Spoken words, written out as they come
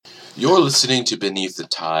You're listening to Beneath the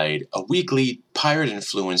Tide, a weekly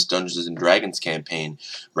pirate-influenced Dungeons & Dragons campaign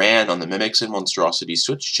ran on the Mimics and Monstrosities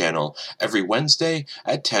Twitch channel every Wednesday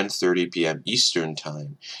at 10:30 p.m. Eastern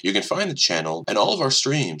Time. You can find the channel and all of our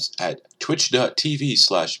streams at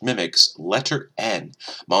twitch.tv/mimics, letter N,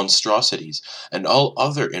 Monstrosities, and all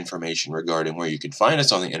other information regarding where you can find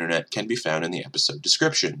us on the internet can be found in the episode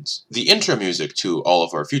descriptions. The intro music to all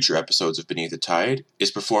of our future episodes of Beneath the Tide is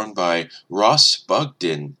performed by Ross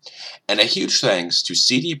Bugden. And a huge thanks to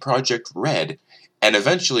CD Projekt Red, and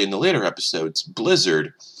eventually in the later episodes,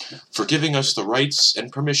 Blizzard, for giving us the rights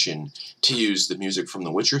and permission to use the music from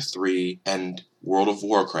The Witcher 3 and World of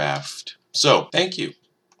Warcraft. So, thank you.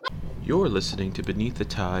 You're listening to Beneath the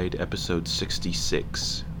Tide, episode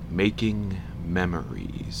 66, Making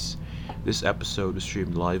Memories. This episode was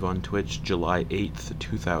streamed live on Twitch July 8th,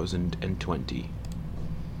 2020.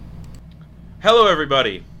 Hello,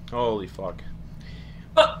 everybody. Holy fuck.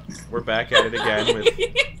 We're back at it again with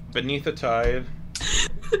Beneath the Tide.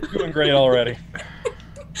 Doing great already.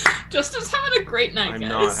 Justin's having a great night, I'm guys.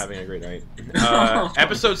 not having a great night.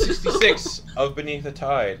 Episode 66 of Beneath the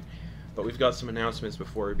Tide. But we've got some announcements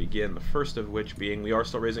before we begin. The first of which being we are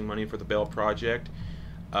still raising money for the Bail Project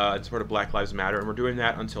in support of Black Lives Matter, and we're doing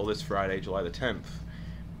that until this Friday, July the 10th.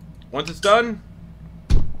 Once it's done,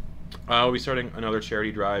 we'll be starting another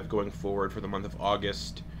charity drive going forward for the month of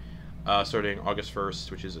August. Starting August 1st,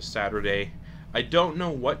 which is a Saturday. I don't know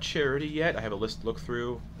what charity yet. I have a list to look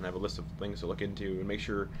through, and I have a list of things to look into and make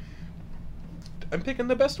sure I'm picking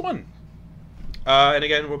the best one. And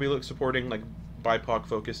again, we'll be supporting like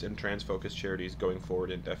BIPOC-focused and trans-focused charities going forward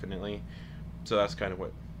indefinitely. So that's kind of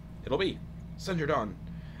what it'll be. Centered on.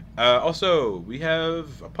 Also, we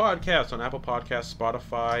have a podcast on Apple Podcasts,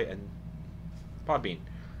 Spotify, and Podbean.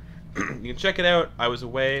 You can check it out. I was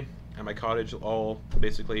away at my cottage all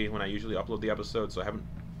basically when I usually upload the episode, so I haven't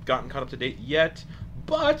gotten caught up to date yet,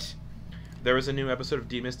 but there is a new episode of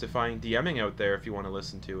Demystifying DMing out there if you want to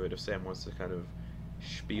listen to it, if Sam wants to kind of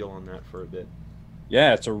spiel on that for a bit.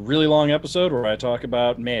 Yeah, it's a really long episode where I talk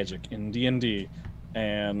about magic in D&D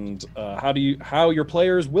and how your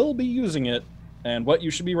players will be using it and what you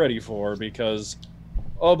should be ready for, because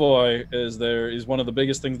oh boy, is one of the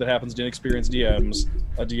biggest things that happens to inexperienced DMs.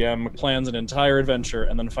 A DM plans an entire adventure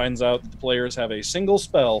and then finds out that the players have a single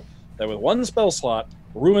spell that with one spell slot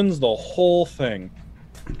ruins the whole thing.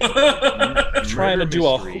 Trying to do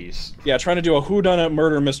a whodunit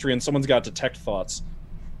murder mystery and someone's got detect thoughts.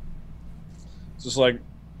 It's just like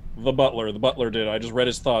the butler did. I just read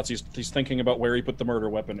his thoughts. He's thinking about where he put the murder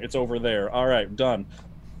weapon. It's over there. All right, done.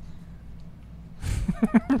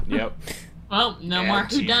 Yep. Well, no more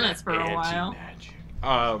whodunits for a while.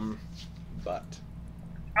 But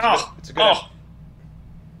Oh, it's a good. All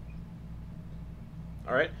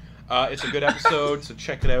right, it's a good episode, so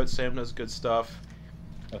check it out. Sam does good stuff.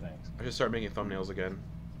 Oh, thanks. I should start making thumbnails again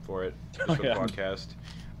for it, just for the podcast.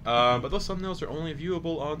 But those thumbnails are only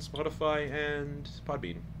viewable on Spotify and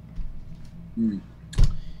Podbean.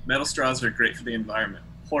 Metal straws are great for the environment.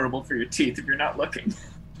 Horrible for your teeth if you're not looking.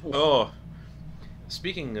 Oh.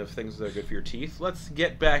 Speaking of things that are good for your teeth, let's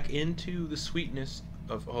get back into the sweetness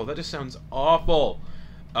of... Oh, that just sounds awful.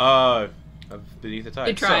 Of Beneath the Tide.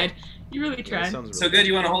 You tried. You really tried. Sounds really So good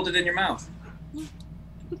you want to hold it in your mouth.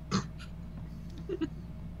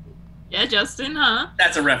 Yeah, Justin, huh?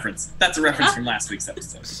 That's a reference. That's a reference from last week's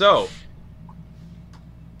episode. So,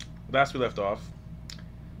 last we left off,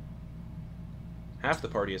 half the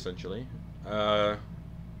party, essentially,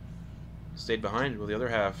 stayed behind while the other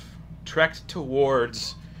half trekked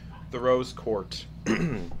towards the Rose Court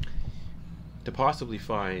to possibly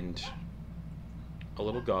find a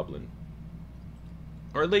little goblin.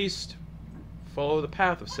 Or at least follow the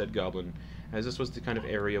path of said goblin, as this was the kind of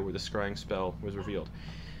area where the scrying spell was revealed.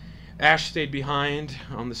 Ash stayed behind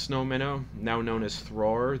on the snow minnow, now known as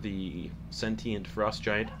Thror, the sentient frost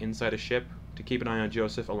giant, inside a ship to keep an eye on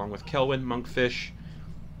Joseph, along with Kelwyn, Monkfish,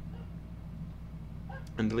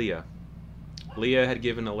 and Leah. Leah had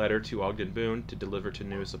given a letter to Ogden Boone to deliver to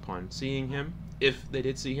News upon seeing him, if they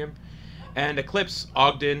did see him, and Eclipse,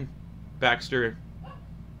 Ogden, Baxter.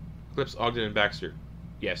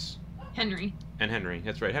 Yes. Henry. And Henry,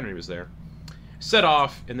 that's right, Henry was there. Set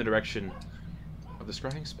off in the direction of the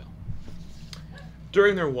scrying spell.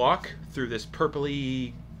 During their walk through this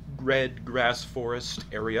purpley red grass forest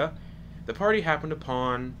area, the party happened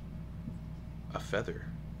upon a feather.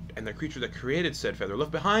 And the creature that created said feather,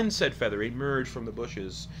 left behind said feather, emerged from the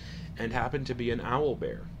bushes and happened to be an owl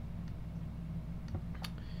bear.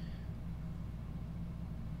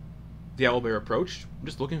 The owl bear approached,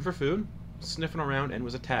 just looking for food, sniffing around, and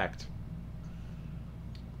was attacked.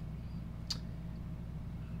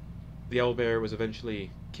 the owlbear was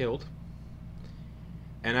eventually killed.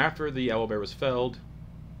 And after the owlbear was felled,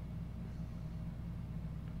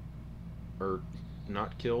 or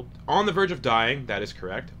not killed, on the verge of dying, that is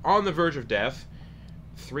correct, on the verge of death,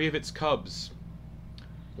 3 of its cubs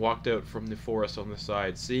walked out from the forest on the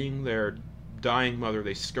side. Seeing their dying mother,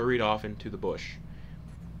 they scurried off into the bush.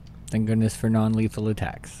 Thank goodness for non-lethal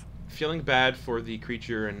attacks. Feeling bad for the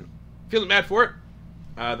creature and feeling bad for it,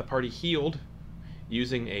 the party healed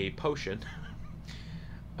using a potion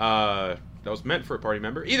that was meant for a party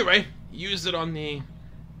member. Either way, used it on the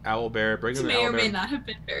owlbear, bringing the May or may owlbear, not have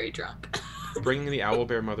been very drunk. bringing the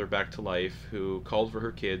owlbear mother back to life, who called for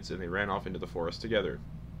her kids, and they ran off into the forest together.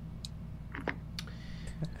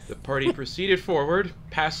 The party proceeded forward,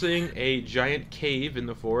 passing a giant cave in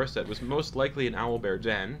the forest that was most likely an owlbear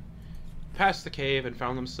den, passed the cave and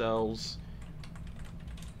found themselves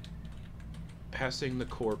passing the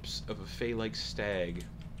corpse of a fey-like stag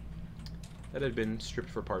that had been stripped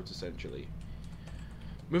for parts, essentially.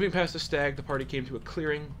 Moving past the stag, the party came to a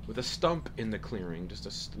clearing with a stump in the clearing, just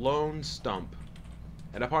a lone stump.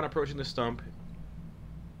 And upon approaching the stump,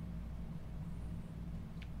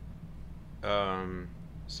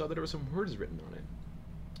 saw that there were some words written on it.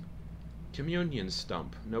 Communion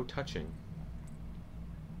stump, no touching.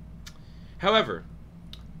 However,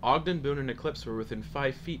 Ogden, Boone, and Eclipse were within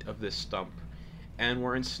 5 feet of this stump, and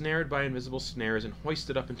were ensnared by invisible snares and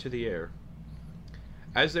hoisted up into the air.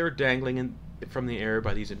 As they were dangling from the air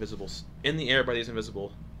by these invisible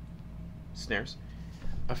snares,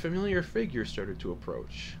 a familiar figure started to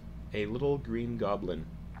approach, a little green goblin.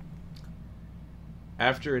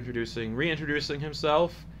 After reintroducing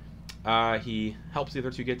himself, he helped the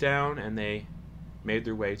other two get down, and they made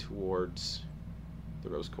their way towards the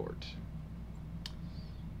Rose Court.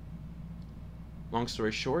 Long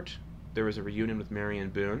story short, there was a reunion with Marion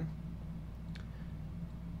Boone.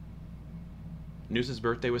 Noose's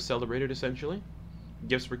birthday was celebrated, essentially.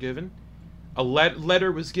 Gifts were given. A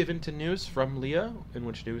letter was given to Noose from Leah, in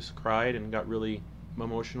which Noose cried and got really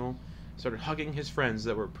emotional. Started hugging his friends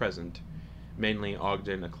that were present, mainly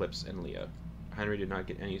Ogden, Eclipse, and Leah. Henry did not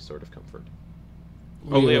get any sort of comfort.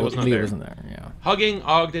 Oh, Leah was not there. Wasn't there, yeah. Hugging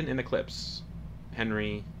Ogden and Eclipse.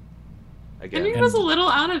 Henry, again. Henry was a little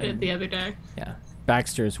out of it the other day. Yeah.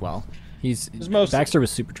 Baxter as well. mostly- Baxter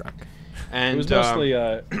was super drunk. And It was mostly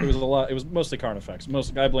it was mostly Carnifex.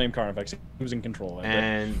 I blame Carnifex. He was in control. I think.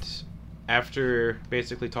 And after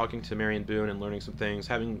basically talking to Marion Boone and learning some things,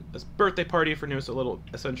 having a birthday party for Noose,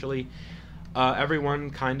 essentially,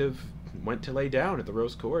 everyone kind of went to lay down at the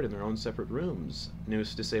Rose Court in their own separate rooms.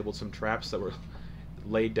 Noose disabled some traps that were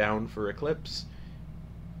laid down for Eclipse.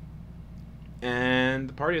 And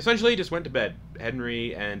the party essentially just went to bed.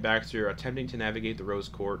 Henry and Baxter attempting to navigate the Rose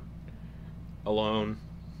Court alone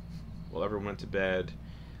while everyone went to bed.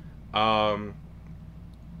 That's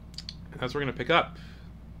where we're going to pick up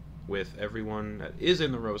with everyone that is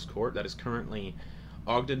in the Rose Court. That is currently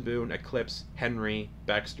Ogden, Boone, Eclipse, Henry,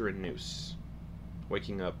 Baxter, and Noose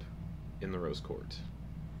waking up in the Rose Court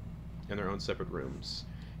in their own separate rooms.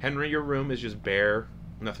 Henry, your room is just bare,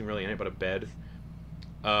 nothing really in it but a bed.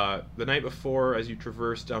 The night before, as you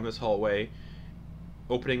traversed down this hallway,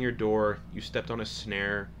 opening your door, you stepped on a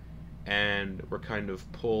snare and were kind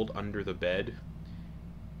of pulled under the bed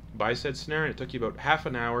by said snare, and it took you about half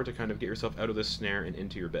an hour to kind of get yourself out of this snare and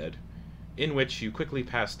into your bed, in which you quickly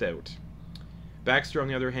passed out. Baxter, on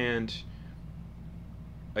the other hand,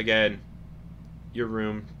 again, your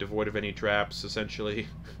room devoid of any traps, essentially,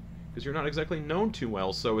 because you're not exactly known too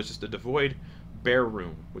well, so it's just a devoid, bare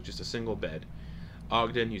room, which is a single bed.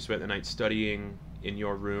 Ogden, you spent the night studying in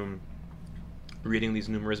your room, reading these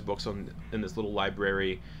numerous books in this little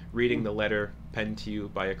library, reading the letter penned to you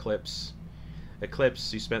by Eclipse.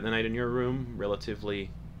 Eclipse, you spent the night in your room relatively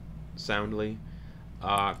soundly.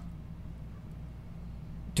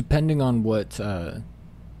 Depending on what,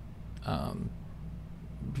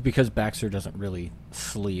 because Baxter doesn't really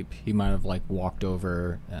sleep, he might have like walked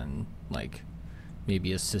over and like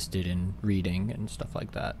maybe assisted in reading and stuff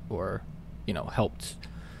like that, or helped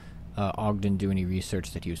Ogden do any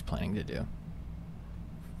research that he was planning to do.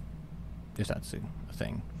 If that's a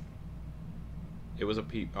thing. It was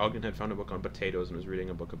Ogden had found a book on potatoes and was reading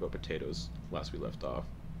a book about potatoes last we left off.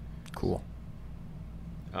 Cool.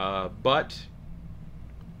 But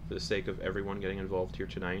for the sake of everyone getting involved here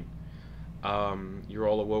tonight, you're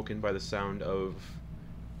all awoken by the sound of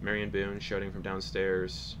Marion Boone shouting from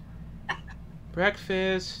downstairs,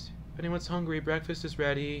 "Breakfast! If anyone's hungry, breakfast is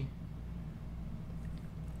ready."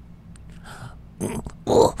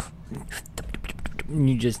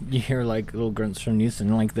 You hear like little grunts from Noose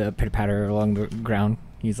and like the pitter patter along the ground.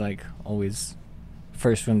 He's like always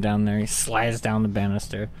first one down there. He slides down the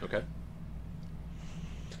banister. Okay.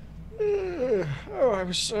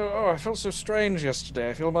 I felt so strange yesterday.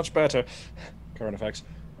 I feel much better. Current effects.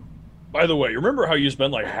 By the way, you remember how you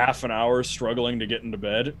spent like half an hour struggling to get into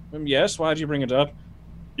bed? Yes, why'd you bring it up?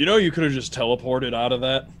 You know you could have just teleported out of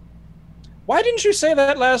that. Why didn't you say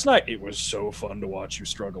that last night? It was so fun to watch you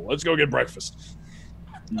struggle. Let's go get breakfast.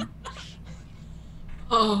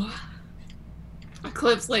 Oh.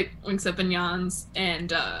 Eclipse like winks up and yawns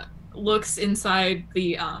and looks inside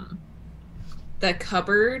the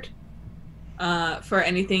cupboard for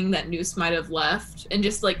anything that Noose might have left, and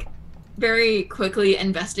just like very quickly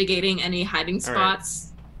investigating any hiding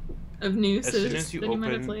spots of Noose's As soon as you that he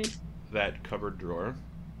might have open played. that cupboard drawer,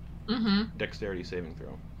 dexterity saving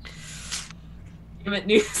throw. Damn it,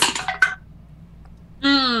 Noose.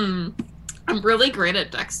 I'm really great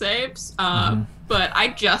at dex saves, but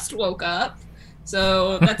I just woke up,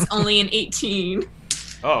 so that's only an 18.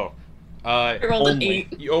 Oh. I rolled an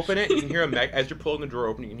 8. You open it, you can hear as you're pulling the drawer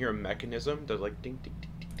open, you can hear a mechanism that like ding, ding,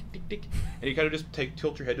 ding, ding, ding, ding, and you kind of just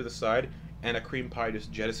tilt your head to the side, and a cream pie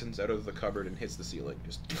just jettisons out of the cupboard and hits the ceiling.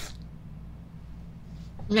 Just.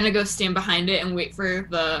 I'm gonna go stand behind it and wait for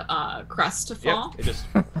the crust to fall. Yep, it just.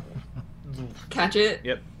 Catch it.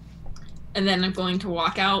 Yep. And then I'm going to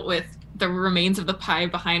walk out with the remains of the pie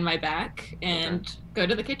behind my back and go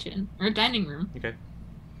to the kitchen or dining room. Okay.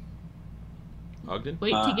 Ogden?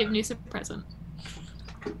 Wait to give Noose a present.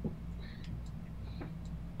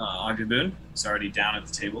 Ogden Boone is already down at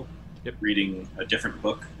the table, reading a different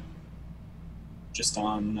book, just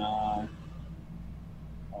on a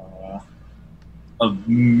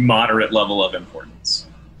moderate level of importance,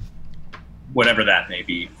 whatever that may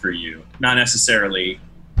be for you. Not necessarily,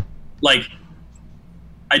 like,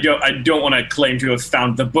 I don't want to claim to have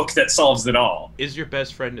found the book that solves it all. Is your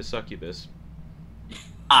best friend a succubus?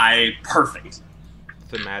 Perfect.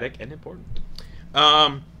 Thematic and important.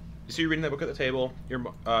 So you're reading that book at the table.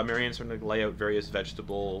 Marianne's starting to lay out various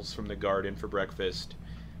vegetables from the garden for breakfast.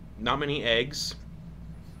 Not many eggs.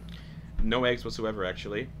 No eggs whatsoever,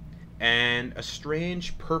 actually. And a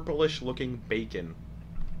strange purplish-looking bacon.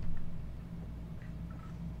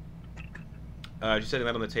 She's setting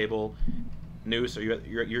that on the table. Noose,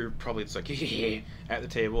 you're probably just like at the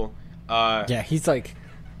table. Yeah,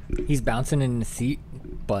 he's bouncing in the seat,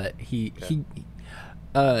 but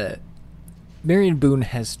Marion Boone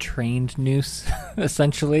has trained Noose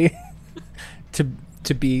essentially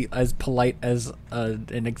to be as polite as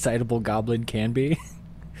an excitable goblin can be.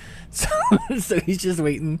 So he's just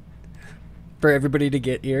waiting for everybody to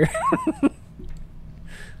get here.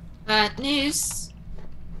 Noosey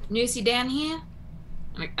down here?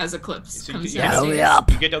 Like, as Eclipse So comes you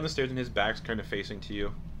downstairs. get down the stairs and his back's kind of facing to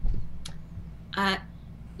you.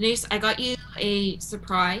 Noose, I got you a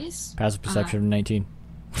surprise. Passive perception of 19.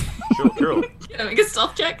 Sure. Can I make a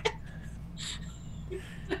stealth check?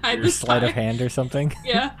 Your sleight of hand or something?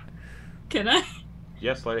 Yeah. Can I?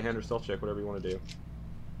 Yeah, sleight of hand or stealth check, whatever you want to do.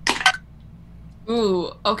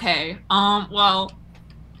 Ooh, okay. Well,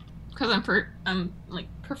 because I'm like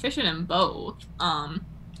proficient in both.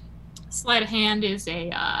 Sleight of hand is a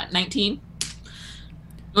 19.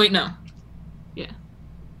 Wait, no. Yeah.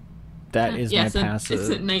 That is my so passive. It's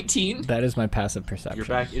a 19. That is my passive perception. Your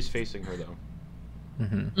back is facing her, though.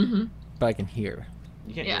 But I can hear.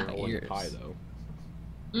 You can't Yeah. hear her in the pie, though.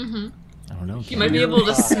 I don't know. You might be able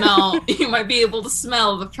to smell. You might be able to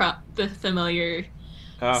smell the familiar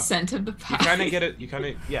scent of the pie. You kind of get it. You kind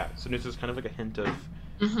of So there's kind of like a hint of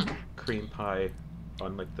cream pie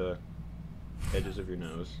on like the edges of your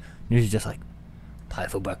nose. You're just like, pie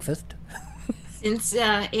for breakfast. Since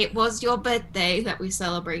it was your birthday that we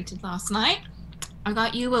celebrated last night, I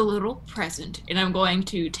got you a little present, and I'm going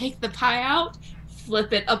to take the pie out,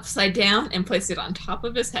 flip it upside down, and place it on top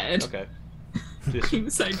of his head. Okay.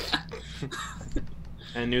 Upside down.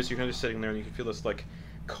 And Noose, you're kind of just sitting there, and you can feel this like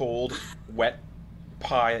cold, wet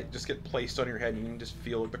pie just get placed on your head, and you can just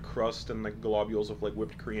feel like the crust and like globules of like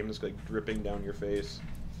whipped cream just like dripping down your face.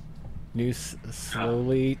 Noose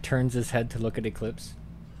slowly turns his head to look at Eclipse.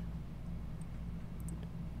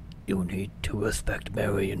 You need to respect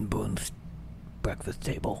Marion Boone's breakfast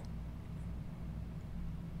table.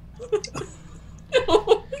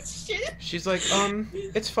 Oh, shit. She's like,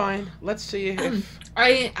 it's fine. Let's see if...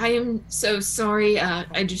 I am so sorry.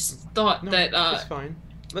 I just thought that it's fine.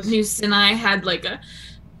 Noose and I had like a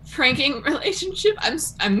pranking relationship.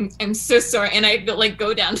 I'm so sorry, and I like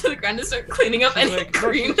go down to the ground and start cleaning up any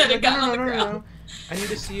cream that had gotten on the ground. No. I need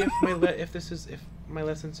to see if my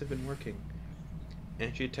lessons have been working.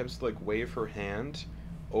 And she attempts to like wave her hand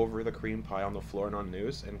over the cream pie on the floor and on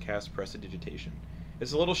Noose and cast Prestidigitation.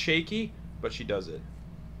 It's a little shaky, but she does it.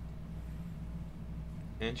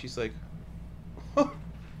 And she's like, oh,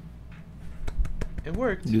 it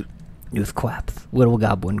worked. Use quaps. Little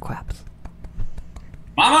goblin quaps.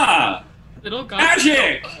 Mama! Little god.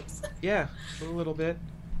 Magic! Yeah, a little bit.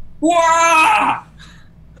 Wah!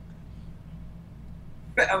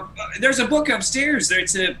 There's a book upstairs.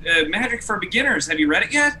 It's a Magic for Beginners. Have you read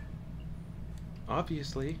it yet?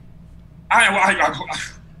 Obviously.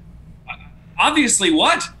 Obviously,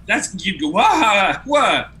 what? That's you.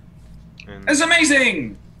 What? And That's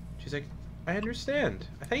amazing. she's like, I understand.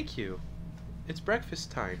 Thank you. It's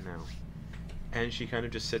breakfast time now. And she kind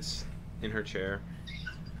of just sits in her chair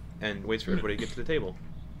and waits for everybody to get to the table.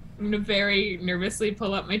 I'm gonna very nervously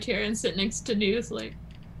pull up my chair and sit next to News, like,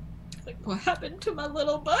 what happened to my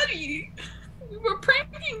little buddy? We were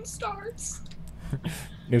pranking stars.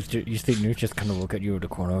 You see Newt just kind of look at you at the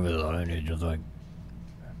corner of his eye and he's just like,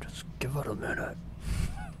 just give it a minute.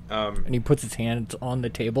 And he puts his hands on the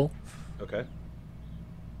table. Okay.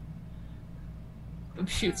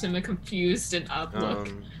 Shoots him a confused and up look.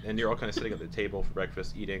 And you're all kind of sitting at the table for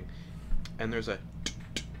breakfast, eating, and there's a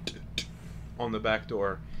on the back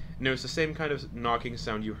door. And it was the same kind of knocking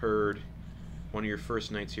sound you heard one of your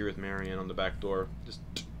first nights here with Marion on the back door. Just.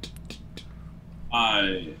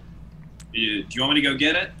 Do you want me to go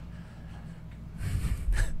get it?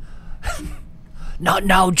 Not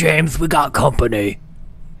now, James. We got company.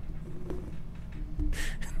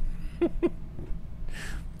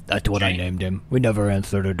 That's what I named him. We never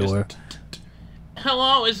answered the door.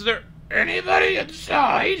 Hello, is there anybody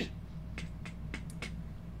inside?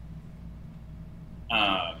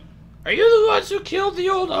 Are you the ones who killed the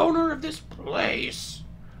old owner of this place?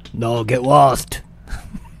 No, get lost.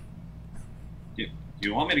 Do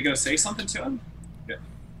you want me to go say something to him?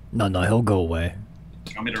 No, he'll go away.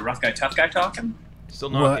 Do you want me to rough guy, tough guy talk him? Still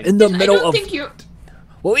We're knocking. in the I middle don't of... think you're...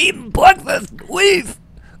 We're eating breakfast. Leave.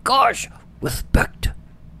 Gosh. Respect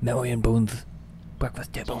Marion Boone's breakfast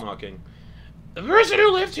Still table. knocking. The person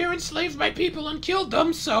who lived here enslaved my people and killed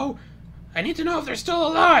them, so I need to know if they're still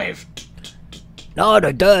alive. No,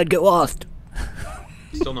 they're dead. Get lost.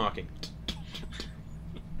 Still knocking.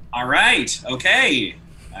 All right. Okay.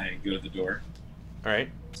 I go to the door. All right.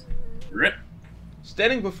 Rip.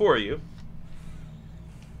 Standing before you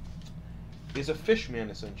is a fish man,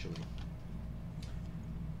 essentially.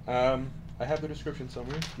 I have the description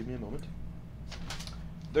somewhere. Give me a moment.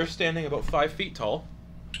 They're standing about 5 feet tall.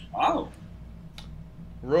 Oh.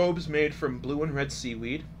 Robes made from blue and red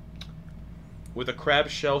seaweed, with a crab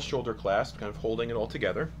shell shoulder clasp, kind of holding it all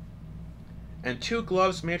together, and 2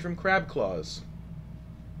 gloves made from crab claws.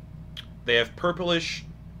 They have purplish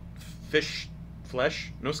fish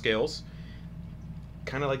flesh, no scales,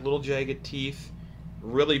 kind of like little jagged teeth,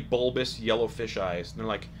 really bulbous yellow fish eyes. And they're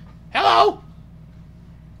like, hello!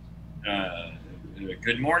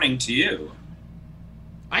 Good morning to you.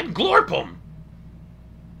 I'm Glorpum!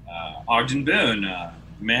 Ogden Boone,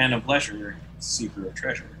 man of leisure, seeker of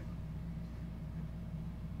treasure.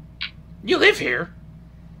 You live here?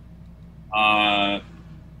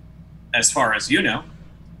 As far as you know.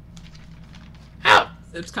 How?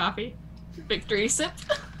 Sips coffee. Victory sip.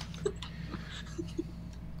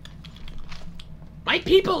 My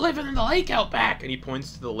people live in the lake out back! And he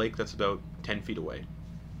points to the lake that's about 10 feet away.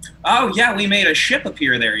 Oh, yeah, we made a ship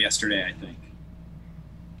appear there yesterday, I think.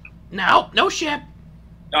 No ship!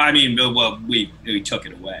 I mean, well, we took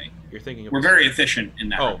it away. You're thinking of... We're very efficient in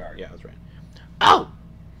that Oh, regard. yeah, that's right. Oh!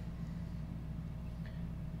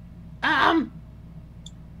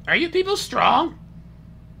 Are you people strong?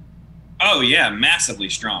 Oh yeah, massively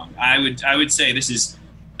strong. I would say this is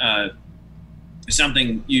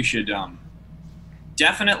something you should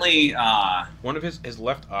definitely. One of his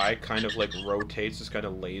left eye kind of like rotates just kind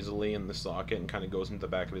of lazily in the socket and kind of goes into the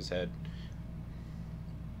back of his head.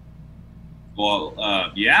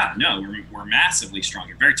 Well, yeah, no, we're massively strong.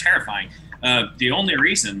 You're very terrifying. The only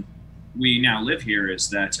reason we now live here is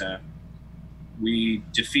that we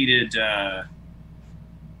defeated.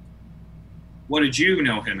 What did you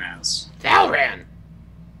know him as? Thalran!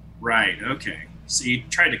 Right. Okay. So he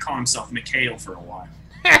tried to call himself Mikhail for a while.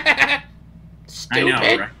 Stupid!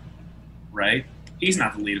 I know, right? He's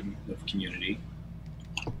not the lead of the community.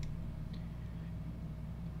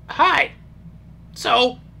 Hi!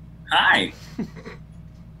 So... Hi.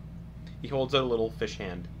 He holds out a little fish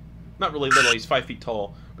hand. Not really little, he's 5 feet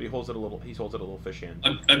tall, but he holds out a little fish hand.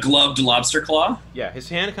 A gloved lobster claw? Yeah, his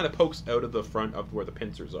hand kind of pokes out of the front of where the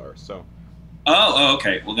pincers are, so... Oh,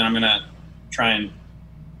 okay. Well, then I'm gonna try and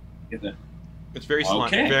get the... It's very slimy.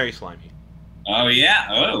 Okay. Very slimy. Oh, yeah.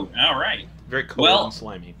 Oh, all right. Very cold and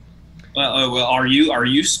slimy. Well, are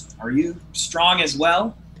you strong as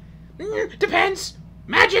well? Depends.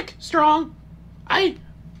 Magic, strong.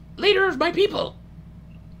 Leader of my people.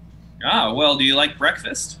 Ah, well, do you like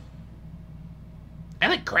breakfast? I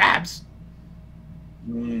like crabs.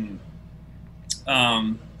 Mm.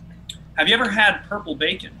 Have you ever had purple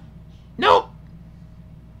bacon? Nope.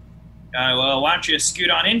 Well, why don't you scoot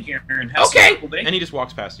on in here and have some Okay. purple bacon? And he just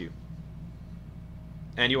walks past you.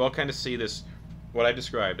 And you all kind of see this, what I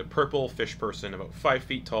described, a purple fish person, about 5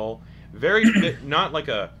 feet tall, very fit, not like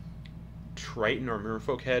a Triton or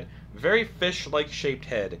merfolk head, very fish-like shaped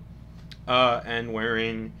head, and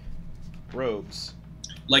wearing robes.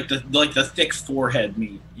 Like the thick forehead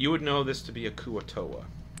meat. You would know this to be a Kuatoa.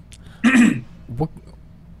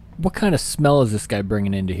 What kind of smell is this guy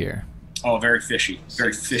bringing into here? Oh, very fishy.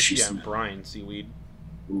 Very fishy Yeah, smell. brine, seaweed.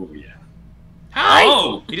 Ooh, yeah. Hi!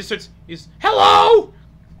 Oh! He just starts, hello!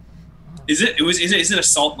 Is it a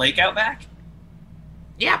salt lake out back?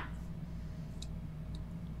 Yeah.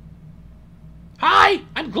 Hi,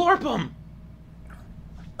 I'm Glorpum.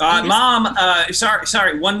 Mom,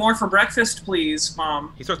 sorry, one more for breakfast, please,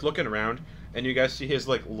 Mom. He starts looking around, and you guys see his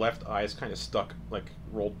like left eye is kind of stuck, like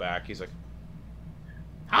rolled back. He's like,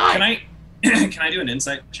 "Hi." Can I do an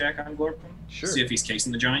insight check on Glorpum? Sure. See if he's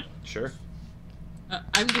casing the joint. Sure.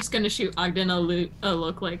 I'm just gonna shoot Ogden a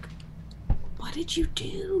look like, what did you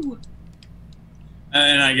do?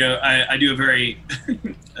 And I do a very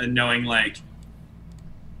knowing like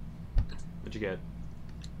What'd you get?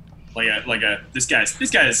 this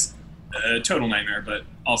guy's a total nightmare, but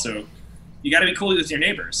also you got to be cool with your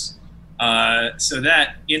neighbors. So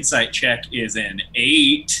that insight check is an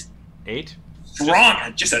 8. 8.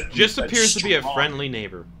 Strong, just appears to be a strong- friendly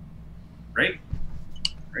neighbor. Right?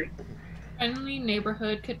 Friendly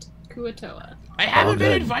neighborhood Kuatoa. I haven't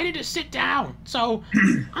been good. invited to sit down, so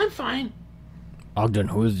I'm fine. Ogden,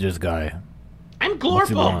 who is this guy? I'm What's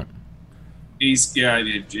he Glorpum. want? He's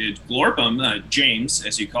Glorpum, James,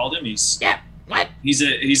 as you called him. Yeah. What? He's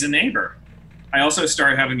a neighbor. I also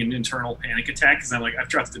started having an internal panic attack because I'm like, I've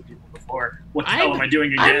trusted people before. What the hell am I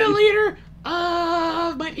doing again? I'm the leader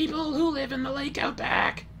of my people who live in the lake out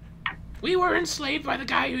back. We were enslaved by the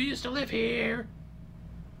guy who used to live here.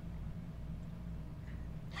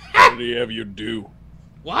 What did he have you do?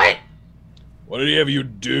 What? What did he have you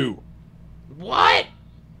do? What?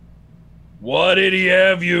 What did he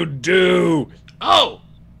have you do? Oh,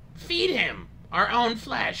 feed him our own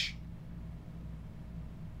flesh.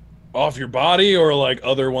 Off your body or like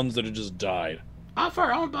other ones that had just died? Off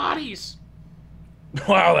our own bodies.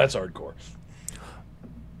 Wow, that's hardcore.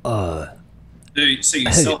 So you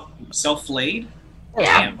self-flayed?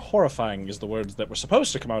 Yeah. Horrifying is the words that were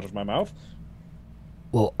supposed to come out of my mouth.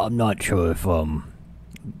 Well, I'm not sure if,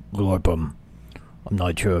 Glorpum, I'm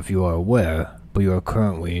not sure if you are aware, but you are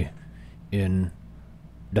currently in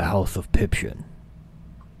the House of Pipshin.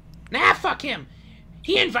 Nah, fuck him.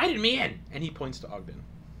 He invited me in. And he points to Ogden.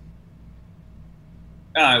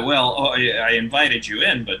 I invited you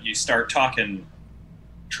in, but you start talking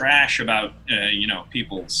trash about,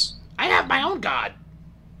 people's... I have my own god.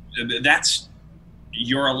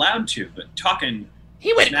 You're allowed to, but talking...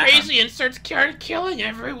 He went Snap crazy and starts killing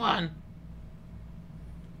everyone.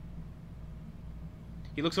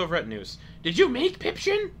 He looks over at Noose. Did you make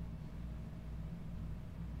Pipshin?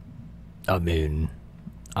 I mean,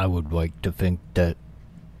 I would like to think that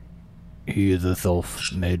he is a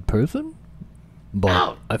self-made person, but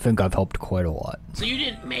Oh. I think I've helped quite a lot. So you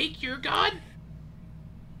didn't make your god?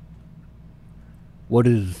 What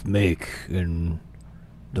is make in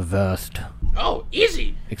the vast Oh,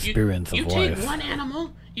 easy. experience you of take life? one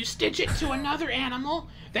animal, you stitch it to another animal,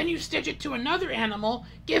 then you stitch it to another animal,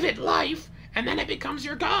 give it life, and then it becomes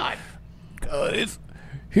your god. Guys,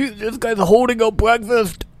 this guy's holding up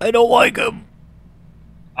breakfast. I don't like him.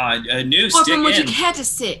 Noose, dig Ogden, would you in. care to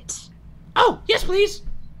sit? Oh, yes, please.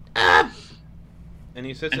 And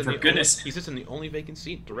he sits And in for the goodness- he sits in the only vacant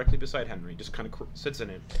seat directly beside Henry. Just kind of sits in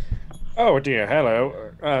it. Oh dear,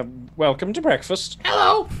 hello. Welcome to breakfast.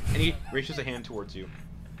 Hello. And he reaches a hand towards you.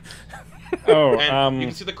 Oh, And you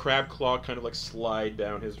can see the crab claw kind of like slide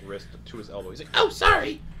down his wrist to his elbow. He's like, "Oh,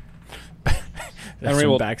 sorry." Henry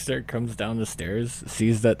will- Baxter comes down the stairs,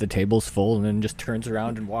 sees that the table's full, and then just turns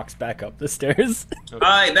around and walks back up the stairs.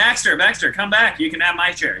 Baxter, come back. You can have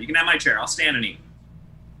my chair. I'll stand and eat.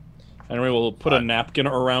 Henry will put a napkin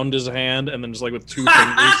around his hand and then just like with 2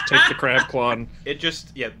 fingers take the crab claw and... It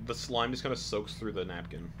just the slime just kind of soaks through the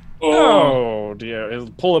napkin. Oh dear. He'll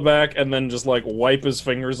pull it back and then just like wipe his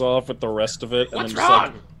fingers off with the rest of it and What's then just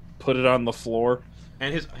like wrong? put it on the floor.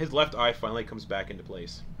 And his left eye finally comes back into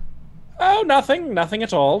place. Oh, nothing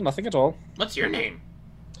at all. What's your name?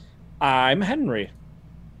 I'm Henry.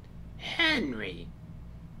 Henry.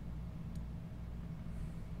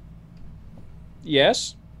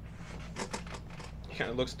 Yes? He kind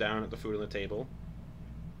of looks down at the food on the table.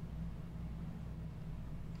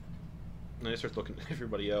 And then he starts looking at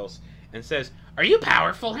everybody else and says, "Are you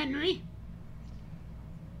powerful, Henry?"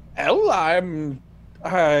 Well,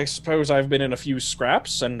 I suppose I've been in a few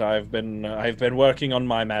scraps, and I've been working on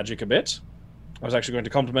my magic a bit. I was actually going to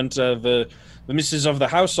compliment the missus of the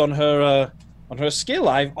house on her skill.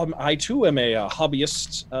 I too am a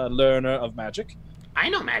hobbyist learner of magic. I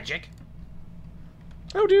know magic.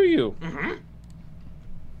 Oh, do you? Mm-hmm.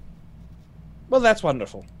 Well, that's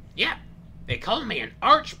wonderful. Yeah. They call me an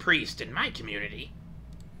archpriest in my community.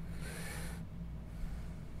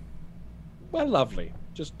 Well, lovely.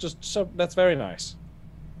 Just so that's very nice.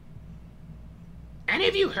 Any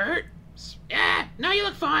of you hurt? Yeah, no, you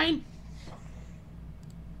look fine.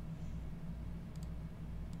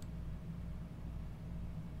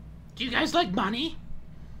 Do you guys like money?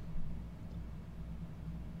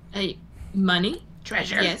 Money?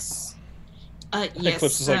 Treasure? Yes. Yes.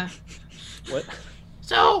 Eclipse is like, what?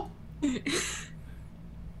 So,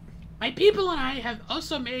 my people and I have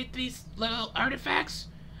also made these little artifacts,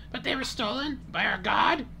 but they were stolen by our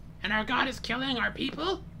god, and our god is killing our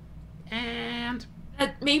people, and...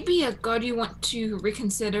 maybe a god you want to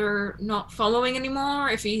reconsider not following anymore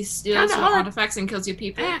if he steals Kinda your hard. artifacts and kills your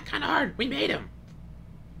people? kinda hard. We made him.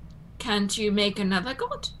 Can't you make another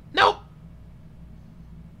god? Nope.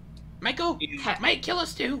 Michael Ha- might kill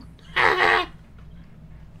us too.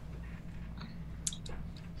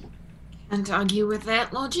 Can't argue with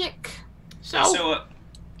that logic. So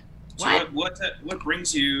What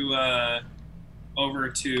brings you over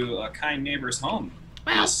to a kind neighbor's home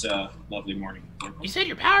well, this lovely morning? you said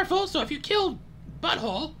you're powerful, so if you killed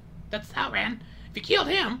Butthole, that's Outran, if you killed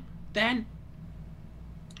him, then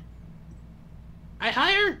I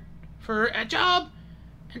hire for a job,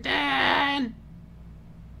 and then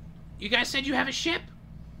you guys said you have a ship.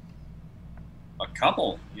 A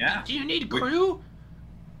couple, yeah. Do you need crew?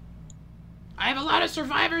 I have a lot of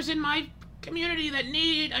survivors in my community that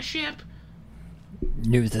need a ship.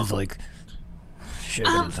 News is like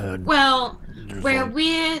shaking his head. Well, Just where like,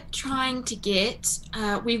 we're trying to get,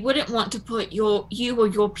 we wouldn't want to put you or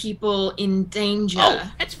your people in danger.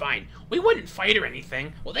 Oh, that's fine. We wouldn't fight or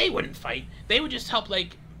anything. Well, they wouldn't fight. They would just help,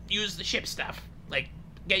 like, use the ship stuff. Like,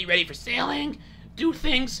 get you ready for sailing, do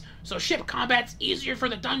things so ship combat's easier for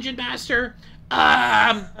the dungeon master,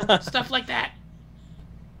 stuff like that.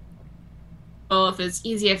 Well, if it's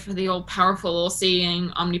easier for the all-powerful,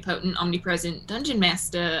 all-seeing, omnipotent, omnipresent dungeon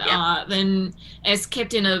master, Yeah. then as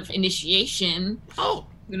captain of initiation, Oh,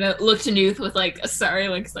 I'm gonna look to Nuth with like a sorry,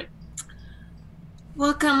 like it's like,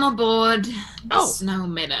 welcome aboard the Oh, Snow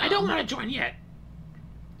Meadow. I don't want to join yet.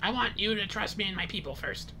 I want you to trust me and my people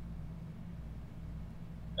first.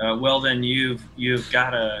 Well, then you've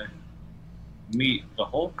got to meet the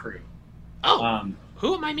whole crew. Oh,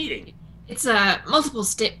 who am I meeting? It's a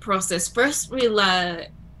multiple-step process. First, we will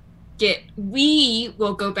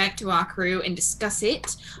go back to our crew and discuss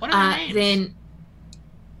it. What are their names?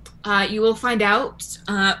 Then you will find out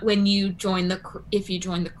when you join if you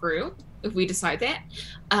join the crew, if we decide that.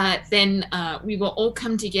 Then we will all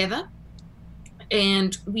come together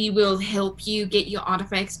and we will help you get your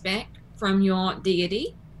artifacts back from your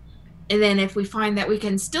deity. And then if we find that we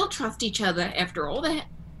can still trust each other after all that,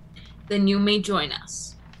 then you may join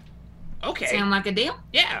us. Okay. Sound like a deal?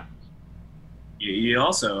 Yeah. You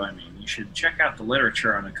also, I mean, you should check out the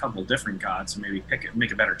literature on a couple different gods and maybe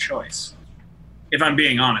make a better choice. If I'm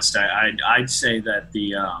being honest, I'd say that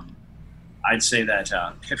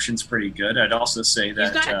Pipshin's pretty good. I'd also say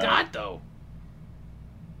that He's not a god, though.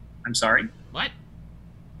 I'm sorry. What?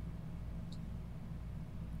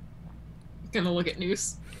 Gonna look at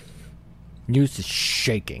Noose. News is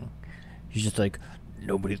shaking. He's just like,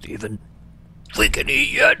 nobody's even freaking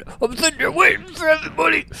eat yet. I'm sitting here waiting for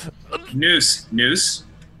everybody. Noose.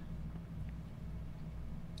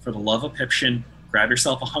 For the love of Pipshin, grab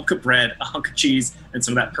yourself a hunk of bread, a hunk of cheese, and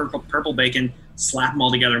some of that purple bacon. Slap them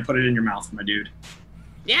all together and put it in your mouth, my dude.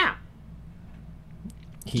 Yeah.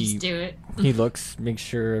 Just do it. He looks, makes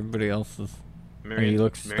sure everybody else is. And he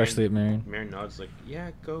looks especially at Marion. Marion nods like, yeah,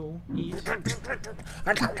 go eat.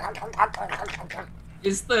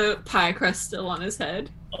 Is the pie crust still on his head?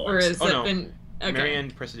 Or has Oh, it no. been... Okay. Marion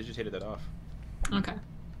prestidigitated that off. Okay.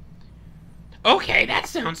 Okay, that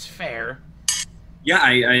sounds fair. Yeah,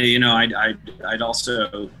 I'd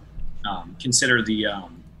also consider the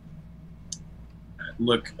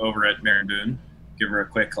look over at Marion Boone, give her a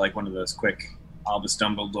quick, like one of those quick Albus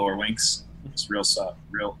Dumbledore winks. It's real soft,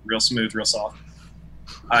 real smooth, real soft.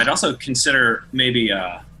 I'd also consider maybe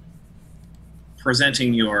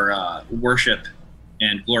presenting your worship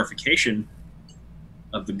and glorification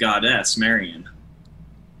of the goddess Marion.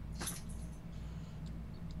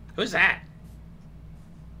 Who's that?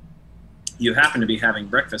 You happen to be having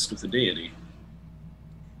breakfast with the deity.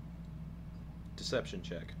 Deception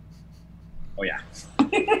check. Oh yeah.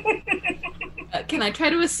 Can I try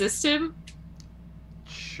to assist him?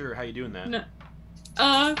 Sure, how you doing that? No.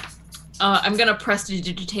 I'm gonna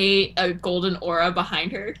prestidigitate a golden aura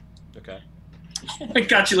behind her. Okay. Oh my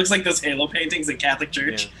god, she looks like those Halo paintings in Catholic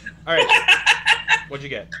Church. Yeah. Alright. What'd you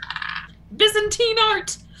get? Byzantine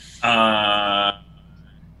art!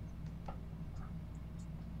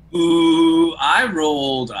 Ooh, I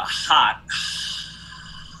rolled a hot.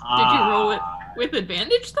 Did you roll it with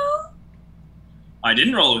advantage, though? I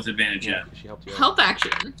didn't roll it with advantage yet. She helped you out. Help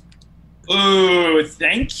action. Ooh,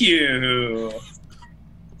 thank you.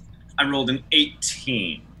 I rolled an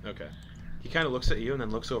 18. Okay. He kind of looks at you and then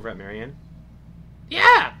looks over at Marianne.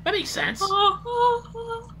 Yeah, that makes sense.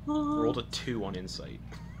 Rolled a 2 on insight.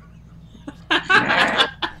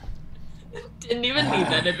 Didn't even need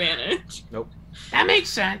that advantage. Nope. That makes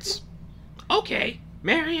sense. Okay,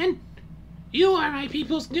 Marion, you are my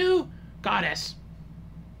people's new goddess.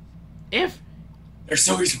 If They're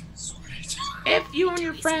so you and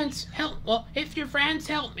your friends if your friends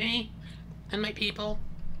help me and my people.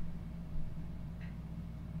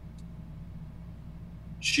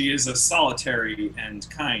 She is a solitary and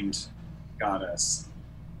kind goddess.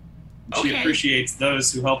 She Okay. appreciates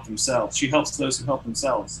those who help themselves. She helps those who help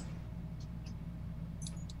themselves.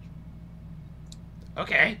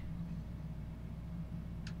 Okay.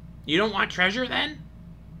 You don't want treasure then?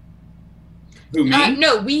 Who, me?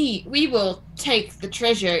 No, we will take the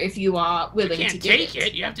treasure if you are You willing to can't give take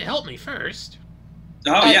it. You have to help me first.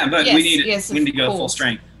 Oh yeah, but yes, we need yes, we need to of go full course.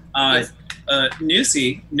 strength. Yes.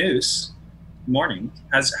 Noose, morning.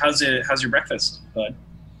 How's your breakfast, bud?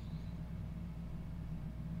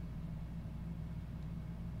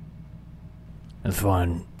 It's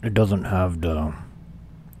fine. It doesn't have the,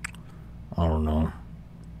 I don't know,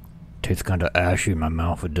 tastes kind of ashy in my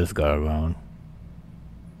mouth with this guy around.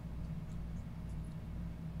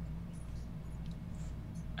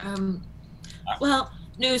 Well,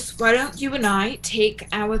 Noose, why don't you and I take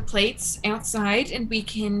our plates outside and we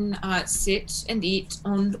can sit and eat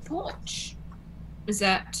on the porch? Is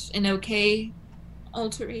that an okay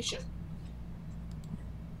alteration?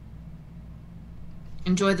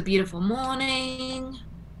 Enjoy the beautiful morning.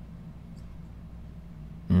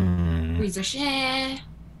 Breeze of share.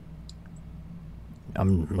 I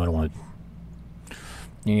don't want to.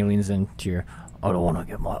 He leans into your. I don't want to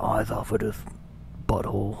get my eyes off of this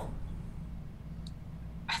butthole.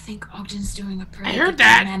 I think Ogden's doing a pretty heard good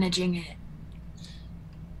that. job managing it.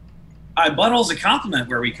 Butthole's a compliment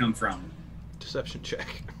where we come from. Deception check.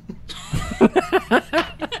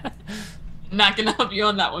 Not gonna help you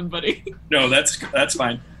on that one, buddy. No, that's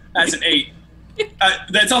fine. That's an 8.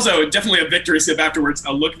 That's also definitely a victory sip afterwards.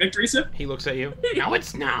 A look victory sip. He looks at you. No,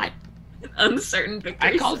 it's not. Uncertain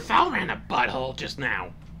victory. I called Falran a butthole just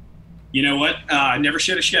now. You know what? Never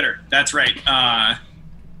shit a shitter. That's right.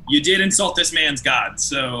 You did insult this man's god,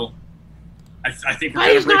 so I think we're But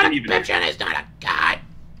gonna he's break not a it even. bitch and he's not a god.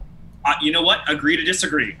 You know what? Agree to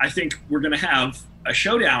disagree. I think we're gonna have a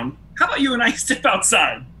showdown. How about you and I step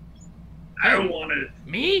outside? I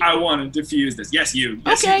Me? want to diffuse this. Yes, you.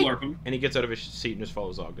 Yes, Okay. you, Glorpum. And he gets out of his seat and just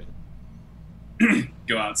follows Ogden.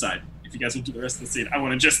 Go outside. If you guys will do the rest of the scene, I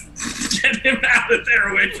want to just get him out of there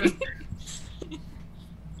away from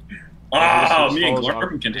Yeah, Oh, me and follows Glorpum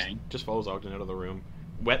Ogden- can just- hang. Just follows Ogden out of the room.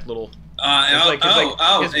 Wet little.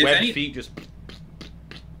 His if webbed feet just.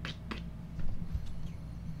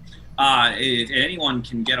 if anyone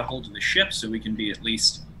can get a hold of the ship so we can be at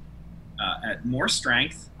least at more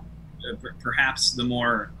strength, perhaps the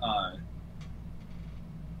more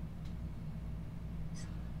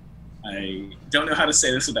I don't know how to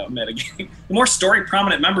say this without metagaming. The more story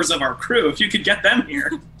prominent members of our crew, if you could get them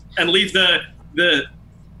here and leave the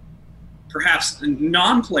perhaps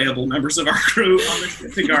non-playable members of our crew on the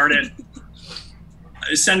ship to guard it,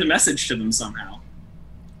 send a message to them somehow.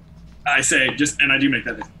 I say and I do make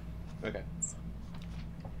that. Okay.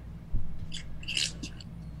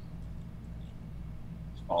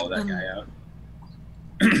 Follow that guy out.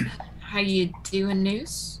 How you doing,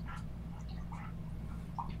 Noose?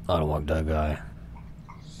 I don't like that guy.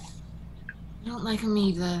 I don't like him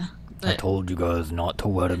either. I But told you guys not to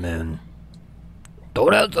let him in.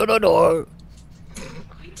 Don't answer the door.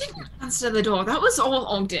 I didn't answer the door. That was all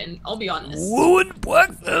Ogden, I'll be honest. Ruined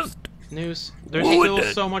breakfast. News. There's What still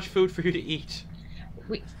the- so much food for you to eat.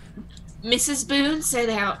 Mrs. Boone set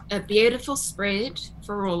out a beautiful spread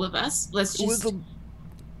for all of us. Let's It was just a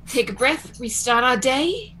take a breath, restart our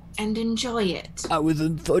day, and enjoy it. I was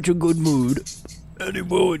in such a good mood. Any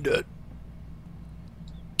moment that.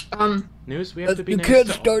 Noose, we have to be You nice can't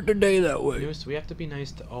to start the day that way. Noose, we have to be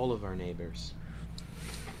nice to all of our neighbors.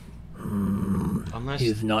 Unless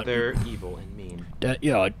He's not- they're evil and mean.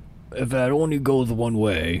 Yeah, if that only goes one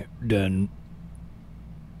way, then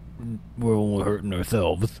we're only hurting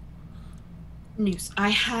ourselves. Noose, I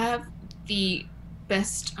have the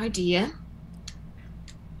best idea.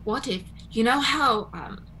 What if, you know how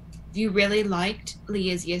you really liked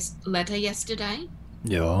Leah's letter yesterday?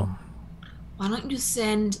 Yeah. Why don't you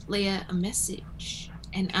send Leah a message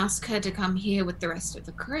and ask her to come here with the rest of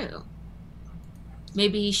the crew?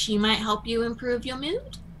 Maybe she might help you improve your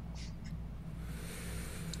mood?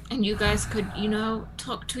 And you guys could,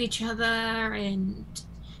 talk to each other and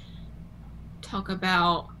talk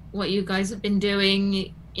about what you guys have been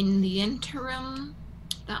doing in the interim.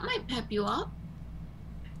 That might pep you up.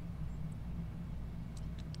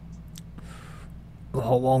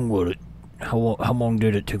 How long would it? How long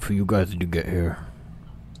did it take for you guys to get here?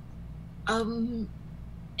 An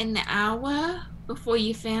hour before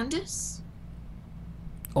you found us?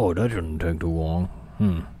 Oh, that shouldn't take too long.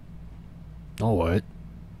 Alright.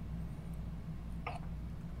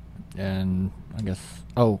 And I guess...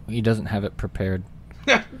 Oh, he doesn't have it prepared.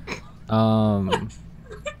 Yeah.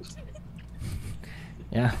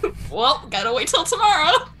 Well, gotta wait till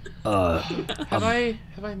tomorrow. Have I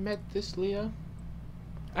met this Leah?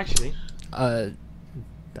 Actually,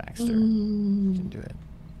 Baxter can do it.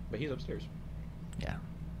 but he's upstairs. Yeah.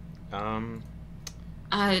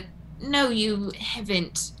 No, you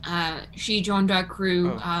haven't. She joined our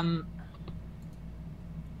crew,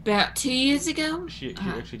 about 2 years ago. She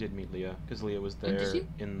actually did meet Leah, because Leah was did there she?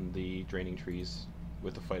 in the draining trees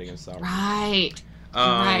with the fight against Sauron. Right.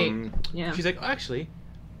 Right. Yeah. She's like, oh, actually,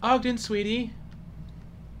 Ogden, sweetie.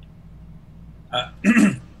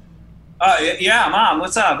 Yeah, Mom,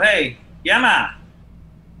 what's up? Hey, yeah, Ma.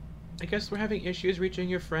 I guess we're having issues reaching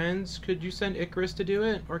your friends. Could you send Icarus to do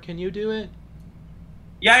it, or can you do it?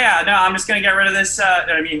 Yeah, no, I'm just gonna get rid of this,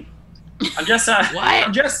 I'm just, What?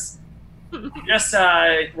 I'm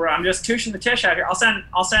just touching the tish out here. I'll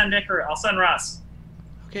send Icarus, I'll send Russ.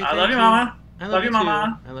 Okay. I thank love you, Mama. I Love you, too.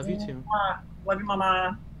 Mama. I love you too. Love you,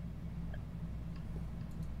 Mama.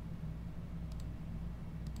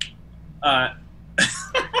 Hi.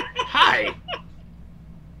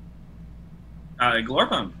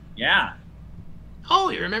 Glorpum, yeah. Oh,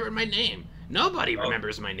 you remembered my name. Nobody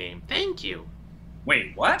remembers my name. Thank you.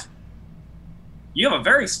 Wait, what? You have a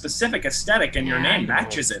very specific aesthetic, and your Yeah, I name know.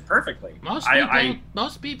 matches it perfectly.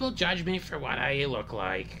 Most people judge me for what I look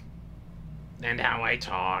like and how I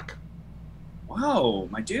talk. Whoa,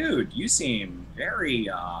 my dude, you seem very,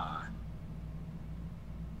 you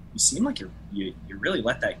seem like you really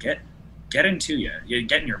let that get into you. You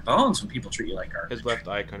get in your bones when people treat you like garbage. His left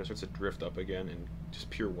eye kind of starts to drift up again and just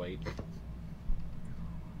pure white.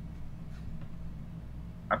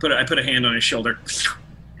 I put a hand on his shoulder.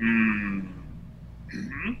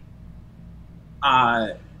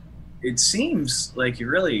 It seems like you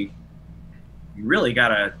really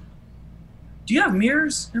gotta. Do you have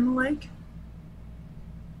mirrors in the lake?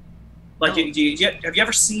 Like, No. have you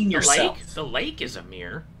ever seen yourself? The lake is a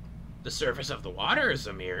mirror. The surface of the water is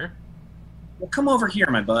a mirror. Well, come over here,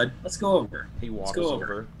 my bud. Let's go over. He Let's waddles go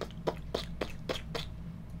over.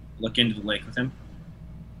 Look into the lake with him.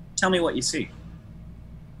 Tell me what you see.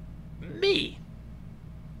 Me.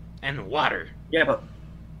 And water. But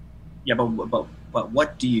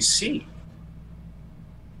what do you see?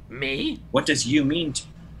 Me? What does you mean to?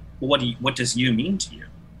 What does you mean to you?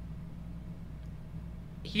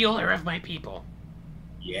 Healer of my people.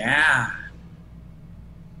 Yeah.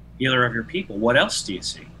 Healer of your people. What else do you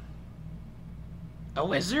see? A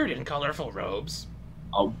wizard in colorful robes.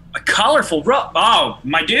 Oh, a colorful robe. Oh,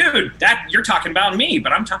 my dude, that you're talking about me,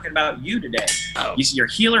 but I'm talking about you today. Oh. You see, you're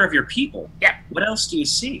healer of your people. Yeah. What else do you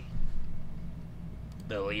see?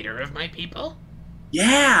 The leader of my people?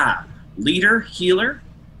 Yeah. Leader, healer,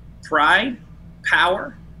 pride,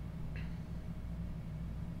 power.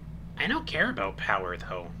 I don't care about power,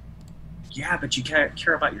 though. Yeah, but you care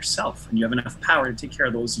about yourself, and you have enough power to take care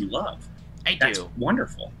of those you love. I That's do.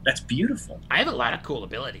 wonderful. That's beautiful. I have a lot of cool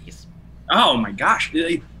abilities. Oh my gosh.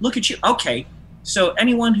 Look at you. Okay. So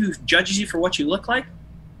anyone who judges you for what you look like,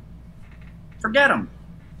 forget them.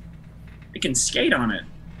 They can skate on it.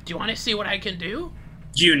 Do you want to see what I can do?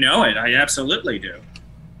 You know it. I absolutely do.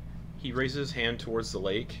 He raises his hand towards the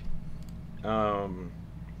lake.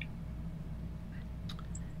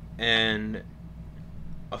 And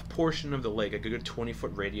a portion of the lake, like a good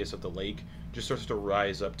 20-foot radius of the lake, just starts to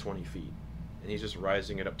rise up 20 feet. And he's just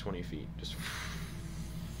rising it up 20 feet. Just...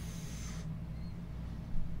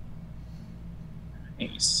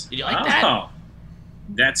 Nice. Did you like that? Oh,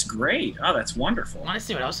 that's great. Oh, that's wonderful. Want to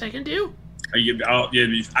see what else I can do?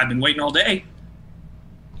 I've been waiting all day.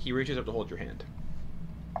 He reaches up to hold your hand.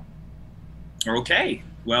 Okay.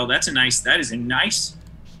 Well, that is a nice,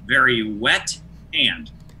 very wet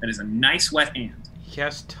hand. That is a nice wet hand. He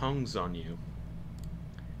casts tongues on you.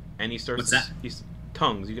 And he starts What's that? He's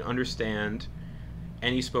tongues. You can understand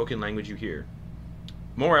any spoken language you hear.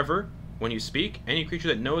 Moreover, when you speak, any creature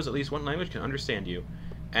that knows at least one language can understand you.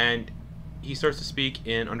 And he starts to speak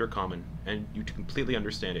in Undercommon, and you completely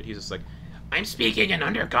understand it. He's just like, I'm speaking in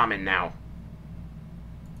Undercommon now.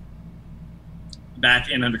 Back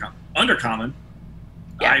in Undercommon.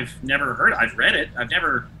 Yeah. I've never heard. I've read it. I've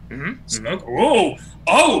never Mm-hmm. spoke.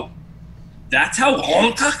 Oh, that's how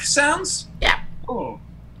Holkuk sounds. Yeah. Oh,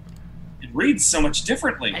 it reads so much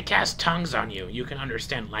differently. I cast tongues on you. You can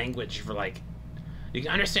understand language for like... You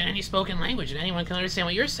can understand any spoken language, and anyone can understand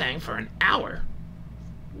what you're saying for an hour.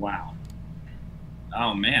 Wow.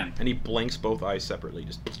 Oh man. and he blinks both eyes separately.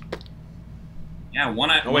 Just. Yeah, one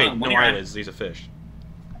eye. Oh wait, one no eye- eyelids. He's a fish.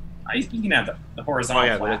 You can have the horizontal Oh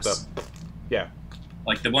yeah, flaps, that's up. Yeah,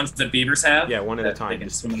 like the ones that beavers have. yeah, one at a that time. They can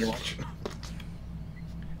Just- swim underwater.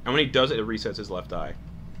 And when he does it, it resets his left eye.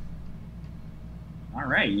 All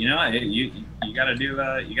right, you know, you gotta do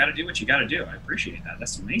what you gotta do. I appreciate that.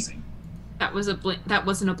 That's amazing. That was a blink. That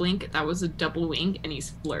wasn't a blink. That was a double wink, and he's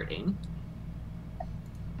flirting.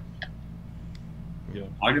 Yeah.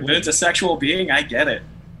 If it's a sexual being, I get it.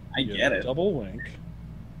 I Yeah, get it. Double wink.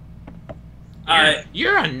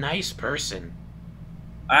 You're a nice person.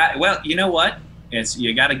 Well, you know what? It's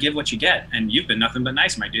you got to give what you get, and you've been nothing but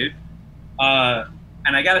nice, my dude.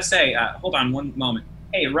 And I gotta say, hold on one moment.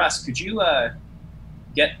 Hey, Russ, could you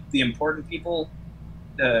get the important people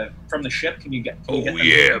from the ship? Can you get? Can you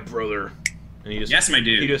get them? brother. And he just. Yes, my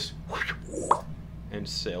dude. He just. And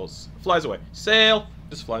sails, flies away. Sail,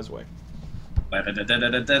 just flies away.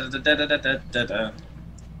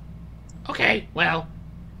 Okay, well,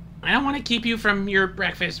 I don't want to keep you from your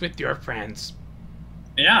breakfast with your friends.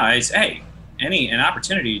 Yeah, hey, an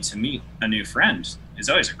opportunity to meet a new friend is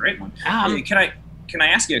always a great one. Hey, can I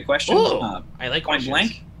ask you a question? Ooh, I like Point questions.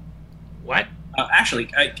 blank. What? Actually,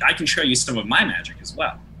 I can show you some of my magic as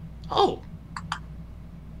well. Oh.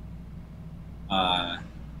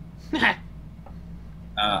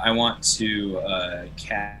 I want to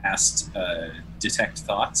cast Detect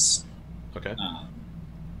Thoughts. Okay.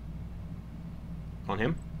 On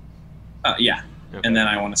him. Yeah. Okay. And then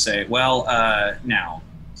I want to say, well, now,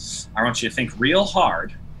 I want you to think real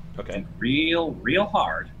hard. Okay. Think real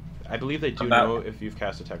hard. I believe they do About- know if you've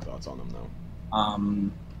cast Detect Thoughts on them, though.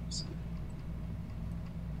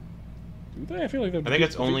 Do they? I feel like I think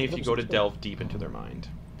it's only if you go to delve deep into their mind.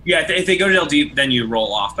 Yeah, if they go to delve deep, then you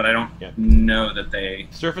roll off. But I don't Yeah. know that they.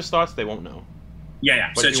 Surface thoughts, they won't know.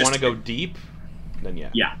 Yeah. But So if it's you just, want to go deep, then yeah.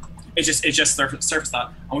 Yeah. It's just surface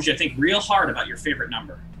thought. I want you to think real hard about your favorite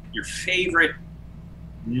number. Your favorite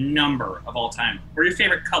number of all time, or your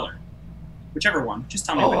favorite color, whichever one. Just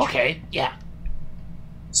tell me which. Oh, okay. Yeah.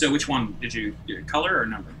 So which one did you color or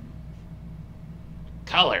number?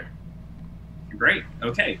 Color. Great.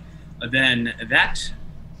 Okay. Then that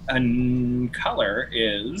color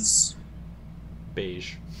is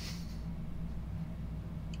Beige.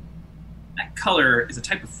 that color is a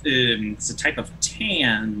type of it's a type of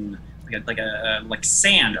tan, like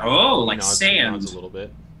sand. Oh, like Nods- sand. nods a little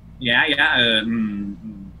bit. Yeah.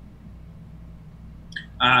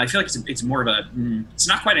 I feel like it's more of a. It's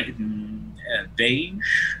not quite a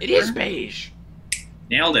beige. It is beige.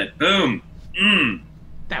 Nailed it. Boom.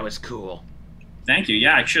 That was cool. Thank you.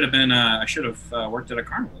 Yeah, I should have been. I should have worked at a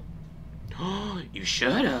carnival. You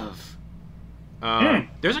should have.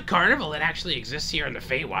 There's a carnival that actually exists here in the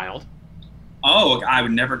Feywild. Oh, I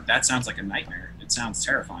would never. That sounds like a nightmare. It sounds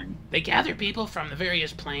terrifying. They gather people from the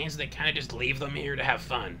various planes. They kind of just leave them here to have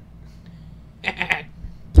fun.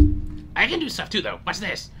 I can do stuff too, though. Watch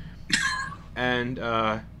this. And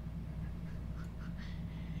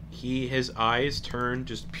his eyes turn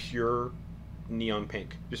just pure neon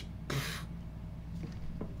pink. Just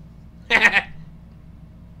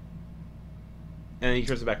and he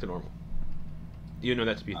turns it back to normal. You know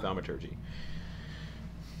that to be thaumaturgy.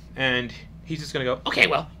 And he's just gonna go, Okay,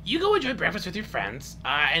 well, you go enjoy breakfast with your friends,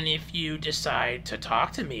 and if you decide to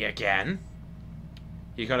talk to me again,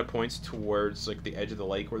 he kind of points towards like the edge of the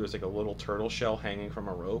lake where there's like a little turtle shell hanging from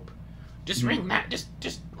a rope. just ring that.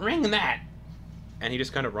 Just ring that. And he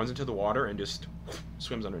just kind of runs into the water and just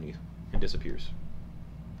swims underneath and disappears.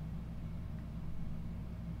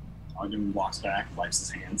 Ogden walks back, wipes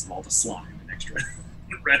his hands of all the slime and extra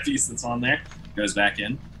refuse that's on there, goes back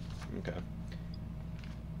in. Okay.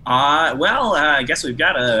 Well, I guess we've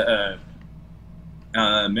got a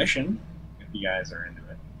mission. If you guys are into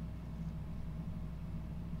it.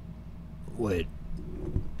 Wait.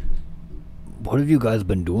 What have you guys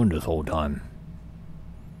been doing this whole time?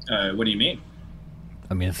 What do you mean?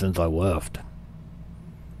 I mean, since I left.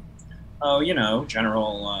 Oh,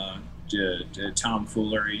 general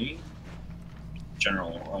tomfoolery,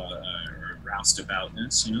 general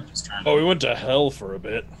roustaboutness. Just trying. Oh, we went to hell for a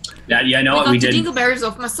bit. Yeah, no, I got we the did. dingleberries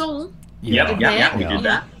off my soul. Yeah, we Yeah. did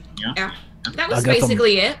that. Yeah. That I was guess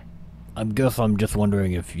basically it. I guess I'm just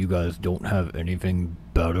wondering if you guys don't have anything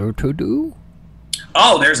better to do?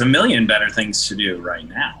 Oh, there's a million better things to do right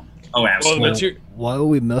now. Oh, absolutely. Well, but Why are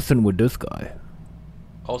we messing with this guy?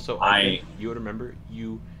 Also, you would remember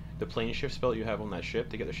the plane shift spell you have on that ship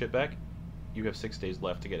to get the ship back. You have 6 days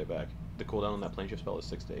left to get it back. The cooldown on that plane shift spell is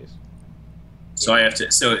 6 days. So I have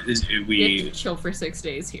to. So We have to chill for 6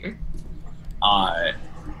 days here.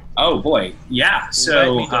 Oh boy, yeah.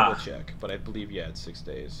 So Let me double check, but I believe it's 6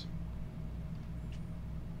 days.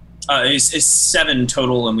 it's 7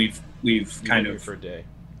 total, and we've You kind wait of for a day.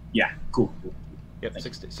 yeah, cool. Yep,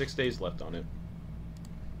 6 days left on it.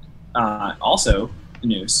 Also,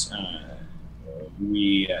 news.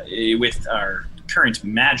 We with our current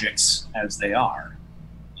magics as they are,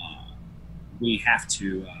 we have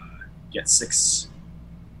to get 6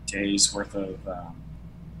 days worth of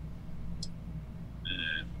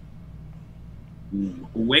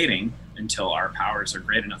waiting until our powers are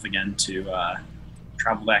great enough again to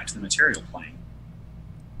travel back to the material plane.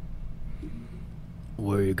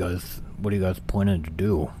 What are you guys planning to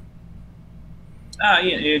do?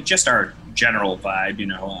 Just our general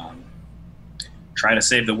vibe, try to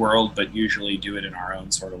save the world, but usually do it in our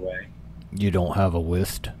own sort of way. You don't have a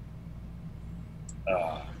list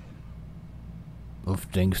of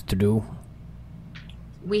things to do?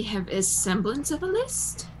 We have a semblance of a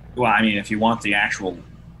list. Well, I mean, if you want the actual,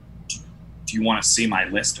 do you want to see my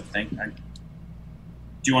list of things?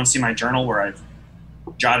 Do you want to see my journal where I've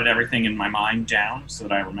jotted everything in my mind down so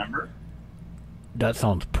that I remember? That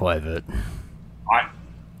sounds private.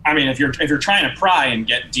 I mean, if you're trying to pry and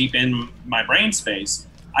get deep in my brain space,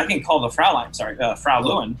 I can call the Frau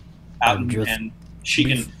Lewin out, and she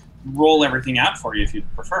can roll everything out for you if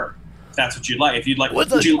you'd prefer. If that's what you'd like. If you'd like,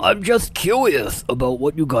 I'm just curious about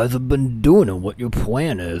what you guys have been doing and what your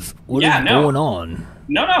plan is. What is going on?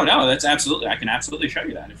 No. That's absolutely. I can absolutely show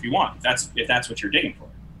you that if you want. If that's what you're digging for.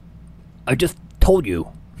 I just told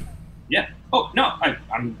you. Yeah. Oh no,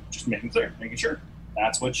 I'm just making sure.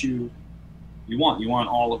 That's what you want. You want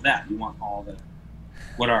all of that. You want all the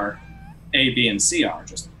what our A, B, and C are.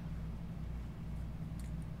 Just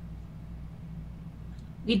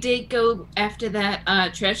We did go after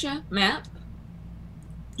that treasure map.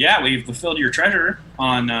 yeah, we've fulfilled your treasure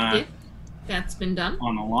on That's been done.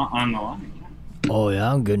 on the line. Oh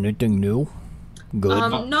yeah, got anything new? Good.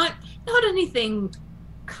 Not anything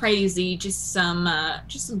crazy. Just some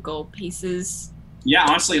gold pieces. Yeah,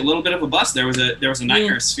 honestly, a little bit of a bust. There was a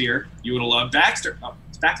nightmare sphere. You would have loved Baxter. Oh,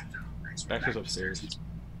 it's Baxter. Baxter's upstairs.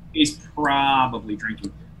 He's probably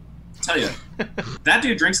drinking. I'll tell you, that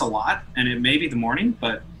dude drinks a lot, and it may be the morning,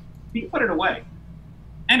 but he put it away.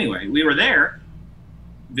 Anyway, we were there,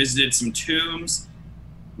 visited some tombs,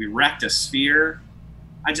 we wrecked a sphere.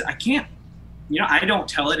 I can't, I don't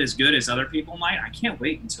tell it as good as other people might. I can't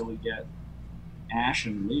wait until we get Ash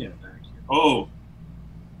and Leah back here. Oh,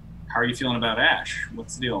 how are you feeling about Ash?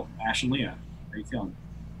 What's the deal? Ash and Leah, how are you feeling?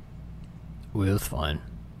 Well, it's fine.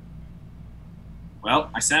 Well,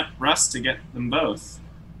 I sent Russ to get them both.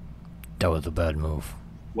 That was a bad move.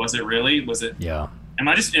 Was it really? Was it? Yeah. Am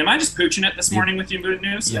I just pooching it this morning with you, Mood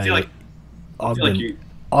News? Yeah, I feel like you.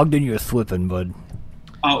 Ogden, you're slipping, bud.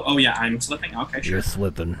 Oh yeah, I'm slipping. Okay, sure. You're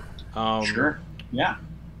slipping. Sure. Yeah.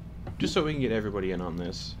 Just so we can get everybody in on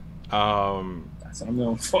this. That's what I'm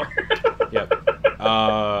going for.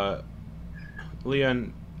 Yep. Leah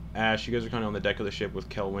and Ash, you guys are kind of on the deck of the ship with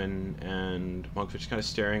Kelwyn and Monkfish, kind of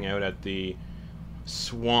staring out at the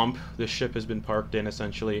swamp the ship has been parked in,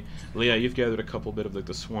 essentially. Leah, you've gathered a couple bit of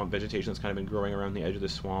the swamp vegetation that's kind of been growing around the edge of the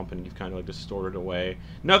swamp, and you've kind of just stored it away.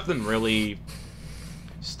 Nothing really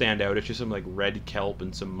stand out. It's just some red kelp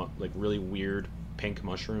and some really weird pink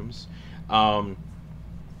mushrooms. And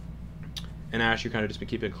Ash, you kind of just been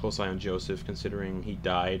keeping a close eye on Joseph, considering he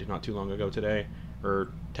died not too long ago today, or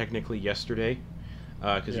technically yesterday,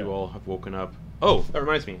 because you all have woken up. Oh, that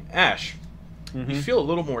reminds me, Ash. Mm-hmm. You feel a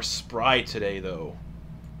little more spry today, though.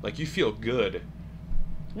 You feel good.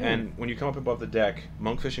 And when you come up above the deck,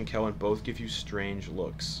 Monkfish and Kellen both give you strange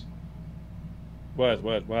looks. What?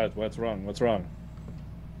 What's wrong? What's wrong?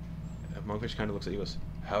 Monkfish kind of looks at you and goes,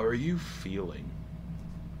 "How are you feeling?"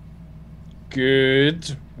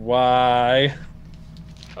 Good. Why?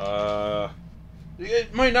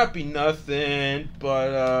 It might not be nothing,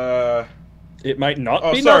 but It might not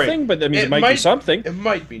Oh, be sorry. nothing, but that means It it might be might- something. it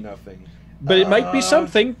might be nothing. But it might be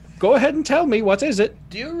something. Go ahead and tell me. What is it?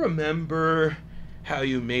 Do you remember how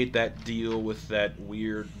you made that deal with that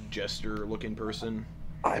weird jester-looking person?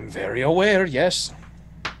 I'm very aware, yes.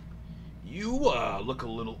 You look a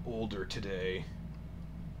little older today.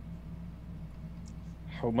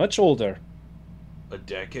 How much older? A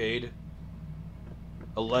decade.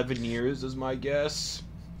 11 years is my guess.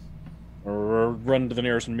 Run to the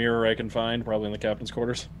nearest mirror I can find, probably in the captain's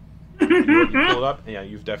quarters. You pull it up, and yeah,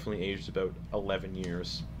 you've definitely aged about 11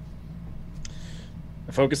 years.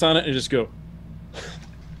 I focus on it and just go.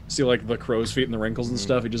 See, like, the crow's feet and the wrinkles and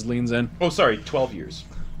stuff. He just leans in. Oh, sorry, 12 years.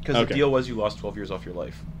 Because the Okay. deal was you lost 12 years off your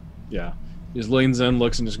life. Yeah. He just leans in,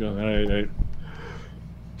 looks, and just goes, all right.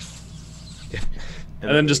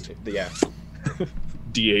 And then just- Yeah.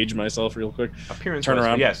 De-age myself real quick. Appearance Turn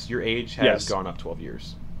around. Yes, your age has Yes. gone up 12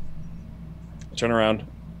 years. Turn around.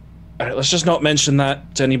 All right, let's just not mention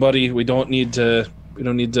that to anybody. We don't need to. We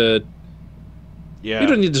don't need to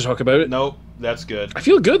talk about it. Nope, that's good. I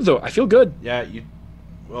feel good though. I feel good. Yeah, you.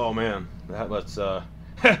 Oh man, let's. At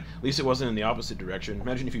least it wasn't in the opposite direction.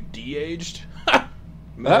 Imagine if you de-aged. That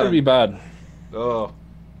would be bad. Oh.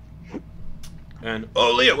 And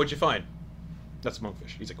Leah, what'd you find? That's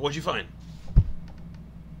Monkfish. He's like, what'd you find?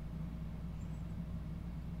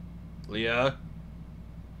 Leah.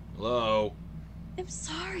 Hello. I'm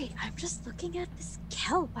sorry. I'm just looking at this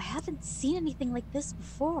kelp. I haven't seen anything like this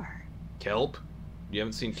before. Kelp? You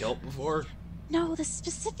haven't seen kelp before? No, the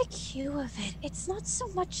specific hue of it, it's not so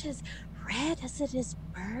much as red as it is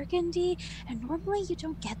burgundy. And normally you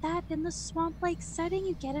don't get that in the swamp-like setting.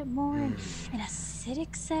 You get it more in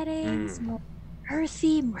acidic settings, more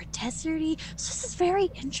earthy, more deserty. So this is very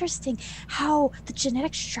interesting how the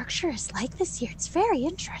genetic structure is like this year. It's very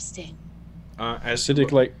interesting. As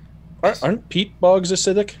Acidic, like, aren't peat bogs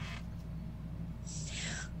acidic?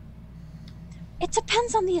 It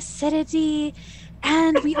depends on the acidity,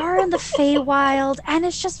 and we are in the Feywild, and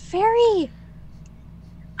it's just very.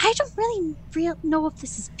 I don't really know if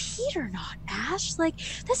this is peat or not, Ash. Like,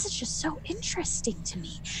 this is just so interesting to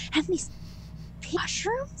me. And these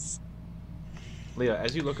mushrooms? Leah,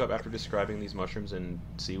 as you look up after describing these mushrooms and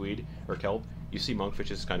seaweed or kelp, you see Monkfish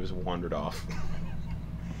just kind of just wandered off.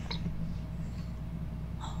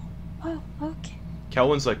 Oh, okay.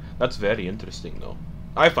 Kelwin's like, that's very interesting, though.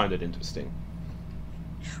 I find it interesting.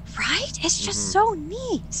 Right? It's just so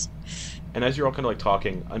neat. And as you're all kind of like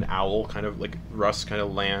talking, an owl kind of like Russ kind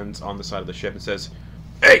of lands on the side of the ship and says,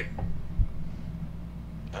 "Hey,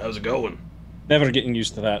 how's it going?" Never getting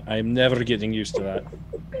used to that. I'm never getting used to that.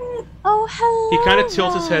 Oh, hello. He kind of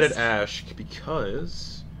tilts his head at Russ. Ash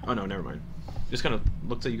because, oh no, never mind. Just kind of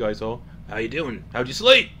looks at you guys all. How you doing? How'd you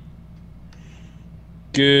sleep?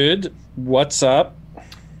 Good. What's up?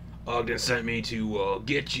 Ogden sent me to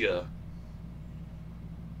get you.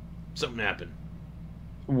 Something happened.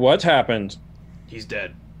 What happened? He's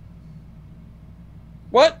dead.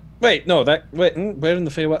 What? Wait, no. Where in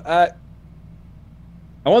the Feywild?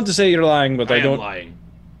 I want to say you're lying, but I am don't. lying.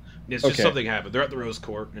 It's just Okay. something happened. They're at the Rose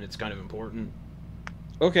Court, and it's kind of important.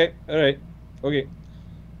 Okay. All right. Okay.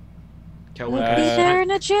 We'll Kelwin, be there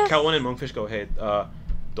in a jiff. Kelwin and Monkfish go, "Hey,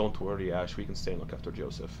 don't worry, Ash. We can stay and look after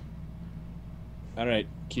Joseph." All right.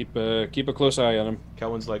 Keep a close eye on him.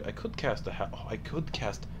 Kelwin's like, I could cast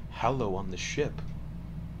Hallow on the ship.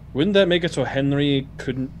 Wouldn't that make it so Henry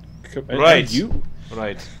couldn't? Right. And you.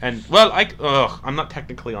 Right. And well, I'm not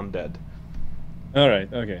technically undead. All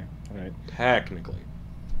right. Okay. All right. Technically,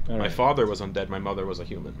 All my right. father was undead. My mother was a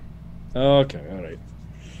human. Okay. All right.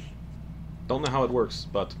 Don't know how it works,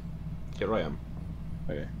 but here I am.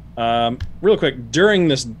 Okay. Real quick, during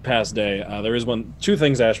this past day, there is two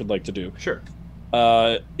things Ash would like to do. Sure.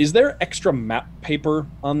 Is there extra map paper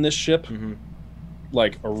on this ship? Mm-hmm.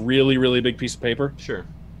 Like a really, really big piece of paper? Sure.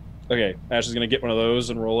 Okay, Ash is gonna get one of those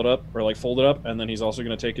and roll it up, or like fold it up, and then he's also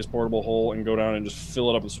gonna take his portable hole and go down and just fill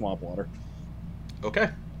it up with swamp water. Okay.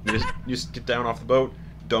 You just get down off the boat,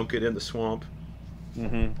 dunk it in the swamp.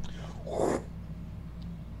 Mm-hmm.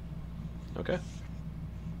 Okay.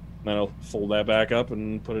 Then I'll fold that back up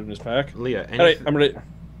and put it in his pack. Leah, All right, I'm ready.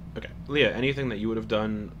 Okay. Leah, anything that you would have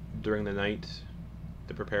done during the night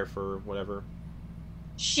to prepare for whatever?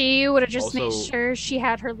 She would have just made Also- sure she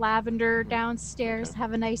had her lavender Mhm. downstairs, Okay.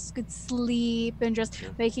 have a nice good sleep, and just Yeah.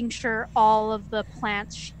 making sure all of the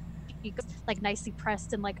plants she like nicely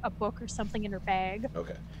pressed in like a book or something in her bag.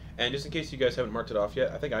 Okay. And just in case you guys haven't marked it off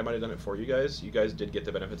yet, I think I might have done it for you guys. You guys did get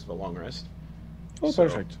the benefits of a long rest. Oh, So,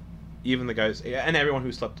 perfect. even the guys and everyone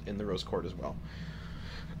who slept in the Rose Court as well.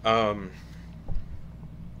 All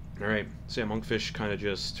right, so yeah, Monkfish kind of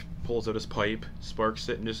just pulls out his pipe, sparks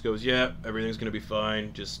it, and just goes, "Yeah, everything's gonna be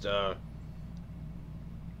fine. Just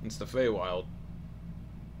it's the Feywild.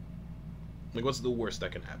 Like, what's the worst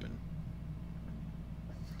that can happen?"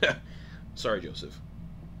 Sorry, Joseph.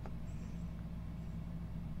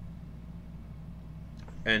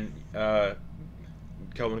 And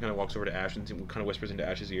Kelvin kind of walks over to Ash and kind of whispers into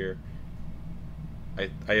Ash's ear, I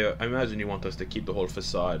imagine you want us to keep the whole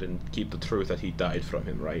facade and keep the truth that he died from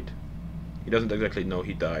him, right? He doesn't exactly know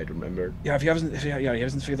he died, remember? Yeah, if he hasn't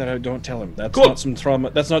figured that out, don't tell him. That's Cool. not some trauma.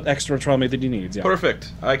 That's not extra trauma that he needs. Yeah.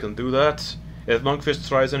 Perfect. I can do that. If Monkfish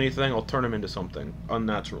tries anything, I'll turn him into something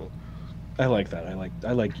unnatural. I like that. I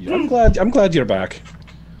like you. I'm glad you're back.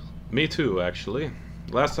 Me too, actually.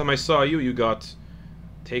 Last time I saw you, you got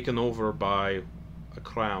taken over by a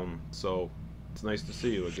crown, so it's nice to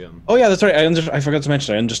see you again. Oh yeah, that's right. I forgot to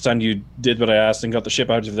mention. I understand you did what I asked and got the ship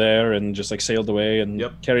out of there and just like sailed away and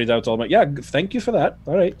carried out all my. Yeah, thank you for that.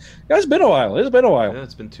 All right. Yeah, it's been a while. Yeah,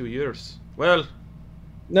 it's been 2 years. Well.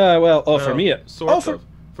 No, well, for me, sort of.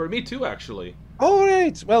 For me too, actually. All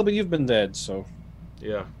right. Well, but you've been dead, so.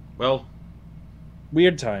 Yeah. Well.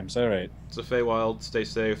 Weird times. All right. It's a Feywild. Stay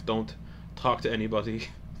safe. Don't talk to anybody.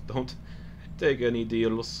 Don't take any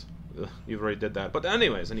deals. You've already did that. But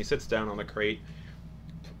anyways, and he sits down on the crate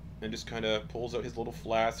and just kind of pulls out his little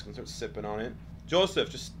flask and starts sipping on it. Joseph,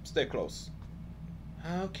 just stay close.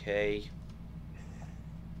 Okay.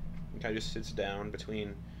 And kind of just sits down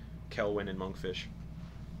between Kelwyn and Monkfish.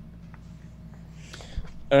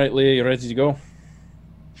 All right, Leah, you ready to go?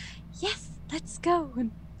 Yes, let's go.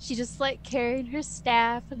 And she just like carrying her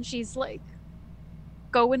staff and she's like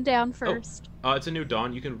going down first. It's a new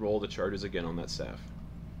dawn. You can roll the charges again on that staff.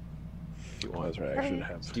 If you want. That's right. I should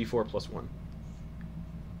have. D4 plus 1.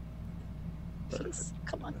 Jeez,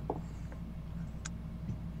 come on.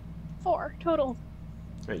 4 total.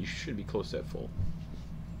 Right, you should be close to that full.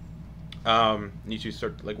 You two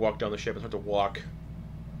start to walk down the ship and start to walk,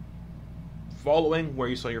 following where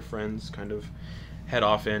you saw your friends kind of head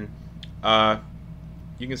off in.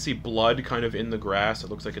 You can see blood kind of in the grass.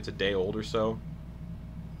 It looks like it's a day old or so.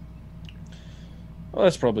 Well,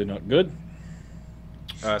 that's probably not good.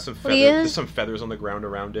 There's some feathers on the ground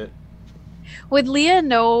around it. Would Leah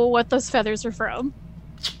know what those feathers are from?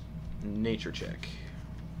 Nature check.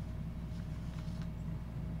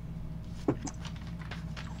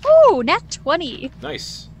 Ooh, nat 20.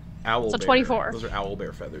 Nice. Owl So bear. 24. Those are owl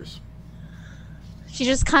bear feathers. She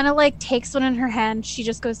just kind of like takes one in her hand. She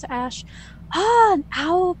just goes to Ash. Ah, an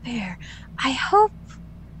owl bear. I hope.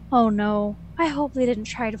 Oh no. I hope they didn't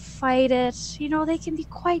try to fight it. You know, they can be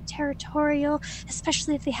quite territorial,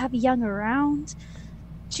 especially if they have young around.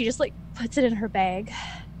 She just like puts it in her bag.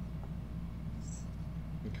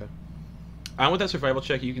 Okay. With that survival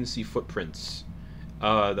check, you can see footprints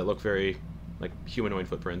that look very like humanoid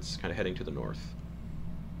footprints, kind of heading to the north.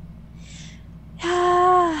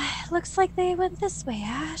 Looks like they went this way,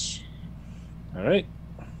 Ash. All right.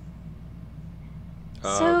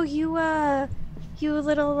 So you a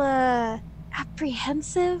little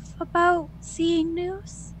apprehensive about seeing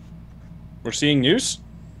news? We're seeing news?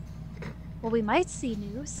 Well, we might see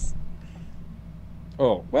news.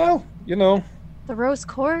 Oh, well, you know. The Rose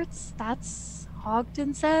Courts, that's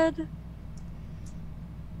Ogden said.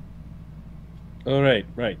 Oh, right,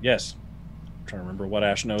 yes. I'm trying to remember what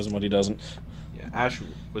Ash knows and what he doesn't. Yeah, Ash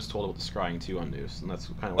was told about the scrying too on news, and that's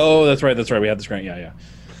kind of. Oh, that's right. We had the scrying. Yeah.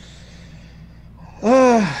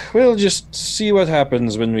 We'll just see what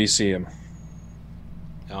happens when we see him.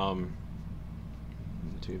 The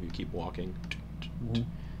two of you keep walking, and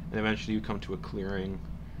eventually you come to a clearing.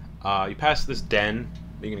 You pass this den.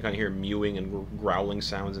 You can kind of hear mewing and growling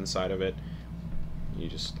sounds inside of it. You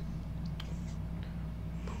just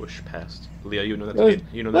push past. Leah, you know that.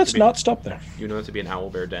 Let's not stop there. You know that to be an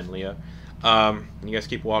owlbear den, Leah. You guys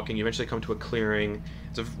keep walking. You eventually come to a clearing.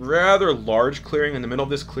 It's a rather large clearing. In the middle of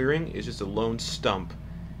this clearing is just a lone stump.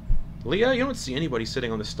 Leah, you don't see anybody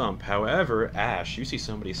sitting on the stump. However, Ash, you see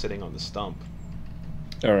somebody sitting on the stump.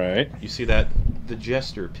 All right. You see that the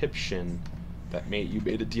jester, Pipshin, that you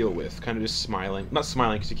made a deal with, kind of just smiling. Not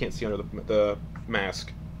smiling because you can't see under the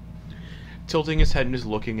mask. Tilting his head and just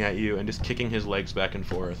looking at you and just kicking his legs back and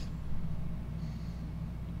forth.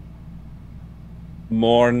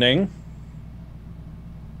 Morning.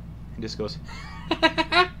 He just goes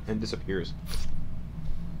and disappears.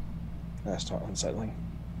 That's not unsettling.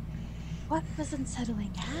 What was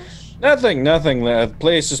unsettling, Ash? Nothing. The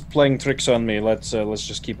place is playing tricks on me. Let's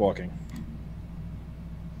just keep walking.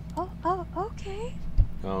 Oh, okay.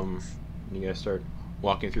 You guys start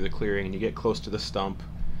walking through the clearing, and you get close to the stump,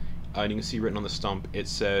 and you can see written on the stump, it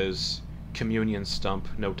says, "Communion stump,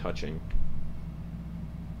 no touching."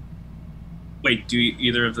 Wait, do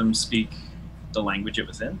either of them speak the language it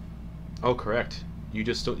was in? Oh, correct. You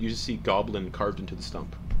just see goblin carved into the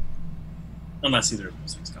stump. Unless either of them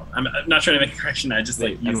speaks Goblin. I'm not trying to make a correction. I just I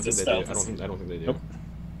use don't the think they spell. do. I don't think they do. Nope.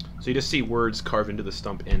 So you just see words carved into the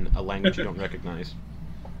stump in a language you don't recognize.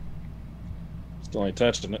 Still ain't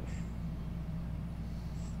touching it.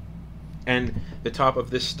 And the top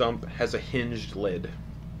of this stump has a hinged lid.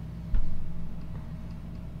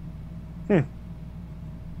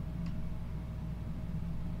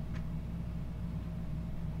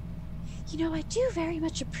 You know, I do very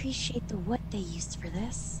much appreciate the wood they used for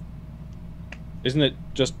this. Isn't it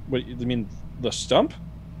just what you mean? The stump?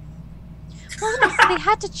 Well, yes, they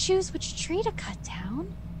had to choose which tree to cut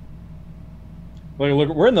down. Like, look,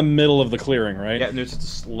 we're in the middle of the clearing, right? Yeah, and there's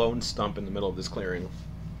just a lone stump in the middle of this clearing.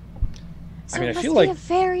 So mean, I it must feel be like- a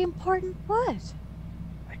very important wood.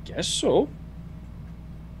 I guess so.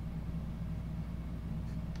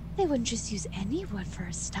 They wouldn't just use any wood for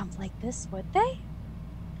a stump like this, would they?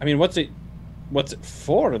 I mean, what's it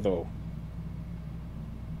for, though?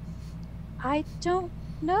 I don't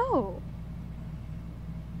know.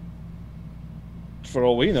 For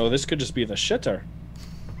all we know, this could just be the shitter.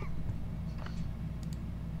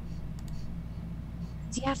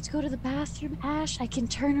 Do you have to go to the bathroom, Ash? I can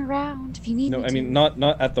turn around if you need No, me I mean, to.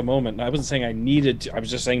 not at the moment. I wasn't saying I needed to. I was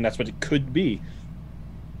just saying that's what it could be.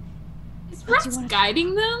 Is What do you Rex wanna-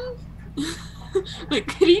 guiding them? Like,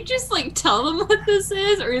 could he just like tell them what this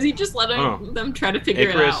is, or is he just letting Oh. them try to figure it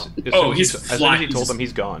Icarus, out? as soon as he told them,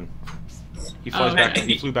 he's gone. He flies Oh, back. okay.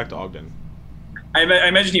 He flew back to Ogden. I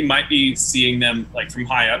imagine he might be seeing them like from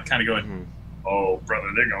high up, kind of going, Mhm. "Oh, brother,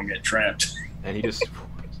 they're gonna get trapped." And he just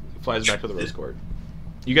flies back to the rose court.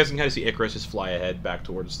 You guys can kind of see Icarus just fly ahead back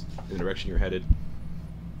towards the direction you're headed.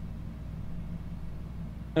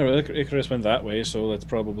 Anyway, Icarus went that way, so that's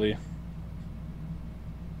probably. I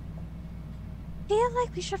feel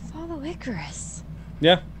like we should follow Icarus.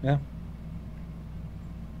 Yeah. All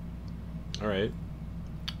right.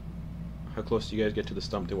 How close do you guys get to the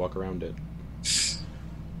stump to walk around it?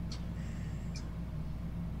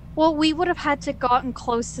 Well, we would have had to gotten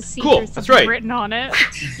close to see Cool, there's that's something right. written on it.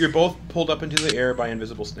 You're both pulled up into the air by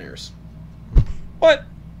invisible snares. What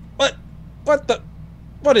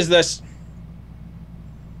is this?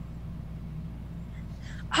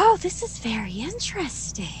 Oh, this is very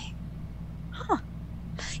interesting. Huh.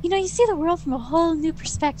 You know, you see the world from a whole new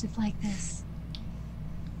perspective like this.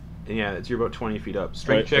 And yeah, you're about 20 feet up.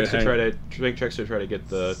 Strength checks to try to get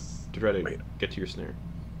get to your snare.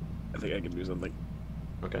 I think I can do something.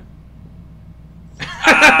 Okay. There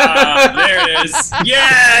it is.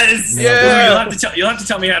 Yes. Yeah. Ooh, you'll have to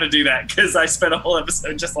tell me how to do that because I spent a whole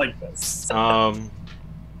episode just like this. So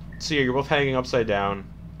yeah, you're both hanging upside down.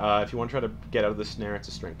 If you want to try to get out of the snare, it's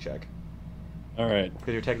a strength check All right,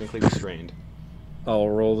 because you're technically restrained. I'll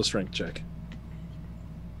roll the strength check.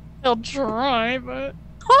 I'll try, but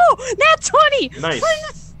oh, nat 20.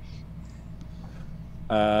 Nice.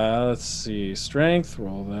 Let's see. Strength.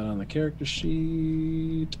 Roll that on the character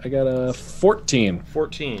sheet. I got a 14.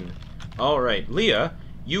 14. All right, Leah,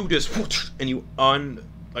 you just and you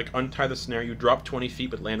untie the snare. You drop 20 feet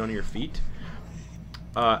but land on your feet.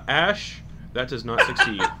 Ash, that does not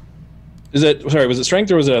succeed. Was it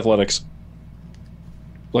strength or was it athletics?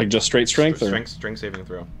 Like just straight strength? Or? Strength saving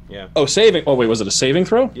throw. Yeah. Oh, saving. Oh, wait, was it a saving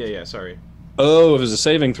throw? Yeah. Sorry. Oh, if it was a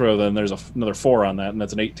saving throw, then there's another 4 on that, and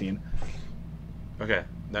that's an 18. Okay,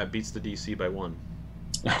 that beats the DC by 1.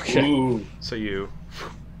 Okay. Ooh. So you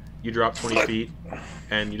drop 20 feet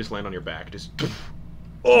and you just land on your back. Just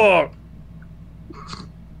Oh!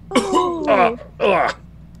 Oh, Ugh.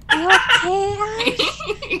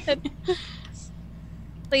 you okay, Ash?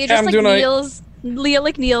 Leah I'm just like doing all right. Leah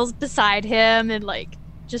like kneels beside him and like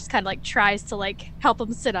just kind of like tries to like help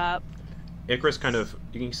him sit up. Icarus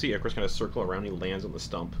you can see Icarus kind of circle around. He lands on the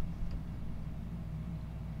stump.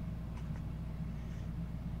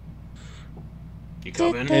 You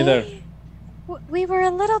come in? Hey there. We were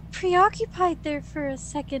a little preoccupied there for a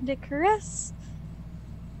second, Icarus.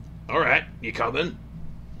 All right, you coming?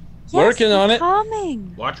 Yes, Working we're on it.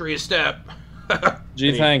 Coming. Watch where you step. Gee,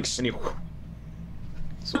 And he- thanks. And he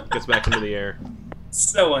gets back into the air.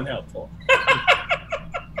 So unhelpful.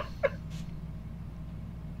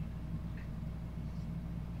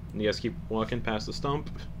 And you guys keep walking past the stump.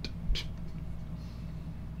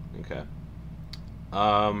 Okay.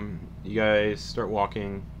 You guys start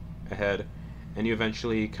walking ahead, and you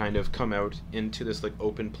eventually kind of come out into this like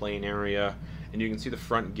open plain area, and you can see the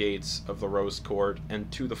front gates of the Rose Court,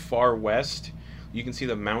 and to the far west You can see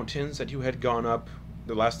the mountains that you had gone up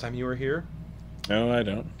the last time you were here. No, I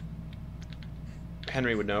don't.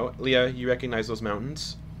 Henry would know. Leah, you recognize those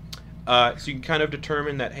mountains. So you can kind of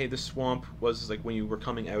determine that, hey, this swamp was like when you were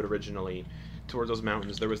coming out originally towards those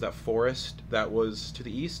mountains. There was that forest that was to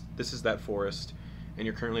the east. This is that forest. And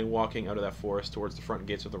you're currently walking out of that forest towards the front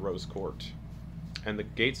gates of the Rose Court. And the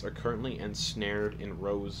gates are currently ensnared in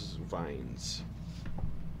rose vines.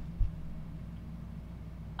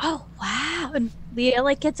 Oh wow! And Leah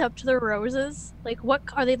like gets up to the roses. Like, what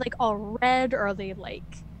are they like? All red, or are they like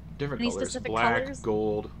Different any colors. specific Black, colors?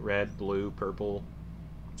 gold, red, blue, purple.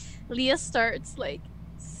 Leah starts like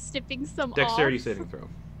snipping some Dexterity off. saving throw.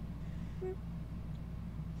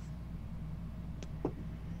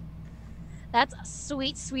 That's a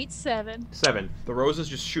sweet, sweet 7. 7. The roses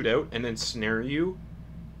just shoot out and then snare you,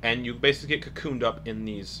 and you basically get cocooned up in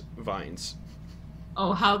these vines.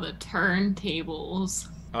 Oh, how the turntables.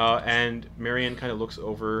 And Marion kind of looks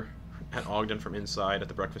over at Ogden from inside at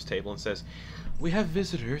the breakfast table and says, "We have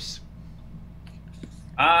visitors."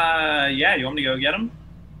 Yeah, you want me to go get them?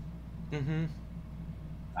 Mm-hmm.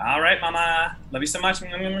 All right, Mama. Love you so much.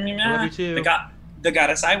 I love you too. The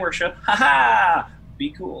goddess I worship. Ha ha! Be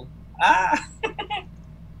cool. Ah!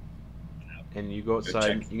 And you go Good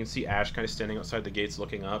outside. check. You can see Ash kind of standing outside the gates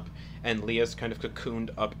looking up, and Leah's kind of cocooned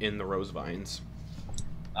up in the rose vines.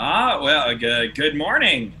 Ah, well, good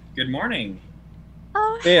morning. Good morning.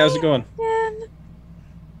 Oh, Hey, how's it going? Ogden.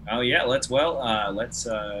 Oh yeah, let's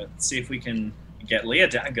see if we can get Leah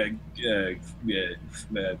down.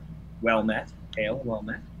 Well met, Hale. Well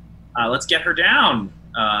met. Let's get her down.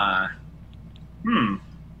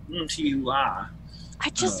 I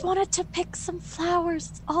just wanted to pick some flowers.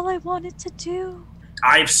 That's all I wanted to do.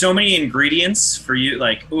 I have so many ingredients for you.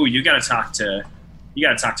 Like, ooh, you gotta talk to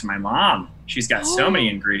my mom. She's got so many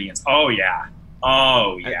ingredients. Oh yeah.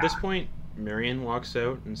 Oh yeah. At this point, Marion walks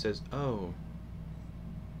out and says, "Oh,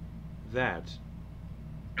 that."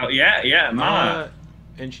 Oh yeah, Mama.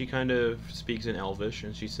 And she kind of speaks in Elvish,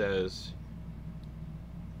 and she says,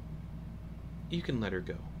 "You can let her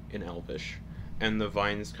go," in Elvish. And the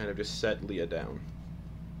vines kind of just set Leah down.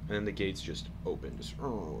 And then the gates just open. Just.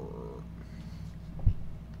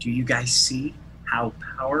 Do you guys see how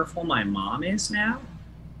powerful my mom is now?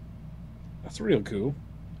 That's real cool.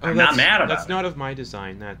 I'm not mad about That's it. not of my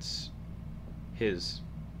design. That's his.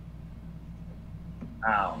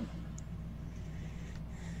 Oh.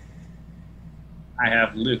 I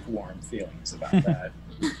have lukewarm feelings about that.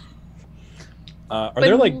 Are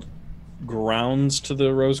there like grounds to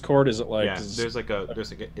the Rose Court? Is it like? Yeah, it's like a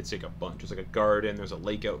bunch. There's like a garden. There's a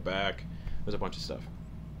lake out back. There's a bunch of stuff.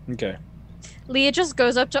 Okay. Leah just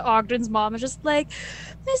goes up to Ogden's mom and just like,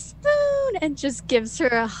 Miss Boone, and just gives her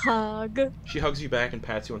a hug. She hugs you back and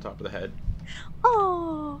pats you on top of the head.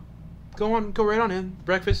 Oh, Go right on in.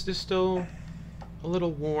 Breakfast is still a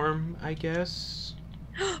little warm, I guess.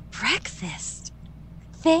 breakfast.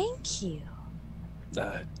 Thank you.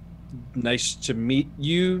 Nice to meet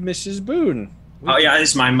you, Mrs. Boone. Oh yeah, this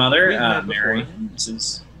is my mother, We've met Mary. before. This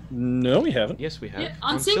is No, we haven't. Yes, we have. Yeah,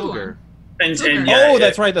 on Silver. and Okay. yeah, Oh,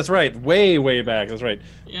 that's right. Way back. That's right.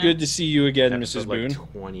 Yeah. Good to see you again, Episode Mrs. Boone.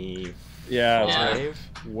 like 25. Yeah, that's Yeah. right.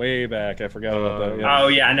 Way back. I forgot about that. Yeah. Oh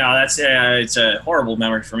yeah, no, that's it's a horrible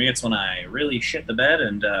memory for me. It's when I really shit the bed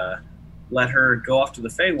and let her go off to the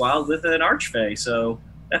Feywild with an Archfey. So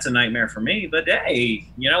that's a nightmare for me. But hey,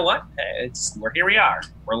 you know what? Here we are.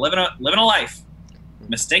 We're living a life.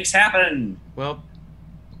 Mistakes happen. Well,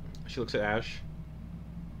 she looks at Ash.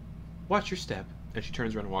 Watch your step. And she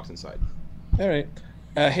turns around and walks inside. All right.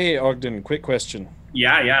 Hey, Ogden. Quick question.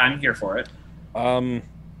 Yeah, I'm here for it.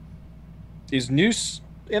 Is Noose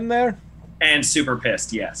in there? And super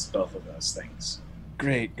pissed. Yes, both of those things.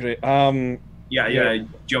 Great. Yeah. Yeah. Do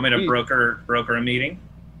you want me to broker a meeting?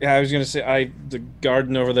 Yeah, I was gonna say the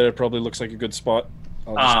garden over there probably looks like a good spot.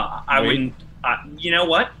 I'll just I wait. wouldn't. You know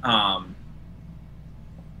what? I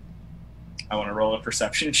want to roll a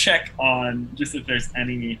perception check on just if there's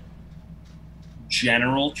any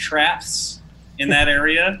general traps in that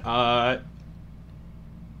area.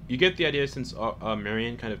 You get the idea since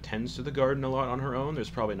Marion kind of tends to the garden a lot on her own, there's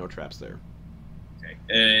probably no traps there.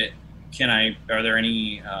 Okay. Are there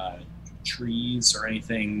any trees or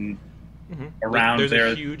anything around there's there?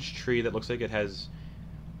 a huge tree that looks like it has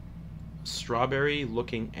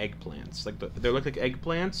strawberry-looking eggplants. They look like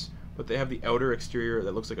eggplants, but they have the outer exterior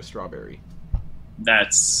that looks like a strawberry.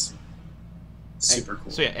 That's super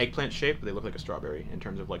cool. So yeah, eggplant shaped, but they look like a strawberry in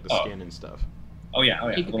terms of like the skin and stuff. Oh yeah.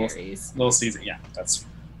 Bigberries. Little season. Yeah,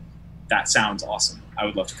 that sounds awesome. I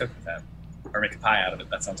would love to cook with that or make a pie out of it.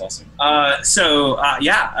 That sounds awesome.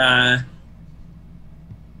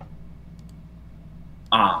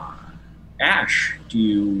 Ash, do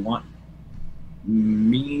you want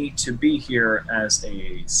me to be here as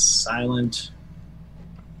a silent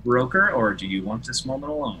broker, or do you want this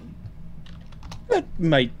moment alone? That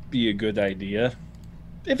might be a good idea.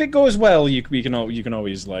 If it goes well, you can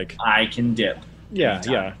always like. I can dip. Yeah,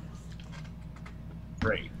 anytime. yeah.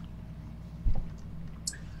 Great.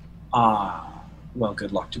 Well,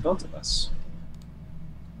 good luck to both of us.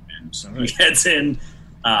 And so he heads in.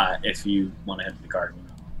 If you want to head to the garden,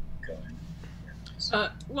 I'll go in.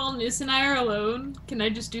 While Noose and I are alone, can I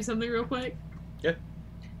just do something real quick? Yeah.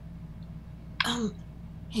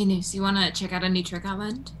 Hey Noose, you wanna check out a new trick I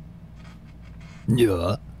learned?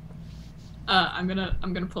 Yeah. I'm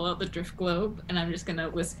gonna pull out the drift globe and I'm just gonna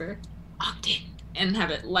whisper, Ogden, and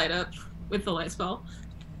have it light up with the light spell.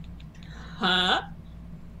 Huh?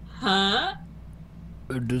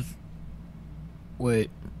 Wait,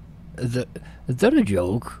 is that a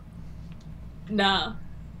joke? No,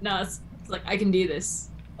 it's like I can do this.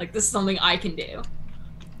 Like this is something I can do.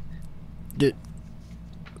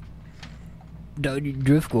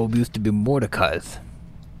 Drift Globe used to be Mordecai's.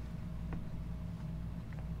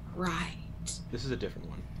 Right. This is a different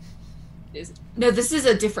one. No, this is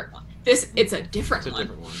a different one. It's a different It's a one.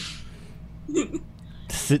 different one.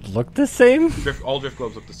 Does it look the same? All drift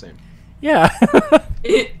globes look the same. Yeah.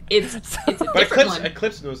 It's a But different one.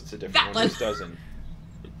 Eclipse knows it's a different That one. one. This doesn't.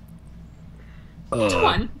 Which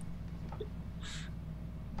one?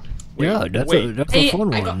 Yeah, that's wait. a Hey,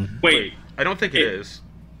 fun I got- one. Wait, I don't think it is.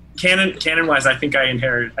 canon-wise, I think I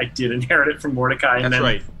did inherit it from Mordecai, and That's then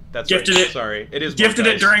right. That's gifted right. it- Sorry, it is. gifted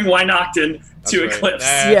it Mordecai's. during Wynocton That's to right. Eclipse.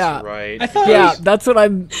 That's Yeah. right. I thought. Yeah, that's what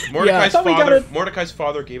I'm. Mordecai's thought we got father. it- Mordecai's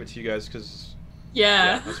father gave it to you guys because.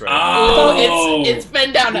 Yeah. That's right. Oh. It's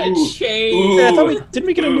been down a Ooh. chain. Ooh. Yeah, I thought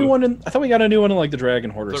we get a new Ooh. one in. I thought we got a new one in like the Dragon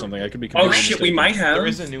Horde or The- something. I could be. Oh completely shit, we mistaken. might have. There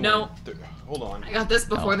is a new No. one. Hold on. I got this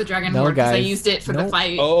before No. the Dragon No, Horde because I guys. used it for the Nope.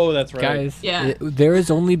 fight. Oh, that's right. Guys, Yeah. there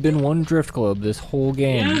has only been one Drift Globe this whole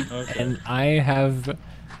game, Yeah. Okay. and I have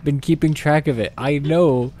been keeping track of it. I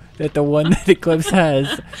know that the one that Eclipse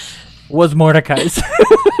has was Mordecai's.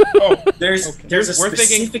 Oh, There's a we're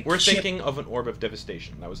specific thinking of an orb of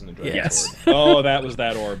devastation. That was in the Dragon Yes. Horde. Oh, that was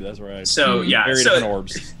that orb. That's right. So yeah, Very so different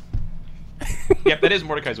orbs. Yep, that is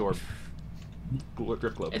Mordecai's orb.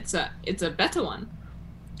 Drift globe. It's a better one.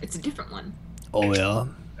 It's a different one. Oh yeah.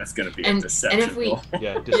 that's gonna be And- a deception and if we- roll.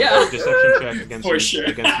 Yeah, Yeah. deception check against For sure.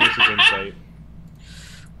 against Moose's insight.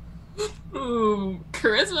 Ooh,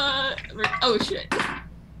 charisma. Oh shit.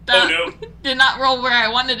 Oh That no! did not roll where I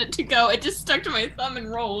wanted it to go. It just stuck to my thumb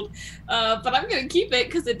and rolled. But I'm gonna keep it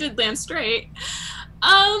because it did land straight.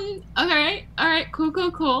 Okay. All right.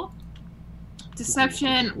 Cool.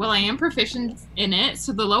 Deception. Well, I am proficient in it,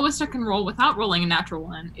 so the lowest I can roll without rolling a natural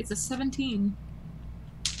one. It's a 17.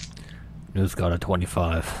 Who's got a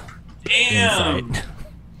 25? Damn! Insight.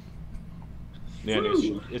 Yeah,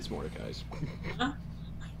 it's Mordecai's.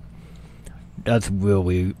 That's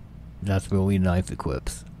really nice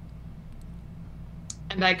Eclipse.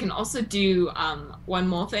 And I can also do one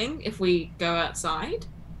more thing if we go outside.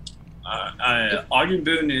 Ogden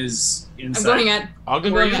Boone is inside. I'm going at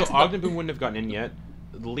Ogden We're Boone, not- so Ogden Boone wouldn't have gotten in yet.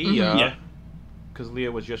 Leah, Yeah. because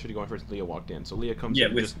Leah was just ready to go in first. Leah walked in, so Leah comes Yeah,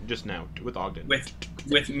 in with- just now with Ogden.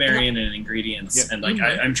 with Marion and ingredients, Yep. and like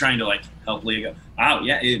Mhm. I'm trying to like help Leah go. Oh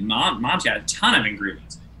yeah, mom's got a ton of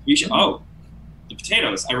ingredients. You should. Oh, the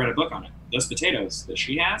potatoes. I read a book on it. Those potatoes that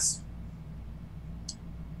she has.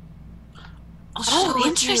 I'll Oh, show it to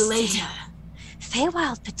interesting. you later.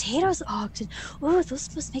 Feywild potatoes, Ogden. Ooh,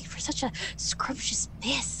 those must make for such a scrumptious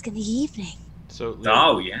bisque in the evening. So Leah,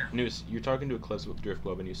 Oh yeah. Noose, you're talking to Eclipse with Drift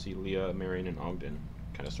Globe, and you see Leah, Marion, and Ogden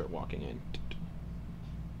kind of start walking in.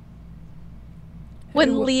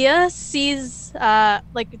 When Leah sees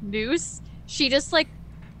like Noose, she just like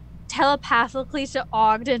telepathically to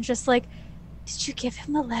Ogden, just like, did you give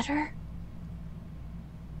him the letter?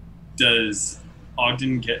 Does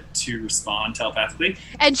Ogden get to respond telepathically?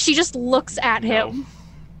 And she just looks at him.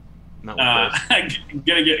 Not with this. I'm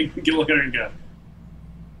gonna get a look at her and go.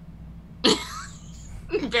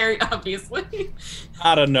 Very obviously.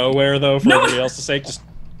 Out of nowhere, though, for No. everybody else's sake, just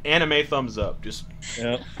Anime thumbs up. Just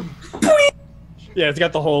yeah. Yeah, it's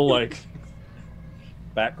got the whole like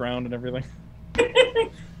background and everything.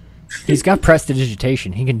 He's got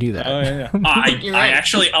prestidigitation. He can do that. Oh yeah. You're I right.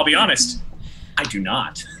 actually, I'll be honest, I do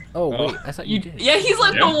not. Oh Oh. wait, I thought you did. Yeah, he's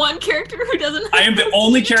like Yeah. the one character who doesn't. I am the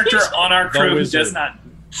only character on our The crew who wizard. does not.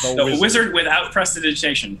 The The wizard without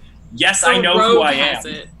prestidigitation. Yes, The I know who rogue I has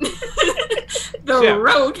am. It. The Yeah.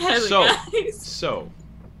 rogue has So- it, guys. so,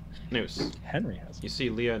 Noose. Henry has You see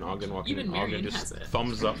Leah and Ogden walking Even in. Ogden Marion just has it.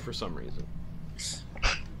 thumbs up for some reason.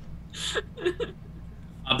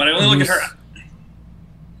 But I only look at her.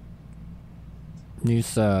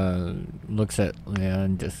 Noose looks at Leah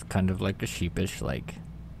and just kind of like a sheepish, like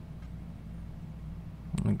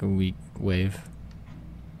a weak wave.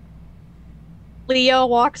 Leo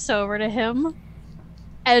walks over to him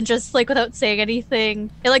and just like without saying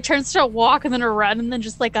anything, it like turns to a walk and then a run and then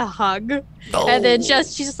just like a hug. And then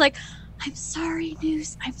she's just like, I'm sorry,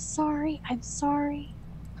 Noose. I'm sorry. I'm sorry.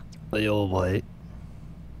 Are you alright?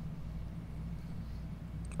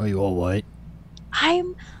 Are you alright?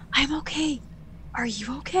 I'm okay. Are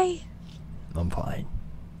you okay? I'm fine.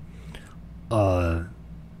 And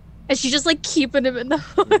she's just like keeping him in the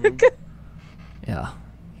hook. Yeah.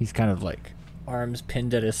 He's kind of like arms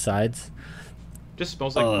pinned at his sides. Just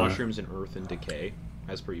smells like mushrooms and earth and decay,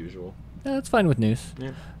 as per usual. Yeah, that's fine with Noose.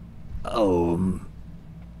 Yeah.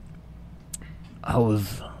 How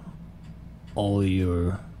was all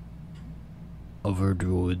your other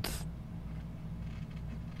druids?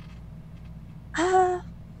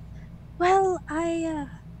 Well, I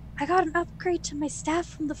got an upgrade to my staff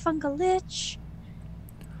from the Fungal Lich.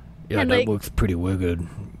 Yeah, And, that like, looks pretty wicked.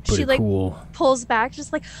 Pretty she, like, cool. Pulls back,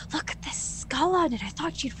 just like, look at this skull on it. I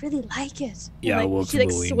thought you'd really like it. And, Yeah, it like, looks she like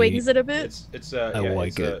really swings neat. it a bit. It's I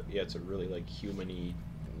like it. It's a really like human-y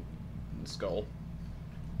skull.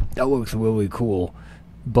 That looks really cool.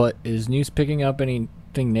 But is Noose picking up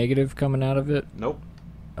anything negative coming out of it? Nope.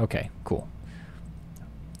 Okay, cool.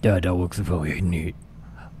 Yeah, that looks really neat.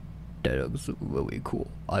 That looks really cool.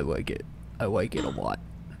 I like it. I like it a lot.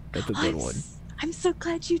 That's a good one. I'm so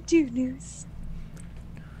glad you do, Noose.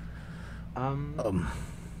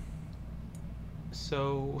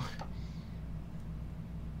 So,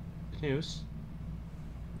 Noose,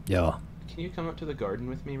 Yeah. can you come up to the garden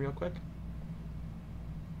with me real quick?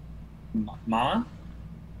 Mama?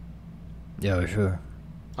 Yeah, sure.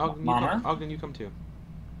 Ogden, Mama? Ogden, you come too.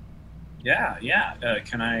 Yeah.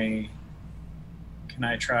 Can I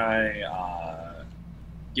try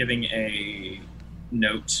giving a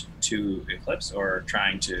note to Eclipse or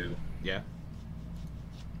trying to? Yeah.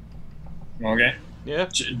 Okay. Yeah.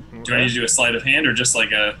 Do I need to do a sleight of hand or just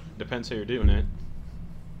like a? Depends how you're doing it.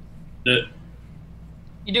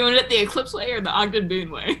 You doing it the Eclipse way or the Ogden Boone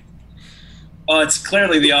way? Oh, it's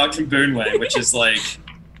clearly the Ogden Boone way, which is like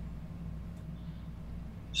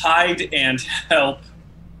hide and help.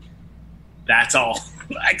 That's all.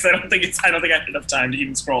 Because I don't think I had enough time to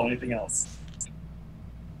even scroll anything else.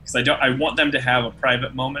 Because I want them to have a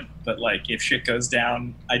private moment, but like if shit goes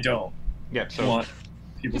down, I don't Yeah. So want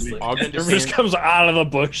people to be. Ogden It just comes out of the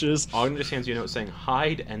bushes. Ogden just hands you a note saying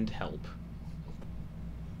hide and help.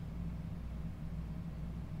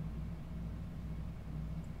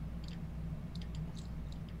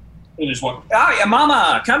 We'll just walk. Oh yeah,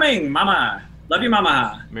 Mama, coming, Mama. Love you,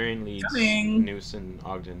 Mama. Marion leads Coming. Noose and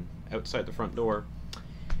Ogden outside the front door.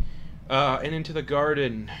 And into the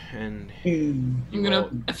garden, and I'm gonna.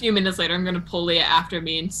 A few minutes later, I'm gonna pull Leah after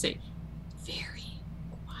me and say, "Very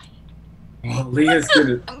quiet." Well, Leah's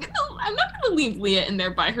gonna. I'm not gonna leave Leah in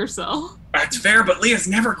there by herself. That's fair, but Leah's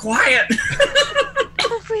never quiet.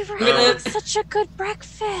 We were Uh, having such a good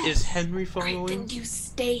breakfast. is Henry Right, then following? you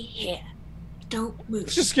stay here. Don't move.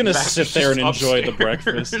 Just gonna sit there and enjoy the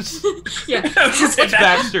breakfast. Yeah. I was gonna say What's that.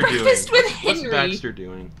 Baxter doing? Breakfast with What's Henry. Baxter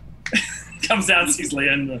doing? Comes down, sees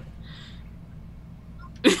Leah in the.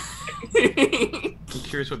 I'm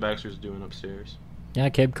curious what Baxter's doing upstairs. Yeah,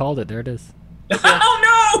 Cabe called it. There it is.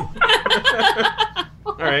 Oh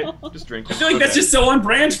no! All right, just drinking. I feel like that's just so on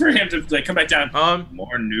brand for him to like come back down.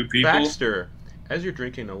 More new people. Baxter, as you're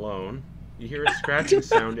drinking alone, you hear a scratching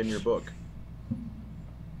sound in your book.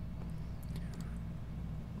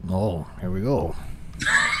 Oh, here we go.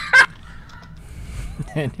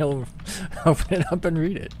 And he'll open it up and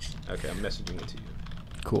read it. Okay, I'm messaging it to you.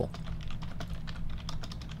 Cool.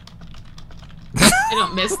 I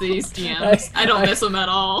don't miss these DMs. I don't miss them at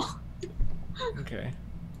all. Okay.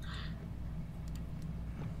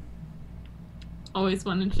 Always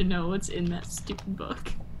wanted to know what's in that stupid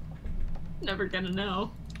book. Never gonna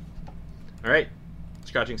know. All right,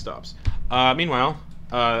 scratching stops. Meanwhile,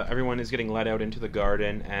 everyone is getting led out into the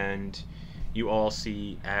garden, and you all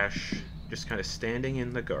see Ash just kind of standing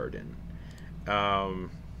in the garden. Yeah.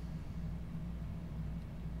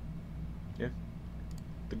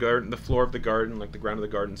 The floor of the garden, like the ground of the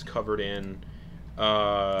garden, is covered in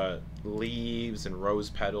leaves and rose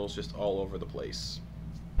petals just all over the place.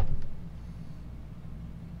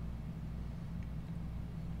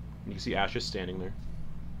 You can see Ash just standing there.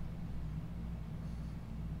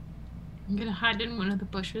 I'm gonna hide in one of the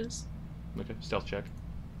bushes. Okay, stealth check.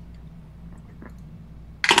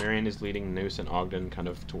 Marion is leading Noose and Ogden kind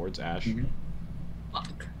of towards Ash.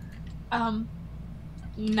 Fuck.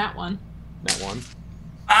 Not one. Not one.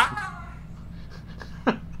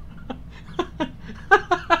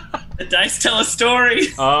 The dice tell a story.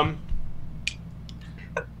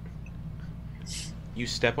 You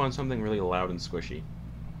step on something really loud and squishy.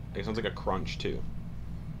 It sounds like a crunch too.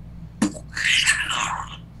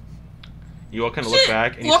 You all kind of look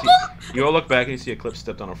back, and you all look back and you see Eclipse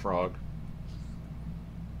stepped on a frog.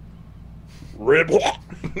 Rib.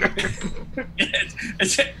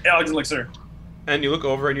 Alex looks at her. And you look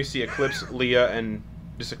over and you see Eclipse, Leah, and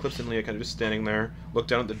Eclipse and Leah kind of just standing there. Look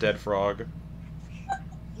down at the dead frog.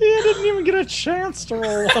 Leah didn't even get a chance to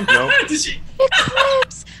roll one. Nope. Did she?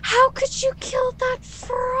 Eclipse, how could you kill that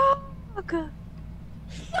frog?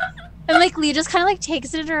 And like Leah just kind of like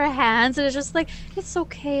takes it in her hands and it's just like, it's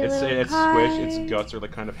okay, It's little squished. Its guy. guts are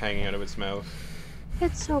like kind of hanging out of its mouth.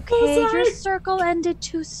 It's okay. Your circle ended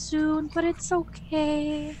too soon, but it's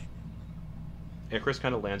okay. Icarus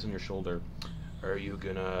kind of lands on your shoulder. Are you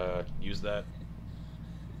gonna use that?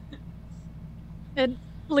 And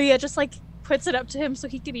Leah just like puts it up to him so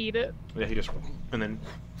he can eat it. Yeah, he just and then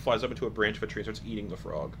flies up into a branch of a tree and starts eating the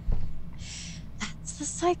frog. It's the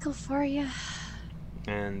cycle for you.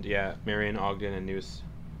 And yeah, Marion, Ogden, and Noose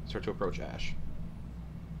start to approach Ash.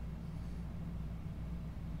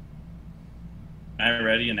 Am I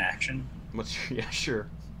ready in action? Yeah, sure.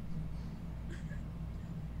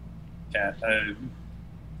 Cat,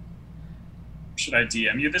 should I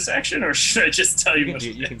DM you this action, or should I just tell you what it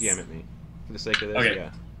is? You can DM it me. For the sake of this, Okay. yeah.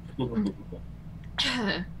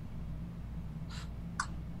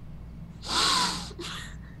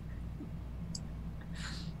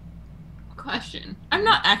 Question. I'm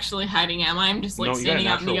not actually hiding, am I? I'm just like No, you got a standing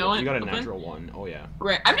out in the natural. You got a open. natural one. Oh yeah.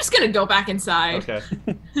 Right. I'm just gonna go back inside. Okay.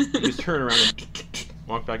 You just turn around and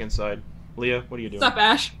walk back inside. Leah, what are you doing? Sup,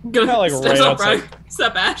 Ash? Goes, Kinda like steps right up, outside. right.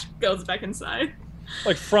 Sup, Ash? Goes back inside.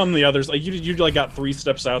 Like from the others, like you like got 3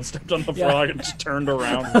 steps out, stepped on the Yeah. frog, and just turned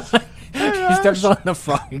around. He steps on the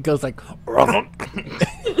frog and goes like,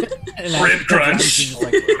 and Rib crunch. He's just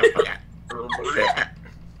like,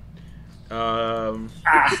 Ah,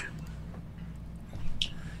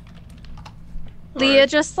 Leah Alright.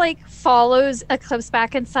 just like follows Eclipse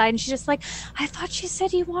back inside and she's just like, I thought you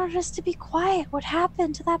said you wanted us to be quiet. What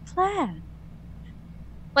happened to that plan?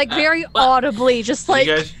 Like very well- audibly, just like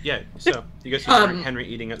you guys, yeah. So you guys see Henry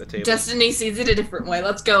eating at the table. Destiny sees it a different way.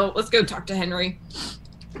 Let's go talk to Henry.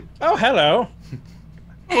 Oh, hello.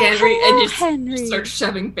 Hey, Henry, hello, and just Henry. start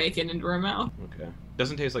shoving bacon into her mouth. Okay.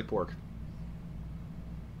 Doesn't taste like pork.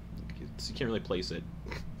 You can't really place it.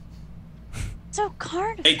 so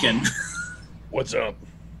carnival. bacon. What's up?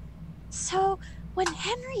 So when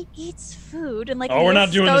Henry eats food and like Oh, we're Leah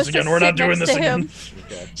not doing goes this to again. We're not sit doing next this to him, again.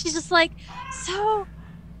 Okay. she's just like, so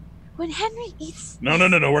when Henry eats No.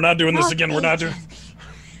 We're not doing this raw again. We're not doing.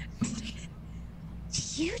 bacon,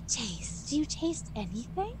 do you taste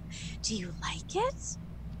anything? Do you like it?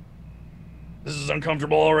 This is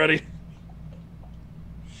uncomfortable already.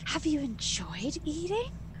 Have you enjoyed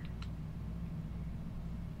eating?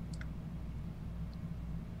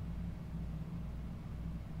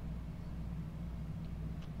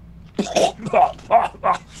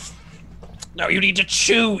 No, you need to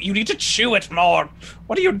chew. You need to chew it more.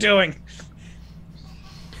 What are you doing?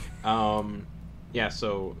 Yeah.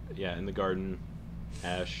 So yeah, in the garden,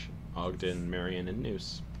 Ash, Ogden, Marion, and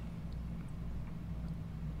Noose.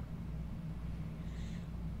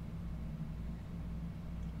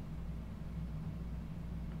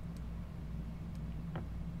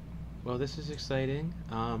 Well, this is exciting.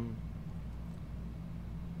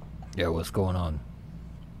 yeah, what's going on?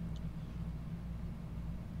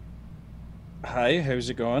 Hi, how's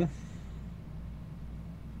it going?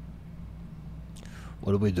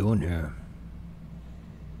 What are we doing here?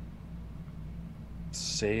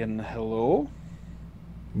 Saying hello?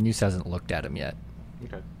 Noose hasn't looked at him yet.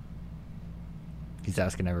 Okay. He's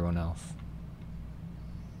asking everyone else.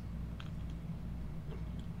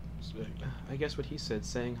 So, I guess what he said,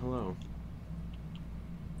 saying hello.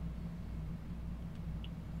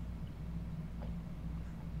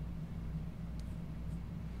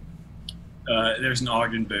 There's an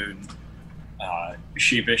Ogden Boone,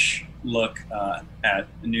 sheepish look at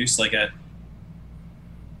Noose, like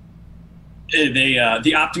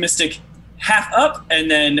the optimistic half up and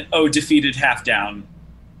then defeated half down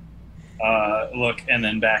look, and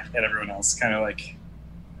then back at everyone else, kind of like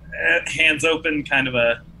hands open, kind of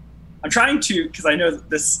a. I'm trying to, because I know that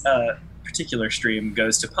this particular stream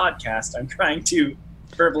goes to podcast. I'm trying to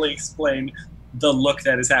verbally explain the look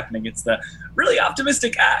that is happening. It's the really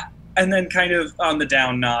optimistic and then kind of on the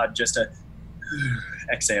down nod, just a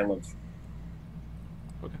exhale of,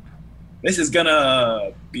 Okay. this is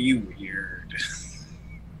gonna be weird.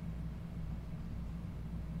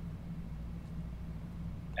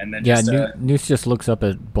 And then Yeah, just Noose just looks up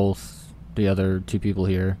at both the other two people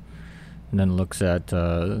here, and then looks at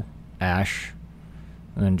Ash,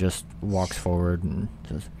 and then just walks forward and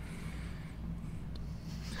says,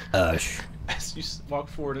 Ash. As you walk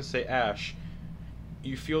forward and say Ash,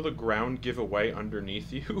 you feel the ground give away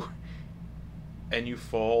underneath you, and you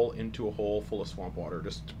fall into a hole full of swamp water.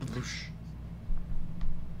 Just whoosh.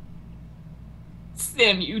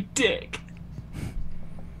 Sam, you dick.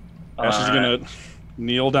 Ash is gonna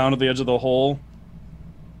kneel down at the edge of the hole.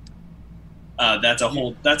 That's a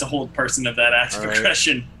hold person of that act of Alright.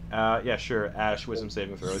 aggression. Yeah, sure. Ash, wisdom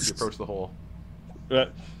saving throw as you approach the hole. I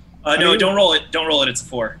No, mean- don't roll it. Don't roll it. It's a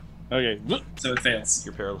 4, Okay. so it fails.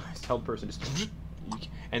 You're paralyzed. Held person just.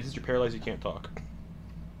 And since you're paralyzed, you can't talk.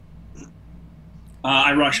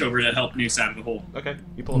 I rush over to help Noose out of the hole. Okay,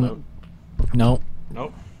 you pull him out. No.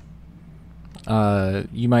 Nope.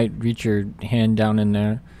 You might reach your hand down in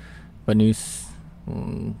there, but Noose.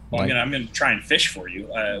 Well, like, I'm gonna try and fish for you.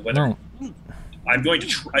 Whether no. I'm going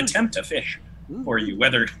to attempt to fish for you,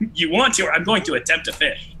 whether you want to, or I'm going to attempt to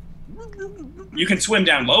fish. You can swim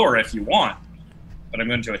down lower if you want, but I'm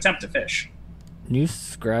going to attempt to fish.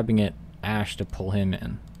 Noose is grabbing at Ash to pull him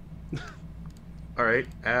in. Alright,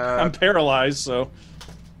 I'm paralyzed, so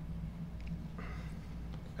I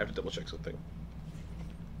have to double check something.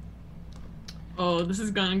 Oh, this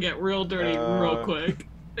is gonna get real dirty real quick.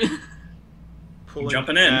 Pulling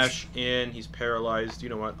Jumping in. Ash in, he's paralyzed. You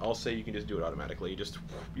know what? I'll say you can just do it automatically. You just.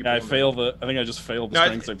 You yeah, I pull him fail the. I think I just failed the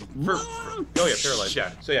No, strength. save. oh yeah, paralyzed.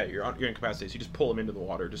 Yeah. So yeah, you're incapacitated. So you just pull him into the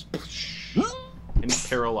water, just. And he's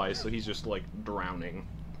paralyzed, so he's just like drowning.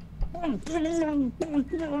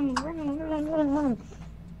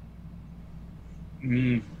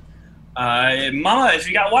 Mama, if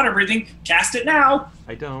you got water breathing, cast it now.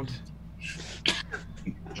 I don't.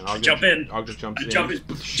 And I'll Jump in. I'll just jump in. Jump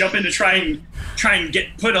in to try and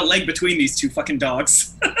put a leg between these two fucking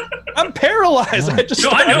dogs. I'm paralyzed. I just. No,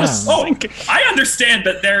 I know. started sinking. I understand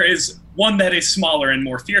that there is one that is smaller and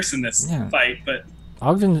more fierce in this Yeah. fight, but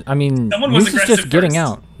Ogden, I mean, Someone was Noose is just aggressive getting first.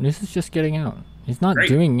 out. Noose is just getting out. He's not Great.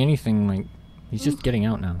 doing anything like. He's just getting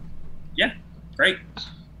out now. yeah, great.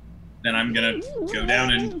 Then I'm gonna go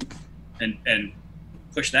down and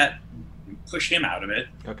push him out of it.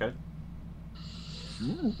 Okay.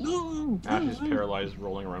 Ash is paralyzed,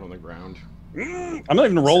 rolling around on the ground. I'm not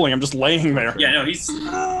even rolling. I'm just laying there. Yeah, no, he's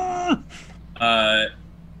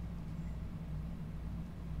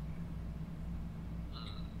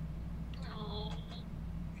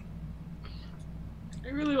I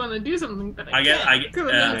really want to do something, but I get- can't, 'cause I'm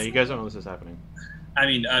Yeah, not- you guys don't know this is happening. I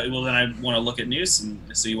mean, well then I want to look at Noose and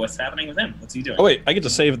see what's happening with him. What's he doing? Oh wait, I get to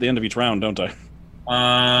save at the end of each round, don't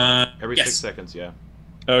I? Every yes. 6 seconds, yeah.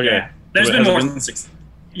 Okay. Yeah. There's Wait, been has it more been- than 6.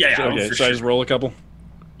 Yeah, yeah. Okay. For Should I sure. just roll a couple?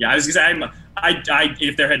 Yeah, I was gonna say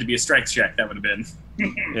if there had to be a strength check, that would have been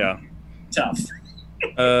Yeah. tough.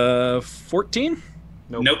 14.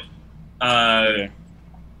 Nope. Okay.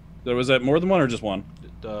 So was that more than one or just one?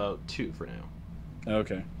 2 for now.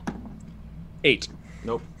 Okay. 8.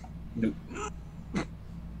 Nope.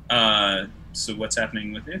 So what's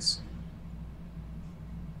happening with this?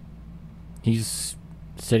 He's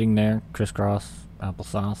sitting there, crisscross,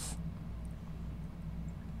 applesauce.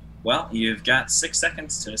 Well, you've got 6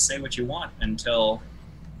 seconds to say what you want until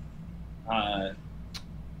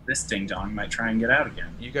this ding dong might try and get out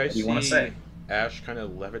again. You guys What do you wanna see say? Ash kind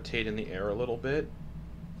of levitate in the air a little bit,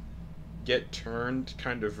 get turned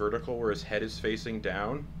kind of vertical where his head is facing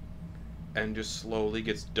down, and just slowly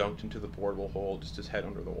gets dunked into the portable hole, just his head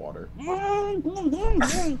under the water. Ah,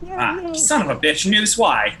 son of a bitch, Noose,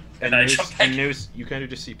 why? And I jump back. And Noose, you kind of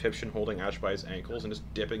just see Pipshin holding Ash by his ankles and just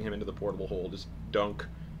dipping him into the portable hole, just dunk,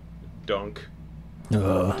 dunk,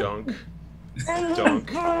 Ugh. dunk, dunk,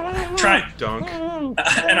 Try, dunk.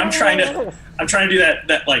 and I'm trying to do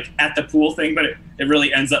that like at the pool thing, but it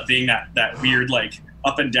really ends up being that weird like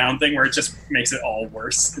up and down thing where it just makes it all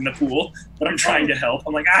worse in the pool. But I'm trying to help.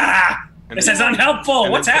 I'm like, And this then- is unhelpful.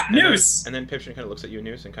 and What's then- happening, and then- Noose? And then Pipshin kind of looks at you,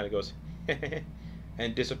 Noose, and kind of goes,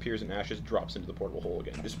 and disappears, and Ash just drops into the portable hole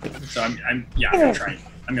again. Just So I'm gonna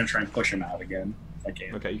try and push him out again if I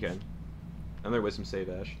can. Okay, you can. Another wisdom save,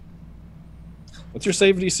 Ash. What's your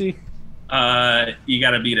save DC? You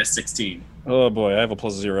gotta beat a 16. Oh boy, I have a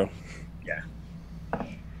 +0. Yeah.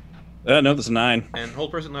 No, that's a 9. And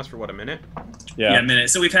hold person lasts for what, a minute? Yeah, Yeah. a minute.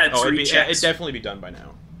 So we've had Oh, 3 checks. it'd definitely be done by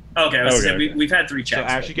now. Okay, I was Okay, saying, okay. we've had 3 checks. So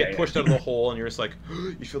Ash, but you get yeah, pushed yeah. out of the hole, and you're just like,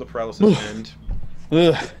 you feel the paralysis end.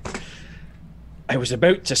 Ugh. I was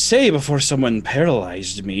about to say before someone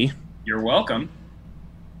paralyzed me. You're welcome.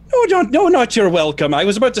 No, not you're welcome. I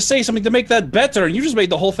was about to say something to make that better, and you just made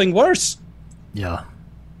the whole thing worse. Yeah.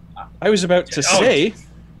 I was about to Oh. say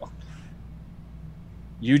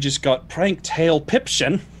you just got pranked, Hail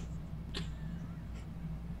Pipshin.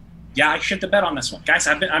 Yeah, I shit the bed on this one, guys.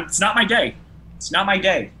 It's not my day. It's not my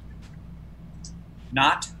day.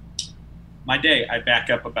 Not my day. I back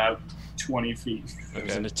up about 20 feet. It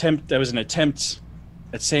was an attempt. That was an attempt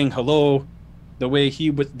at saying hello, the way he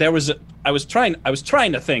would. There was. I was trying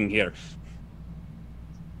a thing here.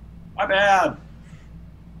 My bad.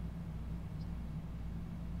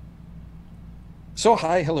 So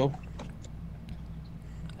hi, hello.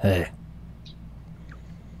 Hey.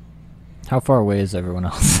 How far away is everyone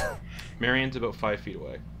else? Marion's about 5 feet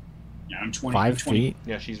away. Yeah, I'm 20. 5 I'm 20 feet?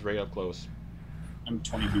 Yeah, she's right up close. I'm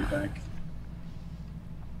 20 feet back.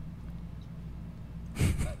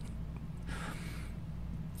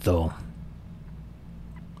 So,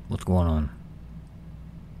 what's going on?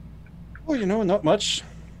 Well, not much.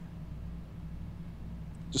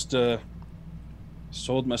 Just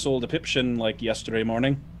sold my soul to Pipshin like yesterday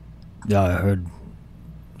morning. Yeah, I heard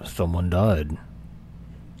someone died.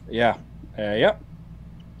 Yeah. Yeah.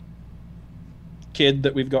 Kid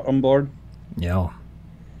that we've got on board. Yeah.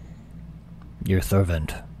 Your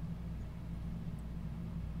servant.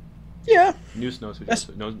 Yeah. Noose knows who That's-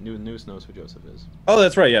 Joseph. Noose knows who Joseph is. Oh,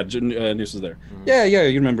 that's right. Yeah, Noose is there. Yeah,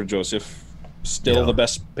 you remember Joseph. Still Yeah. the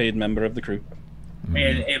best paid member of the crew.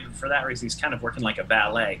 And for that reason, he's kind of working like a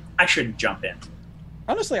valet. I shouldn't jump in.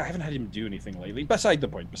 Honestly, I haven't had him do anything lately. Beside the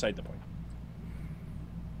point.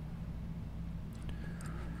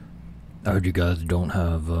 I heard you guys don't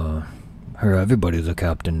have, everybody's a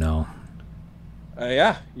captain now.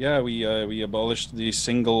 Yeah. We abolished the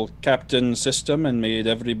single captain system and made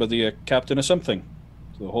everybody a captain of something.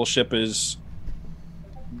 So the whole ship is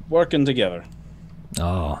working together.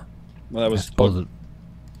 Oh. Well, that I was suppose it...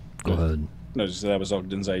 Go ahead. no, that was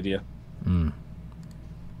Ogden's idea.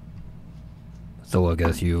 So I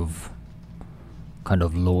guess you've kind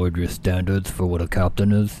of lowered your standards for what a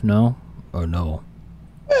captain is now? Or no?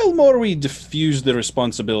 Well, more we diffuse the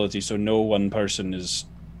responsibility so no one person is.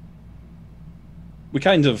 We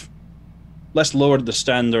kind of less lowered the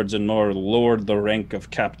standards and more lowered the rank of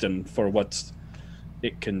captain for what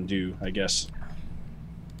it can do, I guess.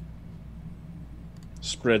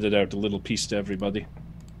 Spread it out a little piece to everybody.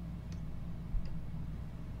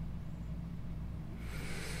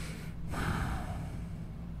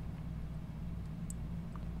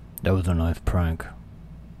 That was a nice prank.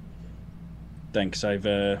 Thanks. I've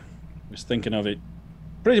was thinking of it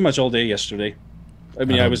pretty much all day yesterday. I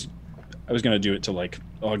mean, I was gonna do it to like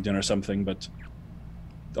Ogden or something, but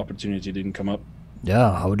the opportunity didn't come up.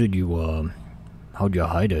 Yeah, how'd you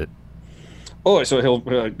hide it? Oh, so he'll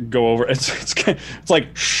go over. It's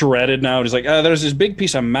like shredded now. He's like, there's this big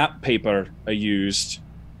piece of map paper I used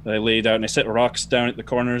that I laid out, and I set rocks down at the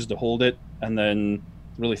corners to hold it, and then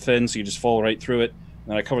really thin, so you just fall right through it.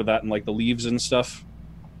 And I covered that in like the leaves and stuff.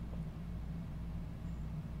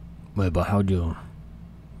 Wait, but where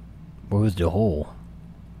was the hole?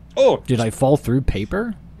 Oh, Did I fall through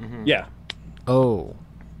paper? yeah. Oh.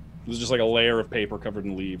 It was just like a layer of paper covered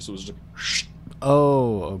in leaves. It was just.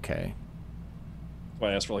 Oh, okay. Why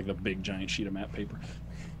I asked for like the big giant sheet of map paper.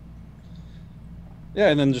 Yeah,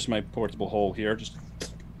 and then just my portable hole here, just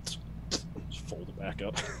fold it back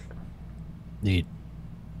up. Neat.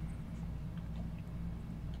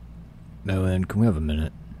 Madeline, can we have a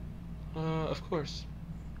minute? Of course.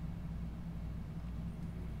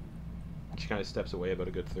 She kind of steps away about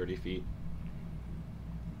a good 30 feet.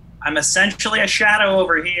 I'm essentially a shadow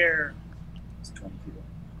over here. It's 20 feet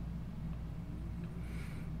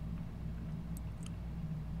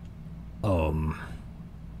away.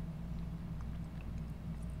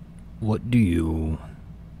 What do you...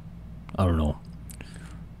 I don't know.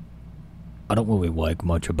 I don't really like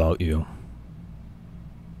much about you.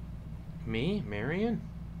 Me? Marion?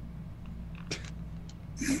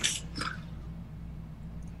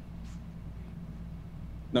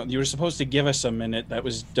 No, you were supposed to give us a minute. That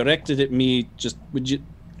was directed at me. Just, would you...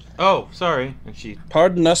 Oh, sorry. And she...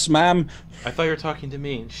 Pardon us, ma'am. I thought you were talking to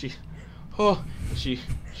me. And she... Oh. And she...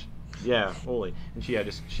 Yeah, holy. And she got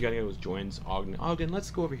to go joins Ogden. Ogden, let's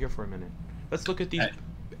go over here for a minute. Let's look at these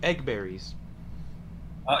egg berries.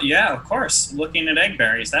 Yeah, of course. Looking at egg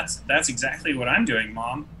berries. That's exactly what I'm doing,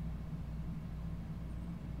 Mom.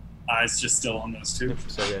 Eyes just still on those two.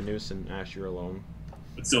 So yeah, Noose and Ash, you're alone.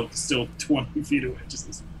 But still 20 feet away. Just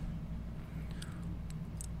this.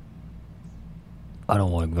 I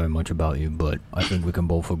don't like very much about you, but I think we can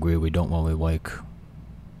both agree we don't really like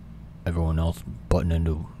everyone else butting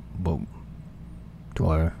into to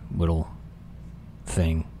our little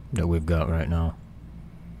thing that we've got right now.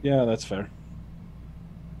 Yeah, that's fair.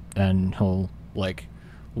 And he'll like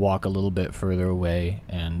walk a little bit further away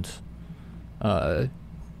and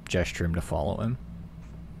gesture him to follow him.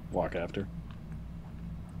 Walk after.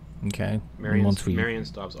 Okay. Marion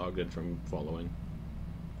stops Ogden from following.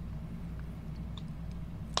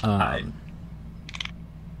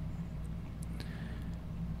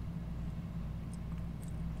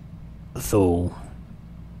 So,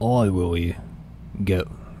 all I really get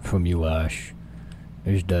from you, Ash,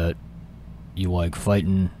 is that you like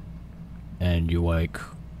fighting, and you like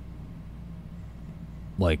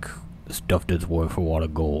stuff that's worth a lot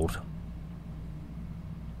of gold.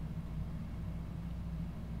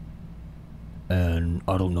 And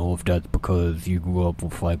I don't know if that's because you grew up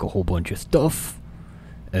with like a whole bunch of stuff,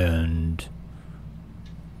 and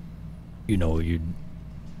you know,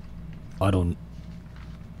 I don't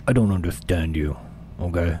understand you,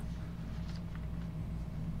 okay?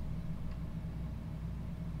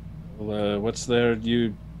 Well, what's there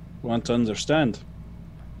you want to understand?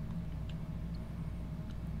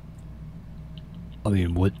 I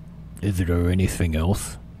mean, what is there anything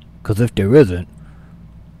else? Because if there isn't,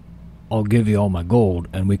 I'll give you all my gold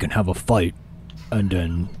and we can have a fight, and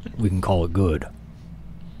then we can call it good.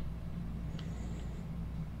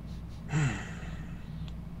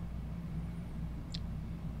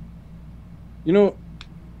 You know,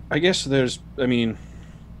 I guess I mean,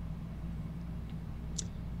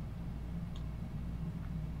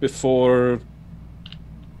 before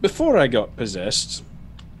I got possessed,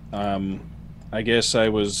 I guess I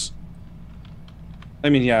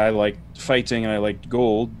mean, yeah, I liked fighting and I liked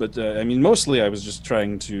gold, but I mean, mostly I was just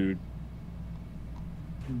trying to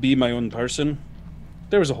be my own person.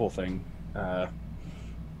 There was a whole thing.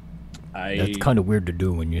 That's kind of weird to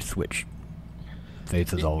do when you switch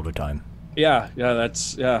faces all the time. Yeah,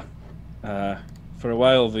 for a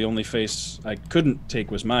while, the only face I couldn't take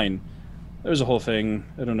was mine. There was a whole thing.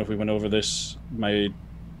 I don't know if we went over this. My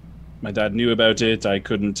dad knew about it. I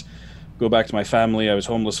couldn't go back to my family. I was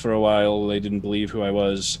homeless for a while. They didn't believe who I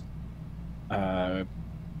was. I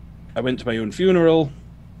went to my own funeral,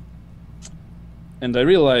 and I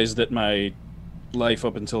realized that my life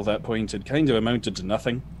up until that point had kind of amounted to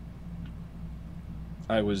nothing.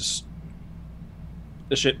 I was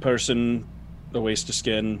a shit person, a waste of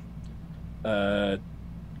skin. I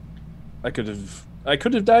could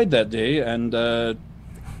have died that day, and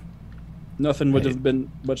nothing would have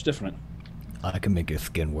been much different. I can make your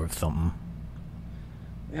skin worth something.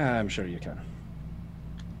 Yeah, I'm sure you can.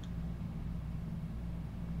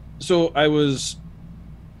 So I was,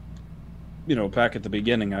 back at the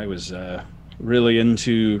beginning, I was really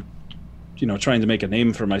into, trying to make a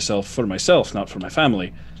name for myself, not for my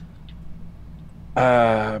family.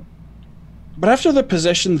 But after the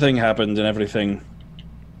possession thing happened and everything,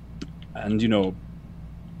 and,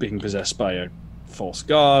 being possessed by a false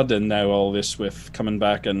god, and now all this with coming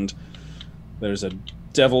back and there's a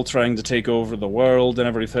devil trying to take over the world and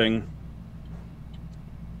everything,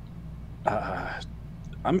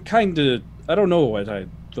 I'm kind of, I don't know what I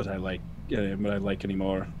like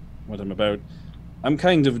anymore, what I'm about. I'm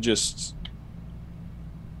kind of just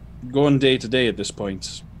going day to day at this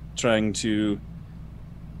point, trying to,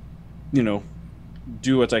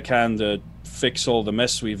 do what I can to fix all the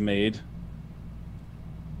mess we've made.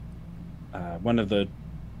 One of the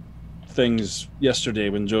things yesterday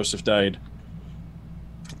when Joseph died,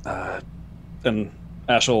 and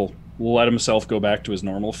Ash will let himself go back to his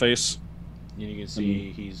normal face. And you can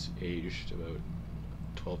see he's aged about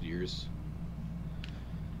 12 years.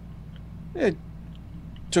 It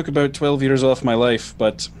took about 12 years off my life,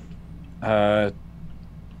 but I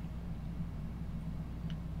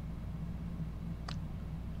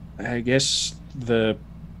guess the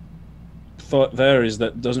thought there is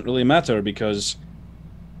that doesn't really matter, because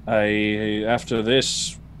after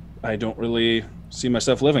this, I don't really see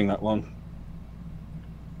myself living that long.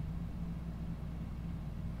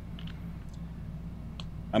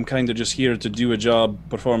 I'm kind of just here to do a job,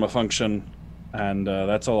 perform a function, and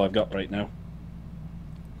that's all I've got right now.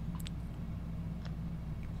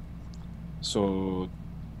 So,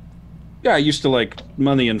 yeah, I used to like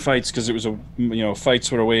money and fights because it was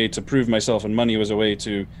fights were a way to prove myself, and money was a way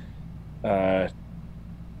to have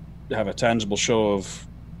a tangible show of,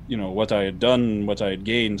 what I had done, what I had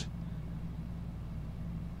gained.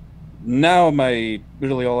 Now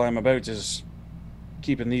really all I'm about is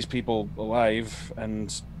keeping these people alive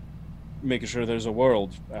and making sure there's a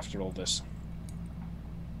world after all this.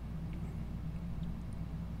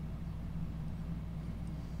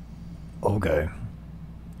 Okay.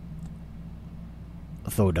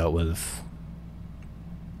 So that was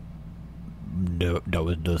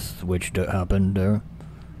the switch that happened there.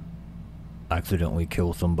 Accidentally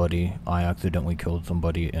kill somebody. I accidentally killed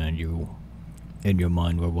somebody, and you, in your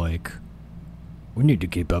mind, were like, We need to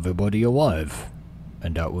keep everybody alive.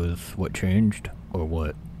 And that was what changed, or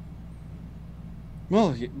what?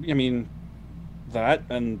 Well, I mean, that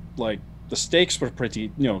and, like, the stakes were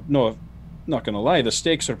pretty, no, not gonna lie, the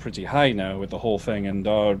stakes are pretty high now with the whole thing, and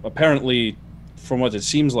apparently, from what it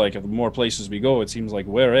seems like, the more places we go, it seems like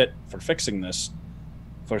we're it for fixing this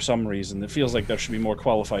for some reason. It feels like there should be more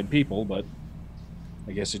qualified people, but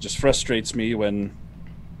I guess it just frustrates me when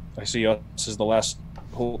I see us as the last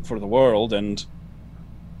hope for the world, and,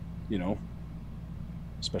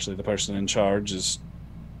 especially the person in charge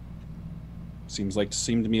seemed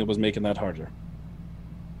to me it was making that harder.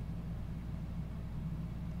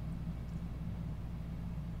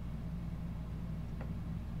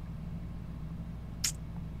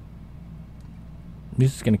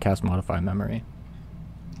 This is going to cast Modify Memory.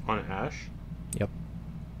 On Ash? Yep.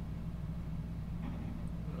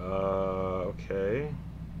 Okay.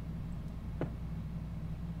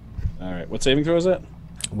 Alright, what saving throw is that?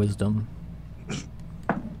 Wisdom.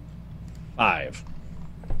 5.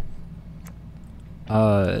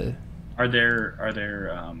 Are there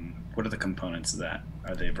what are the components of that?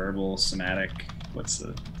 Are they verbal, somatic? What's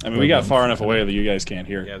the? I mean, we got far enough away that you guys can't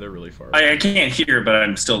hear. Yeah, they're really far. I can't hear, but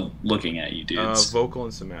I'm still looking at you, dudes. Vocal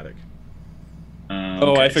and somatic.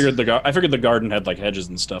 Oh, okay. I figured the garden had like hedges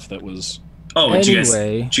and stuff that was. Oh,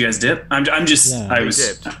 Anyway. did you guys dip? I'm just. Yeah. I They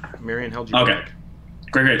was. dipped. Marion held you Okay. back.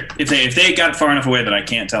 Great. If they got far enough away that I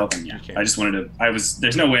can't tell, then yeah. You can't. I just wanted to.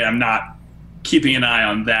 There's no way I'm not keeping an eye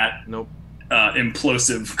on that Nope.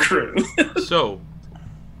 implosive crew. So,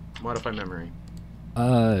 modify memory.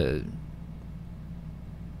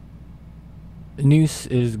 Noose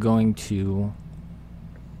is going to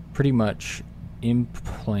pretty much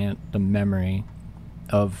implant the memory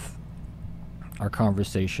of our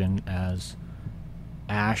conversation as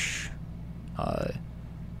Ash,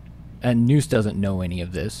 and Noose doesn't know any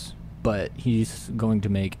of this, but he's going to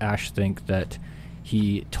make Ash think that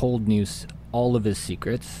he told Noose all of his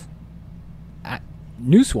secrets.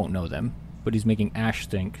 Noose won't know them, but he's making Ash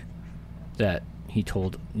think that he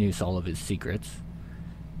told Noose all of his secrets,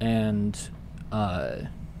 and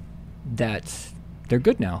that they're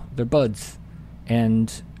good now, they're buds,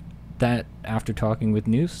 and that after talking with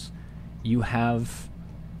Noose, you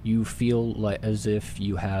feel like as if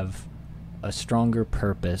you have a stronger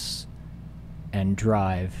purpose and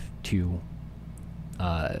drive to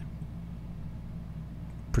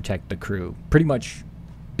protect the crew, pretty much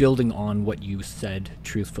building on what you said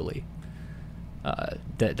truthfully,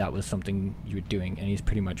 that was something you were doing, and he's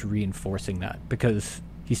pretty much reinforcing that because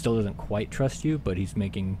he still doesn't quite trust you, but he's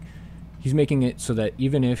making it so that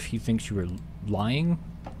even if he thinks you were lying,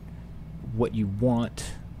 what you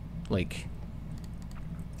want, like,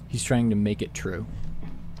 he's trying to make it true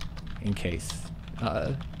in case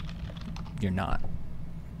you're not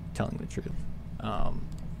telling the truth.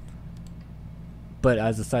 But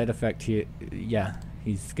as a side effect,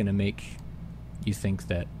 he's gonna make you think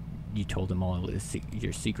that you told him all of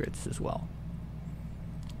your secrets as well.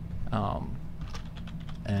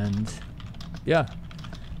 And yeah,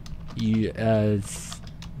 as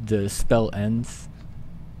the spell ends,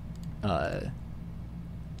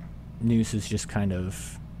 Noose is just kind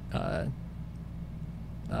of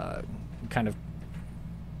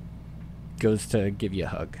goes to give you a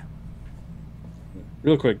hug.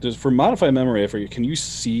 Real quick, for modify memory, can you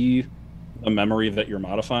see a memory that you're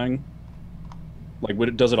modifying? Like,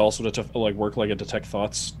 does it also work like a detect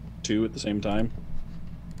thoughts too at the same time?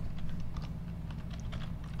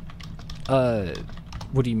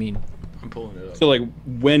 What do you mean? I'm pulling it up. So, like,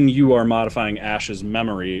 when you are modifying Ash's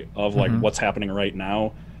memory of like what's happening right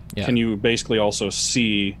now, can you basically also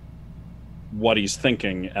see what he's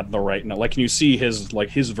thinking at the right now? Like, can you see his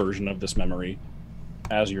version of this memory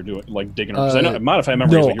as you're doing, like, digging? Because I know modify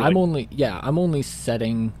memory. No, is like I'm only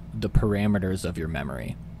setting the parameters of your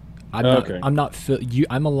memory. I'm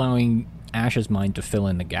allowing Ash's mind to fill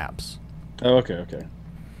in the gaps. Oh, okay.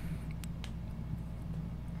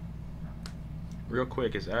 Real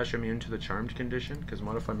quick, is Ash immune to the charmed condition? Because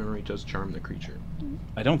modify memory does charm the creature.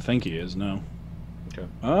 I don't think he is. No. Okay.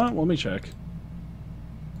 Let me check.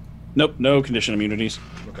 Nope, no condition immunities.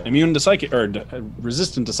 Okay. Immune to psychic, or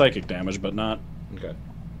resistant to psychic damage, but not Okay.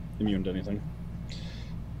 immune to anything.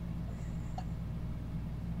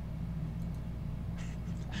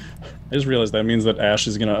 I just realized that means that Ash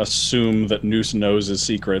is going to assume that Noose knows his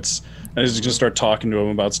secrets, and he's going to start talking to him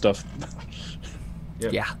about stuff.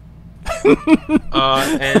 Yep. Yeah.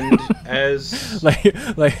 And as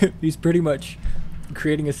like he's pretty much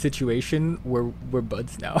creating a situation where we're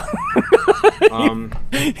buds now.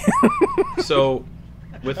 so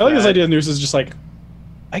with I like this that- idea. Noose is just like,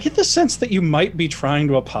 I get the sense that you might be trying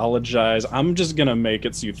to apologize. I'm just gonna make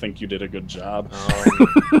it so you think you did a good job.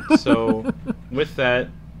 So, with that,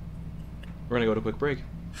 we're gonna go to a quick break.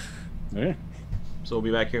 Yeah. So we'll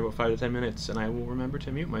be back here in about 5 to 10 minutes, and I will remember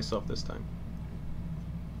to mute myself this time.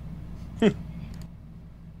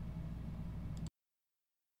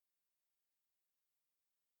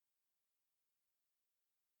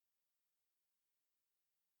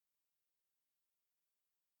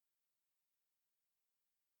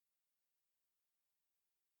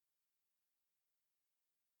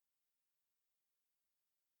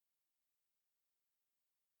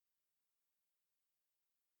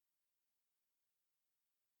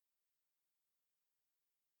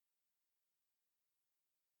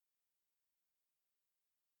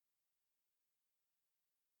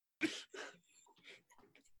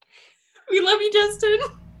 We love you, Justin.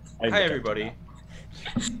 Hi, everybody.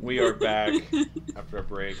 We are back after a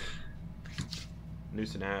break.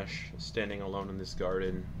 Noose and Ash standing alone in this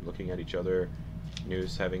garden, looking at each other.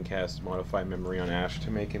 Noose having cast Modify Memory on Ash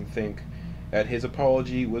to make him think that his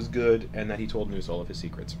apology was good and that he told Noose all of his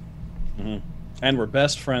secrets. Mm-hmm. And we're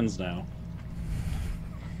best friends now.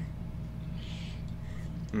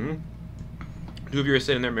 Mm-hmm. Two of you are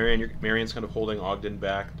sitting there. Marion's kind of holding Ogden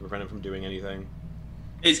back to prevent him from doing anything.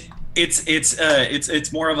 It's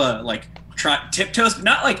more of a like tiptoes,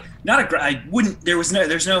 but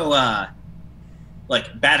there's no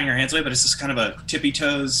like batting her hands away, but it's just kind of a tippy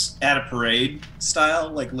toes at a parade style,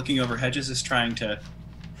 like looking over hedges, is trying to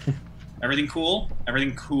everything cool.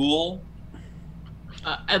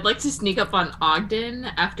 I'd like to sneak up on Ogden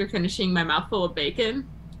after finishing my mouthful of bacon.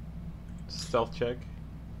 Stealth check.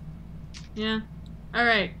 Yeah. All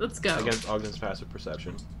right, let's go. Against Ogden's passive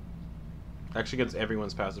perception. Actually, against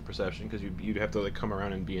everyone's passive perception, because you'd have to like come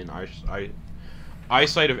around and be in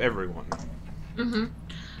eyesight of everyone.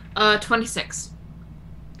 Mm-hmm. 26.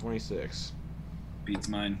 26. Beats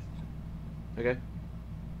mine. Okay.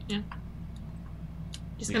 Yeah.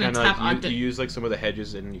 Just you gonna tap Ogden. You use like some of the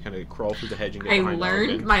hedges and you kind of crawl through the hedge and get I behind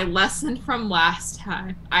learned Ogden. my lesson from last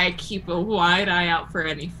time. I keep a wide eye out for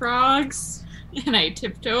any frogs, and I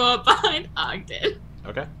tiptoe up behind Ogden.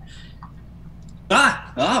 Okay.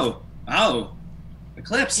 Oh,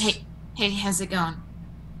 Eclipse. Hey, how's it going?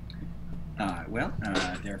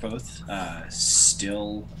 They're both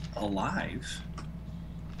still alive.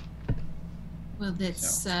 Well,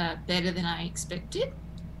 that's better than I expected.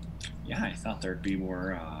 Yeah, I thought there'd be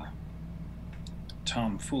more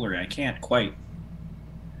tomfoolery. I can't quite.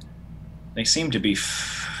 They seem to be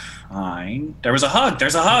fine. There's a hug.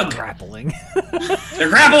 Grappling. They're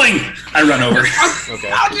grappling. I run over.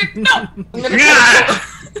 Okay. Ogden, no! I'm gonna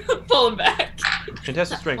pull him back.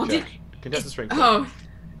 Contested strength check. Contested strength check. Oh.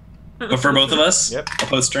 But for both of us, Yep.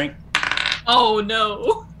 opposed strength. Oh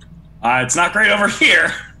no. It's not great over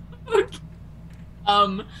here.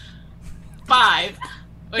 5.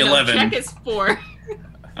 Wait, 11. No, check is 4.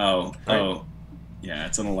 Yeah,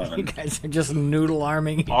 it's an You 11. guys are just noodle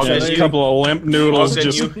arming each Ogden, Just other. a couple of limp noodles.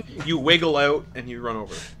 Ogden, Just you wiggle out and you run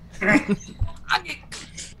over. And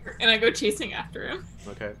I go chasing after him.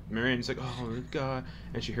 Okay. Marion's like, oh god,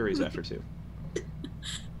 and she hurries after too.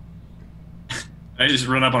 I just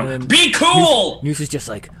run up on her. And Be cool! Noose is just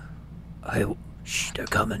like, shh, they're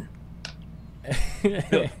coming.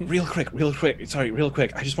 real quick. Sorry, real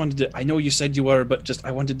quick. I just wanted to. I know you said you were, but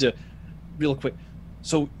I wanted to, real quick.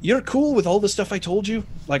 So you're cool with all the stuff I told you?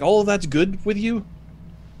 Like all of that's good with you?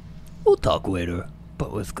 We'll talk later, but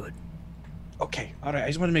it was good. Okay, all right. I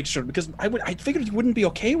just want to make sure because I figured you wouldn't be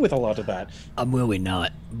okay with a lot of that. I'm really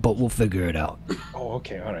not, but we'll figure it out. Oh,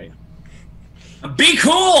 okay, all right. Be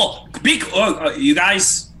cool! You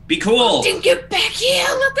guys, be cool! Didn't get back here.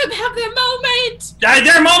 Let them have their moment.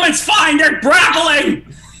 Their moment's fine. They're grappling.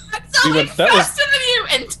 I'm so but that was- faster than you.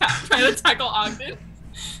 And trying to tackle Ogden.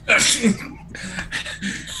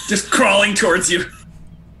 Just crawling towards you.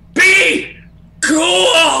 Be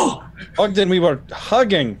cool! Ogden, we were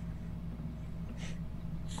hugging.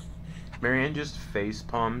 Marianne just face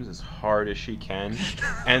palms as hard as she can,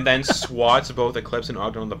 and then swats both Eclipse and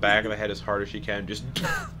Ogden on the back of the head as hard as she can. Just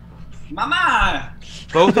Mama!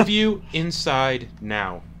 both of you inside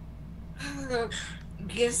now.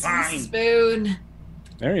 Give Fine. me a spoon.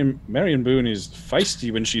 Marion Boone is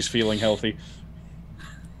feisty when she's feeling healthy.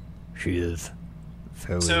 She is.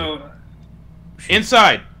 Fairly. So,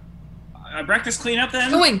 Inside. breakfast cleanup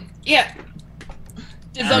then? Going. Yeah.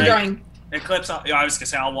 Dibs on Alright. drawing. Eclipse, I was gonna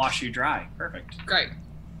say I'll wash you dry. Perfect. Great.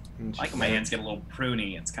 And I like when my hands get a little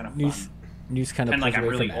pruny. It's kind of fun. Noose kind of And pulls like I'm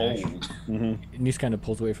away really from Ash. old. Mm-hmm. Noose kind of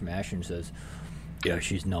pulls away from Ash and says, "Yeah,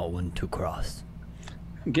 she's not one to cross."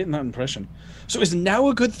 I'm getting that impression. So is now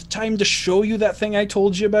a good time to show you that thing I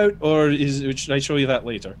told you about, or should I show you that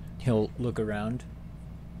later? He'll look around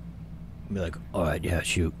and be like, all right, yeah,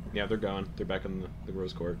 shoot. Yeah, they're gone. They're back in the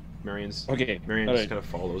Rose Court. Marion Okay. just Alright. kind of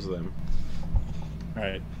follows them. All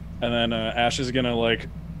right. And then Ash is going to, like,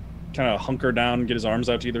 kind of hunker down, get his arms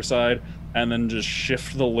out to either side, and then just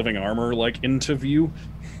shift the living armor, like, into view.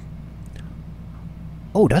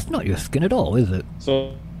 Oh, that's not your skin at all, is it?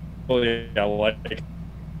 So, yeah, like,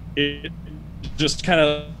 it just kind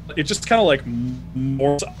of like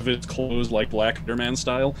morphs out of his clothes like Black Bear Man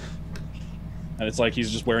style, and it's like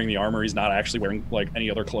he's just wearing the armor. He's not actually wearing like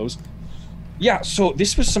any other clothes. Yeah. So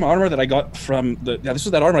this was some armor that I got from this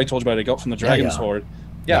was that armor I told you about. I got from the Dragon's Horde.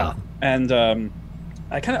 Yeah. And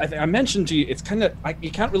I mentioned to you, it's kind of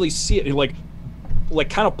you can't really see it. You like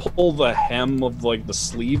kind of pull the hem of like the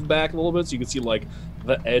sleeve back a little bit, so you can see like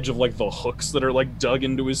the edge of like the hooks that are like dug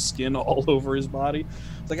into his skin all over his body.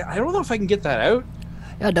 It's like, I don't know if I can get that out.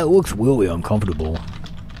 Yeah, that looks really uncomfortable.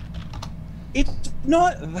 It's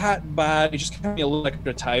not that bad. I just kind of get a little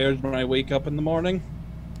extra tired when I wake up in the morning.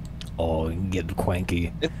 Oh, you can get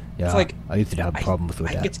cranky. It's Yeah, like I used to have problems with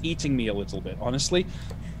I think that. it's eating me a little bit, honestly,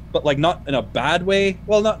 but like not in a bad way.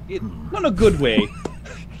 Well, not in a good way,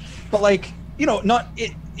 but like it'll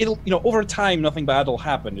over time nothing bad will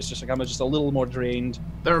happen. It's just like I'm just a little more drained.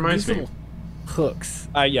 That reminds These me. little hooks.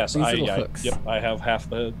 Yes, These little hooks. Yep, I have half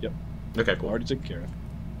the. Yep, Okay, cool. already taken care of.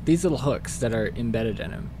 These little hooks that are embedded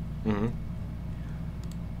in him. Mm-hmm.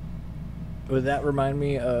 Would that remind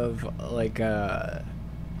me of like I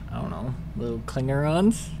don't know, little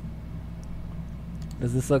Klingerons?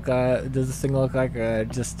 Does this thing look like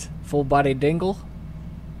just full body dingle?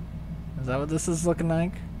 Is that what this is looking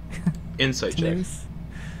like? Insight To check. News?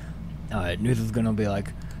 Alright, News is gonna be like,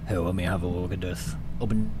 hey, let me have a look at this.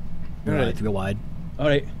 Open your Alright. eyes real wide. All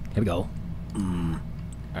right. Here we go.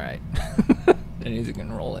 Alright. And he's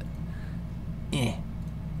gonna roll it.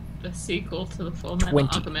 The sequel to the Full Metal 20.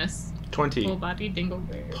 Alchemist. 20. Full body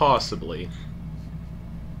dingleberry. Possibly.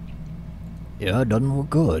 Yeah, it doesn't look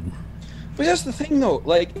good. But that's the thing, though.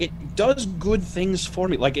 Like, it does good things for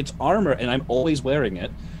me. Like, it's armor, and I'm always wearing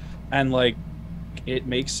it, and like, it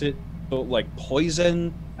makes it so, like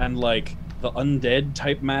poison and like the undead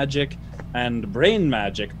type magic and brain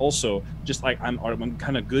magic. Also, just like I'm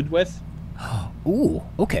kind of good with. Ooh,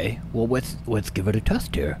 okay. Well, let's give it a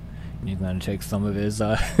test here. And he's gonna take some of his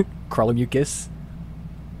Kralamucus.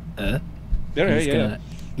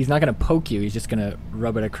 He's not gonna poke you. He's just gonna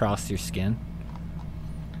rub it across your skin.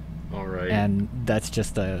 All right. And that's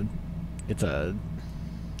just it's a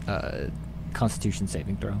Constitution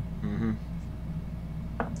saving throw. Mm-hmm.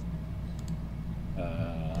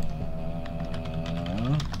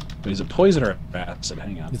 Is it poison or acid?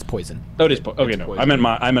 Hang on. It's poison. Oh, it is. Okay, It's no. poison.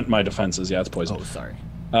 I meant my defenses. Yeah, it's poison. Oh, sorry.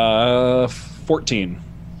 14.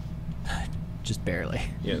 Just barely.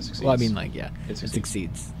 Yeah, it succeeds. Well, I mean, like, yeah, It it succeeds.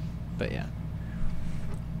 succeeds. But yeah.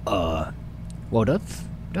 Well, that's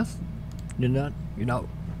you're not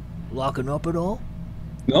locking up at all.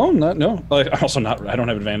 No, no. I'm also not. I don't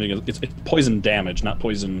have advantage. It's poison damage, not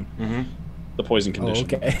poison. Mm-hmm. The poison Oh, condition.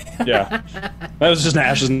 okay. Yeah, that was just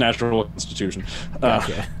Ash's natural constitution.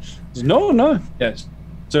 Gotcha. No. Yes.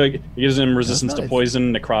 So it gives him resistance to nice.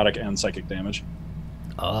 poison, necrotic, and psychic damage.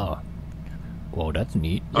 Oh. Well, that's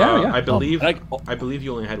neat. Yeah. I believe Like, I believe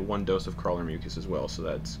you only had one dose of crawler mucus as well, so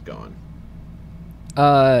that's gone.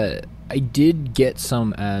 I did get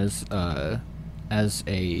some as one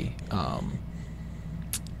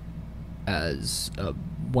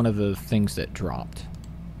of the things that dropped.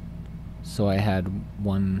 So I had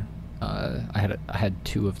one. I had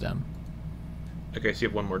two of them. Okay, so you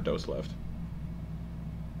have one more dose left.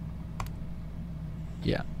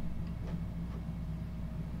 Yeah.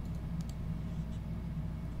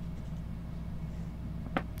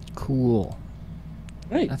 Cool.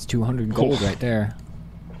 right. That's 200 Cool. gold right there.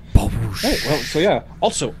 Right. Well, so yeah.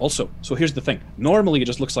 Also, so here's the thing. Normally, it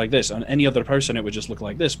just looks like this. On any other person, it would just look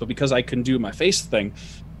like this. But because I can do my face thing,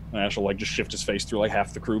 Ash will like just shift his face through like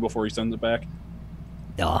half the crew before he sends it back.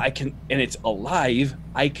 Yeah. I can, and it's alive.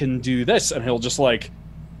 I can do this, and he'll just like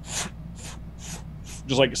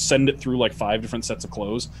send it through like 5 different sets of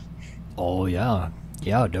clothes. Oh yeah,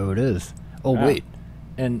 yeah, there it is. Oh Yeah. wait,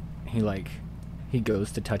 and he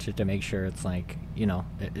goes to touch it to make sure it's like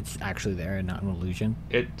it's actually there and not an illusion.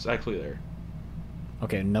 It's actually there.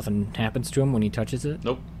 Okay, nothing happens to him when he touches it.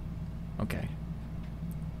 Nope. Okay.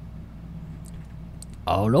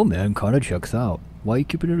 I don't know, man. Kind of checks out. Why are you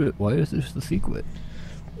keeping it? Why is this the secret?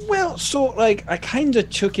 Well, so like I kind of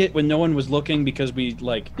took it when no one was looking because we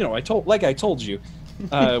I told you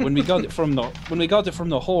when we got it from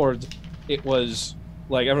the Horde, it was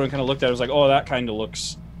like everyone kind of looked at it, was like, oh, that kind of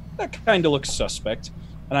looks suspect.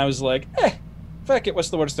 And I was like, fuck it, what's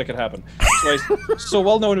the worst that could happen? So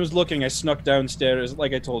while no one was looking, I snuck downstairs,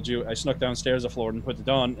 like I told you, I snuck downstairs the floor and put it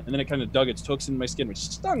on, and then it kind of dug its hooks in my skin, which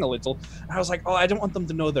stung a little. And I was like, oh, I don't want them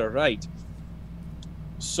to know they're right.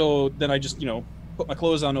 So then I just, put my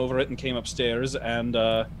clothes on over it and came upstairs, and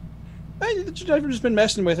I've just been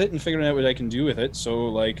messing with it and figuring out what I can do with it. So,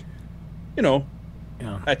 like,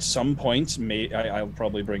 at some point, I'll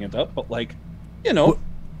probably bring it up, but, like, I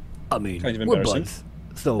mean, kind of we're embarrassing. buds,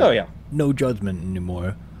 so no judgment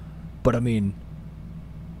anymore. But I mean,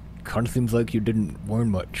 kind of seems like you didn't learn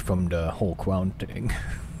much from the whole crown thing.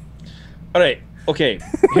 All right, okay.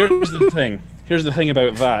 Here's the thing. Here's the thing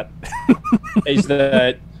about that is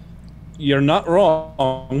that you're not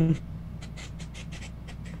wrong.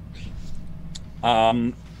 I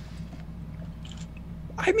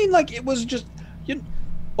mean, like, it was just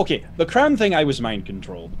okay. The crown thing, I was mind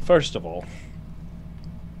controlled. First of all,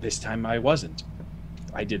 this time I wasn't.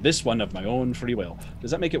 I did this one of my own free will.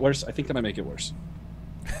 Does that make it worse? I think that might make it worse.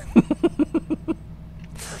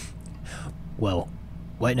 Well,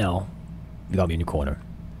 right now, you got me in your corner.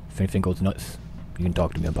 If anything goes nuts, you can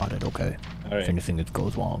talk to me about it, okay? All right. If anything that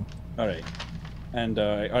goes wrong. All right. And,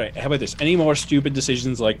 all right, how about this? Any more stupid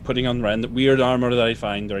decisions like putting on weird armor that I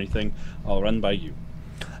find or anything, I'll run by you.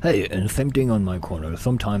 Hey, and same thing on my corner.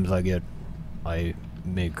 Sometimes I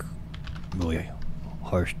make really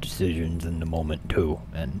harsh decisions in the moment too,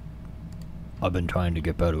 and I've been trying to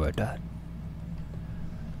get better at that.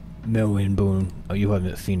 Marion Boone, you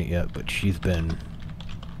haven't seen it yet, but she's been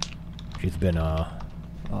a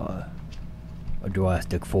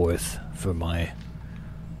drastic force for my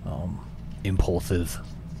impulses.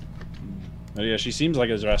 Oh, yeah, she seems like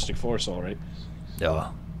a drastic force, all right. Yeah.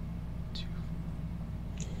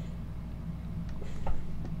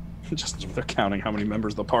 Just they're counting how many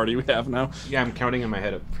members of the party we have now. Yeah, I'm counting in my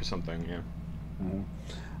head for something. Yeah.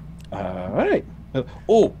 All right.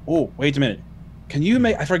 Oh, wait a minute. Can you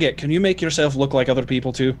make? I forget. Can you make yourself look like other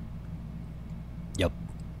people too? Yep.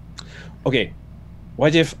 Okay.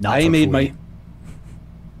 What if Not I for made free. my?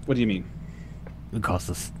 What do you mean? It costs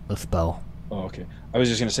us a spell. Oh, okay. I was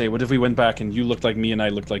just gonna say, what if we went back and you looked like me and I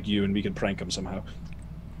looked like you, and we could prank them somehow?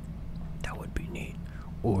 That would be neat.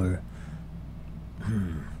 Or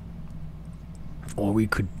we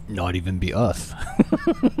could not even be us.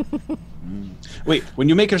 Wait, when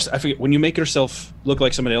you make when you make yourself look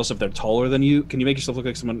like somebody else if they're taller than you, can you make yourself look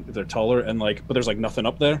like someone if they're taller and but there's like nothing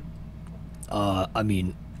up there? I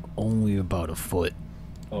mean, only about a foot.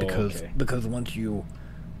 Oh, because okay. because once you,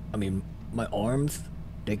 I mean, my arms,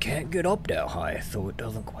 they can't get up that high, so it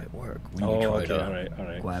doesn't quite work when you try to all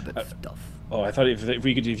right. grab at stuff. Oh, I thought if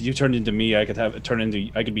you turned into me, I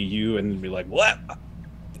could be you and be like, what?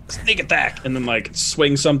 Sneak attack, and then like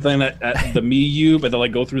swing something at the me you, but then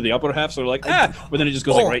like go through the upper half, so like but then it just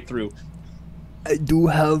goes like right through. I do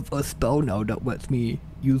have a spell now that lets me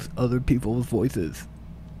use other people's voices.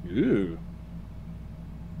 Ooh.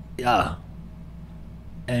 Yeah.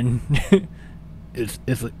 And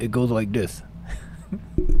it goes like this.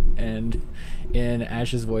 And in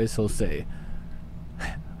Ash's voice he'll say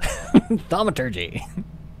thaumaturgy.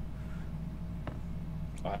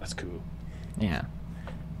 Oh, that's cool. Yeah.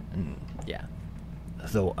 Yeah.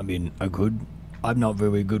 So, I mean, I'm not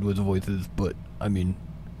very good with voices, but, I mean,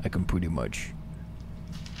 I can pretty much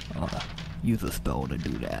use a spell to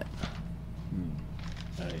do that.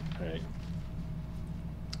 Right.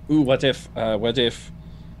 Ooh, what if,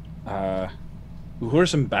 who are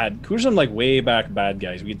some like way back bad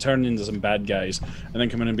guys? We could turn into some bad guys and then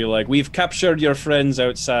come in and be like, we've captured your friends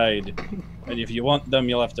outside, and if you want them,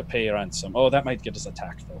 you'll have to pay ransom. Oh, that might get us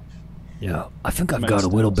attacked, though. Yeah, I think I've got a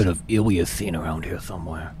little bit of Iliasine around here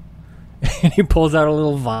somewhere. And he pulls out a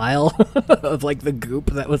little vial of like the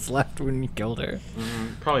goop that was left when you killed her.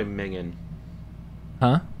 Probably minging.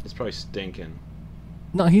 Huh? It's probably stinking.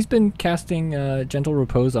 No, he's been casting Gentle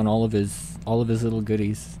Repose on all of his little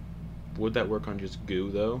goodies. Would that work on just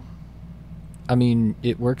goo though? I mean,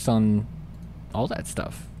 it works on all that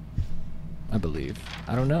stuff. I believe.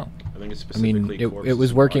 I don't know. I think it's I mean, specifically it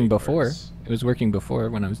was working body before. parts. It was working before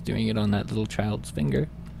when I was doing it on that little child's finger.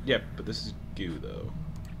 Yeah, but this is goo though.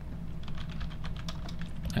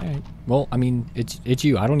 All right. Well, I mean, it's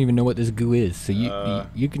you. I don't even know what this goo is, so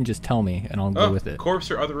you can just tell me and I'll go with it. Corpse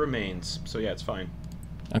or other remains. So yeah, it's fine.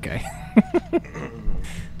 Okay.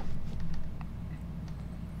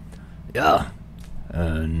 Yeah.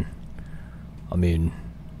 And I mean,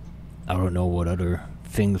 I don't know what other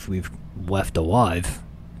things we've left alive.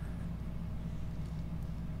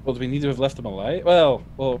 Well, do we need to have left them alive? Well,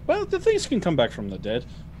 the things can come back from the dead.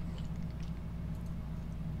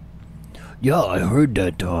 Yeah, I heard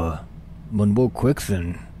that Monroe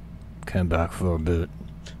Quickson came back for a bit.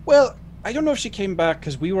 Well, I don't know if she came back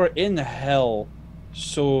because we were in hell,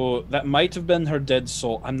 so that might have been her dead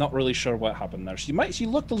soul. I'm not really sure what happened there. She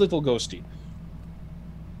looked a little ghosty.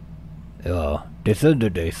 Yeah, they said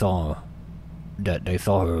that they saw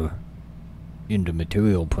her in the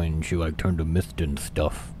material plane. She like turned to mist and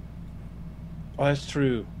stuff. Oh, that's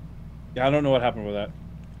true. Yeah, I don't know what happened with that.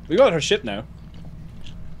 We got her ship now.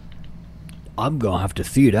 I'm gonna have to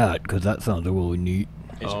see that because that sounds really neat.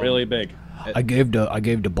 It's really big. I gave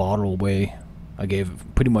the bottle away. I gave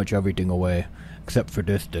pretty much everything away except for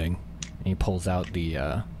this thing. And he pulls out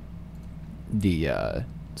the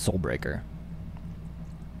soul breaker.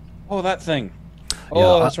 Oh, that thing. Yeah,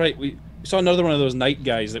 Oh, that's right. We saw another one of those night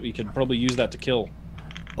guys that we could probably use that to kill.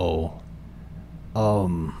 Oh.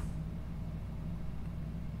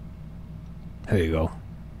 Here you go.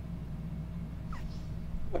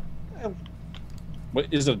 What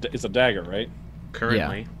is it's a dagger, right?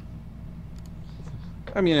 Currently.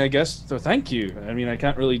 I mean, I guess, so thank you. I mean, I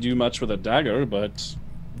can't really do much with a dagger, but...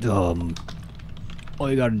 All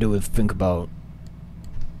you gotta do is think about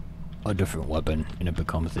a different weapon, and it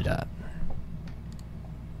becomes that.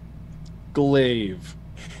 Glaive.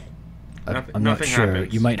 I'm not sure.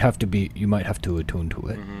 Happens. You might have to attune to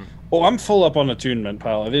it. Mm-hmm. Oh, I'm full up on attunement,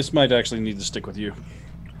 pal. This might actually need to stick with you.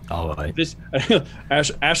 Alright. This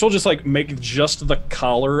Ash will just like make just the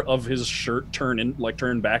collar of his shirt turn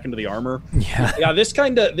back into the armor. Yeah. Yeah, this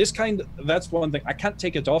kind that's one thing. I can't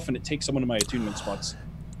take it off and it takes some of my attunement spots.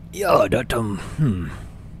 Yeah, that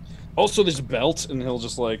Also this belt, and he'll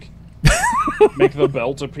just like make the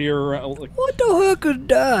belt appear like, What the heck is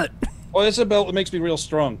that? oh, it's a belt that makes me real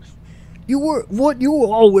strong. You were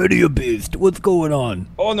already a beast. What's going on?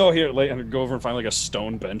 Oh no, here, like, and go over and find like a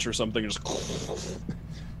stone bench or something and just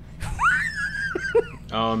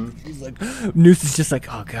He's like, Noose is just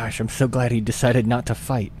like, oh gosh, I'm so glad he decided not to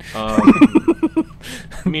fight.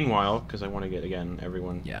 Meanwhile, because I want to get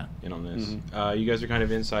everyone Yeah. in on this, you guys are kind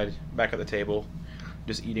of inside, back at the table,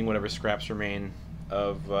 just eating whatever scraps remain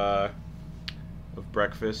of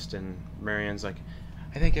breakfast, and Marianne's like,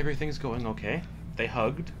 I think everything's going okay. They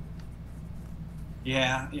hugged.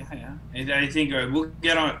 Yeah. I think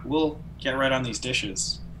we'll get right on these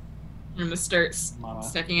dishes. I'm gonna start Mama.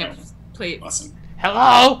 stacking up plates. Awesome.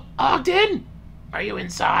 Hello, Ogden? Are you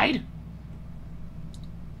inside?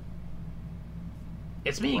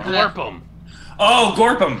 It's me, Gorpum. Oh,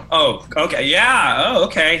 Gorpum. Oh, okay. Yeah. Oh,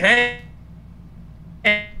 okay.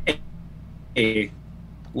 Hey.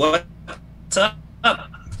 What's up?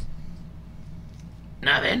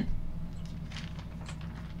 Nothing.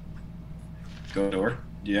 Go door.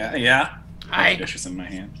 Yeah. Hi. Dishes in my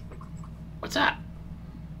hand. What's up?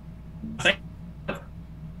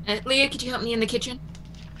 Leah, could you help me in the kitchen?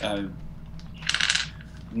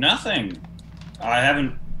 Nothing. I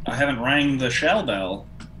haven't rang the shell bell.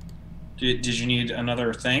 Did you need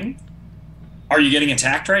another thing? Are you getting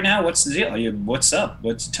attacked right now? What's the deal? What's up?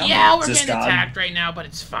 Tell me. Yeah, Is we're this getting God? attacked right now, but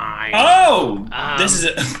it's fine. Oh, this is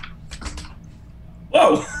it.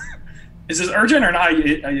 Whoa, is this urgent or not?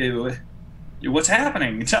 What's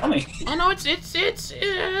happening? Tell me. Oh no,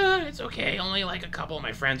 it's okay. Only like a couple of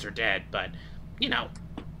my friends are dead, but you know,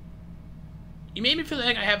 you made me feel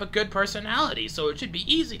like I have a good personality, so it should be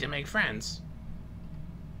easy to make friends.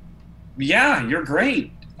 Yeah, you're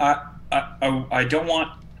great. I don't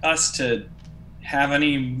want us to have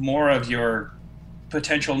any more of your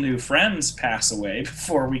potential new friends pass away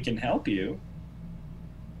before we can help you.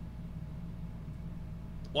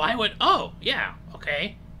 Why would? Oh, yeah,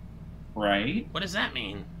 okay. Right? What does that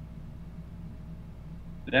mean?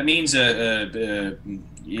 That means you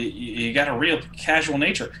got a real casual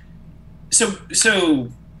nature. So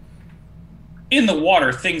in the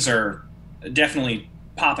water, things are definitely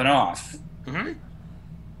popping off. Mm-hmm.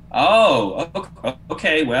 Oh,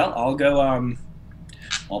 okay. Well, I'll go.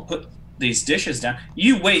 I'll put these dishes down.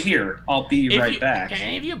 You wait here. I'll be right back. Can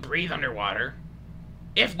any of you breathe underwater?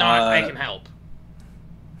 If not, I can help.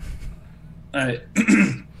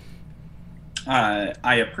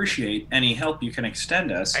 I appreciate any help you can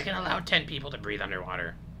extend us. I can allow 10 people to breathe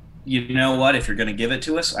underwater. You know what? If you're going to give it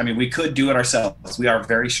to us, I mean, we could do it ourselves. We are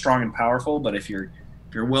very strong and powerful. But if you're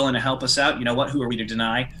willing to help us out, you know what? Who are we to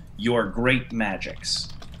deny your great magics?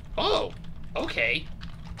 Oh, okay.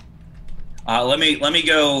 Let me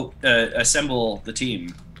go assemble the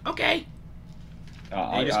team. Okay.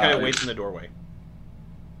 He just kind of waits in the doorway.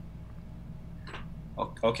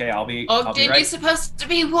 Okay, I'll be Ogden, right. you're supposed to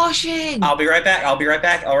be washing. I'll be right back.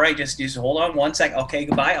 All right, just hold on one sec. Okay,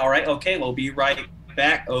 goodbye. All right, okay, we'll be right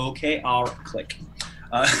back. Okay, I'll click.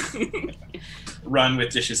 run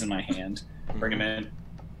with dishes in my hand, bring them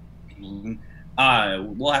in.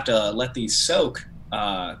 We'll have to let these soak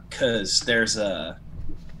because there's a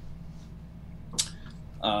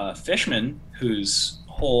fishman whose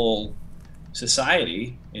whole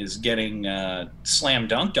society is getting slam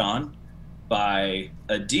dunked on by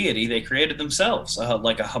a deity they created themselves,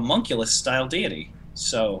 like a homunculus style deity.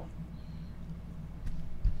 So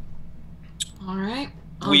All right.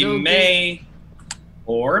 we may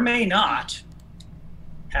or may not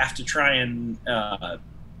have to try and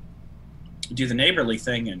do the neighborly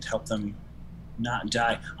thing and help them not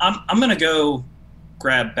die. I'm gonna go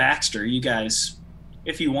grab Baxter. You guys,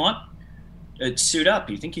 if you want, suit up.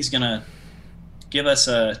 You think he's gonna give us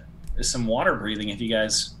some water breathing? If you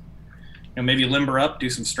guys, maybe limber up, do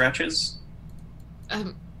some stretches.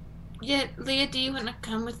 Yeah, Leah, do you want to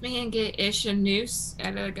come with me and get Ish a noose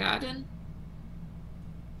out of the garden?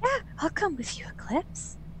 Yeah, I'll come with you,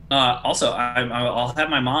 Eclipse. Also, I'll have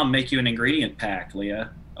my mom make you an ingredient pack, Leah,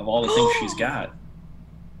 of all the things she's got.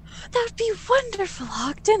 That would be wonderful,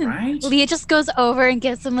 Ogden. And Right? Leah just goes over and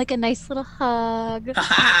gives him like a nice little hug.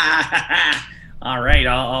 All right,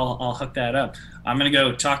 I'll hook that up. I'm gonna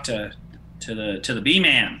go talk to the bee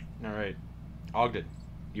man. All right, Ogden,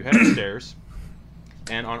 you head upstairs,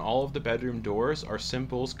 and on all of the bedroom doors are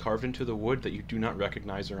symbols carved into the wood that you do not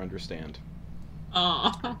recognize or understand.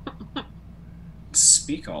 Oh.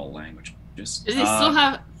 Speak all languages. Does he still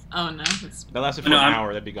have... Oh, no. It's... That lasted for No, an I'm- hour.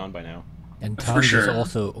 That'd be gone by now. And For tongue sure. is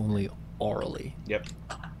also only orally. Yep.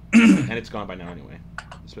 And it's gone by now anyway.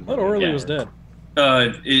 It's been But more than Orly an was hour.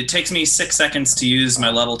 dead. It takes me 6 seconds to use my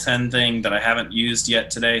level 10 thing that I haven't used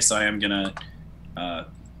yet today, so I am gonna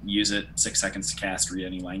use it 6 seconds to cast Read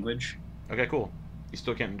Any Language. Okay, cool. You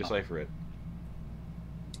still can't decipher it.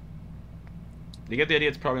 You get the idea?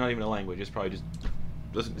 It's probably not even a language. It's probably just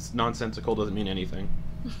it's nonsensical. Doesn't mean anything.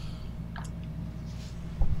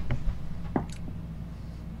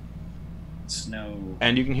 Snow.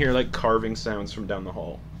 And you can hear like carving sounds from down the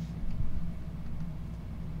hall.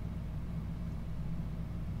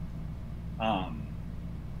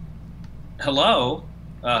 Hello,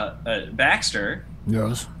 Baxter.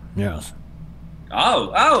 Yes. Yes.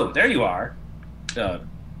 Oh, there you are.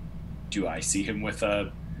 Do I see him with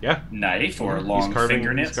a Yeah. knife or a He's long carving,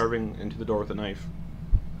 fingernails? He's carving into the door with a knife.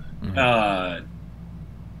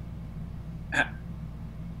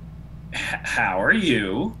 How are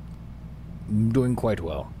you? I'm doing quite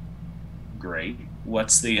well. Great.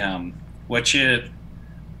 What's the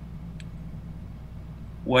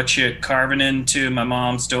what you carving into my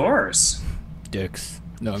mom's doors? Dicks.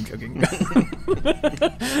 No, I'm joking.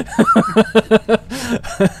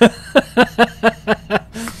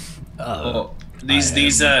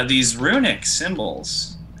 These runic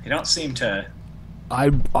symbols. They don't seem to. I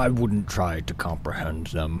wouldn't try to comprehend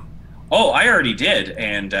them. Oh, I already did,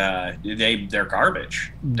 and they're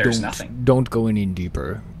garbage. There's nothing. Don't go any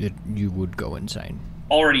deeper. You would go insane.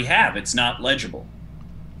 Already have. It's not legible.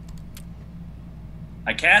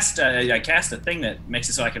 I cast a thing that makes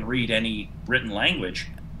it so I can read any written language,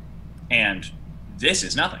 and this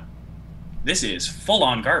is nothing. This is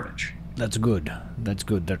full-on garbage. That's good. That's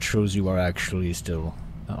good. That shows you are actually still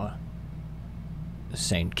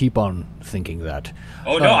sane. Keep on thinking that.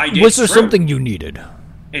 Oh no, I did. Was there something you needed?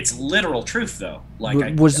 It's literal truth, though.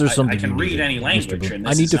 Like, Was there something I can you read needed, any Mr. language, Boone? and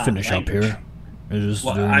I this need is to not finish up language. here. Is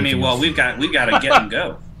Well, there I mean, anything well, else? we've got to get and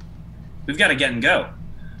go. We've got to get and go.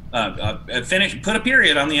 Finish. Put a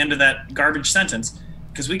period on the end of that garbage sentence,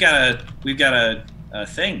 because we've got a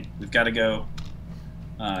thing. We've got to go.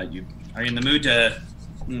 Are you in the mood to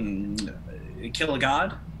kill a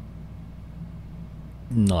god?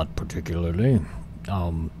 Not particularly.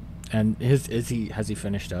 And has he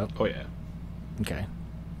finished up? Oh yeah. Okay.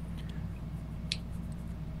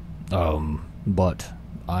 But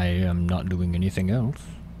I am not doing anything else.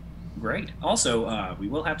 Great. Also, we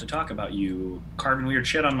will have to talk about you carving weird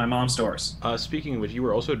shit on my mom's doors. Speaking of which, you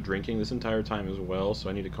were also drinking this entire time as well, so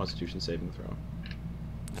I need a Constitution saving throw.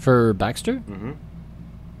 For Baxter? Mm-hmm.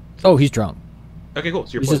 Oh, he's drunk. Okay, cool.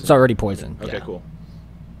 So you're He's poisoned. just already poisoned. Okay, yeah. cool.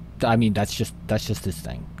 I mean, that's just his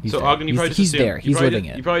thing. He's So there. Ogden, you probably just he's assumed, there. you He's probably living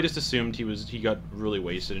just, it. You probably just assumed he got really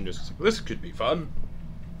wasted and just was like, this could be fun.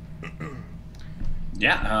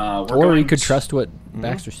 Yeah. We're Or going he could trust what Mm-hmm.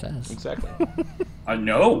 Baxter says. Exactly.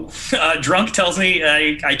 No. Drunk tells me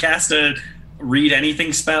I cast a read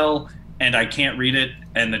anything spell, and I can't read it,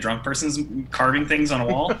 and the drunk person's carving things on a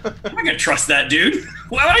wall. I'm not going to trust that dude.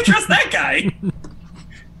 Why would I trust that guy?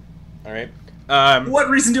 All right. What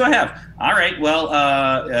reason do I have? All right, well,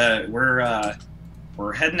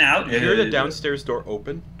 we're heading out. You hear the downstairs door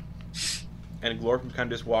open, and Glorp kind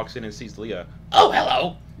of just walks in and sees Leah. Oh,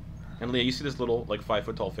 hello. And Leah, you see this little, like,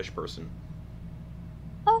 5-foot-tall fish person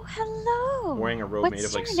Oh, hello. wearing a robe What's made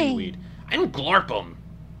of, like, your name? seaweed. I'm Glorpum.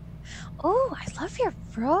 Oh, I love your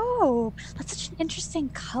robe. That's such an interesting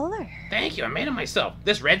color. Thank you, I made it myself.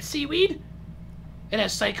 This red seaweed? It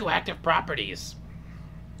has psychoactive properties.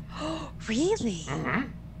 Really? Mm-hmm.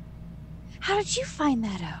 How did you find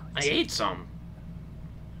that out? I ate some.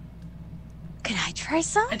 Can I try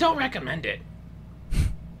some? I don't recommend it.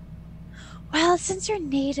 Well, since you're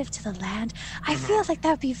native to the land, I feel like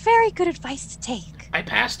that would be very good advice to take. I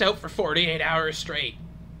passed out for 48 hours straight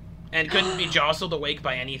and couldn't be jostled awake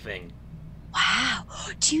by anything. Wow.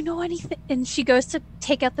 Do you know anything? And she goes to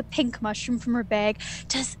take out the pink mushroom from her bag.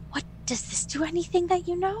 Does this do anything that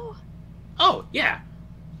you know? Oh, yeah.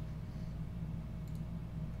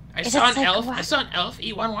 I Is saw it an elf. psychoac- I saw an elf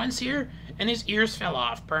eat one once here, and his ears fell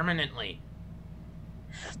off permanently.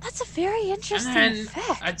 That's a very interesting And then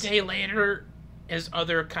effect. a day later, his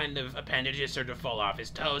other kind of appendages started to fall off. His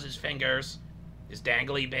toes, his fingers, his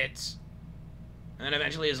dangly bits. And then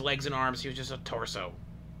eventually his legs and arms, he was just a torso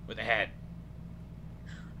with a head.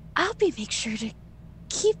 I'll make sure to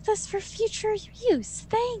keep this for future use.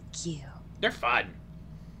 Thank you. They're fun.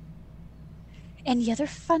 Any other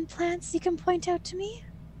fun plants you can point out to me?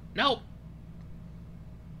 Nope.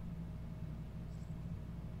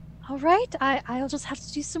 All right, I'll just have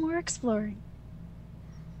to do some more exploring.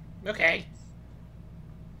 Okay.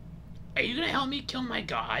 Are you gonna help me kill my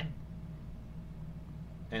god?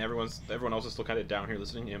 And everyone else is still kind of down here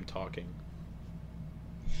listening to him talking.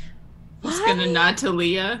 Just gonna nod to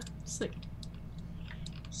Leah. Just like,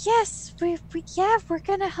 Yes, we're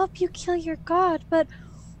gonna help you kill your god, but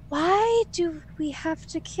why do we have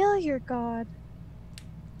to kill your god?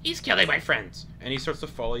 He's killing my friends. And he starts to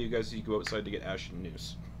follow you guys as you go outside to get Ash and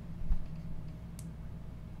Noose.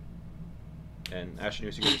 And Ash and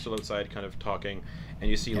Noose, you guys are still outside kind of talking, and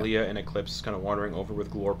you see Leah and Eclipse kind of wandering over with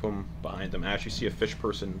Glorpum behind them. Ash, you see a fish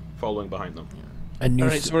person following behind them. And All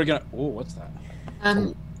Noose, right, so we're gonna. Oh, what's that?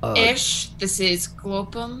 Ish, this is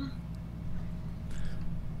Glorpum.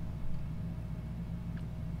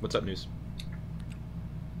 What's up, Noose?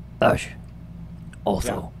 Ash.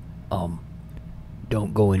 Also,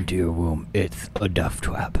 don't go into your room. It's a death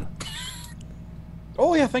trap.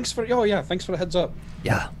 Oh yeah, thanks for the heads up.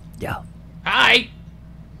 Yeah. Hi!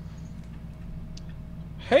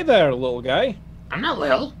 Hey there, little guy. I'm not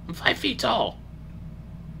little. I'm 5 feet tall.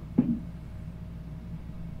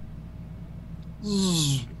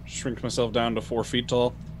 Shrink myself down to 4 feet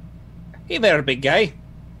tall. Hey there, big guy.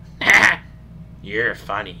 You're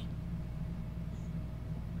funny.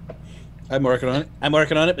 I'm working on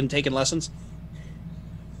it. Been taking lessons.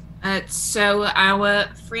 So our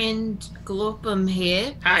friend Glorpum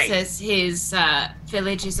here Hi. says his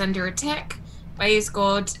village is under attack by his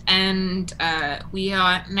god, and we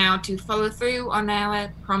are now to follow through on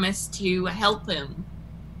our promise to help him.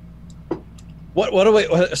 What do we?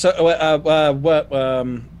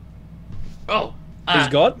 Oh, His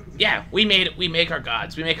god? Yeah, we make our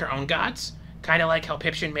gods. We make our own gods, kind of like how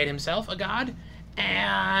Pipshin made himself a god,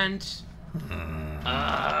 and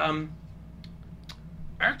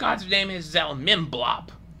our god's name is Zelmimblop.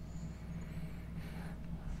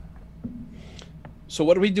 So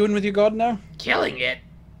what are we doing with your god now? Killing it.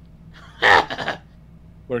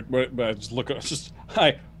 We're just look. Just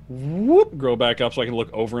hi. Whoop. Grow back up so I can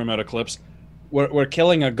look over him at Eclipse. We're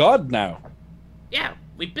killing a god now. Yeah,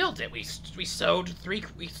 we built it. We sewed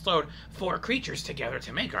 4 creatures together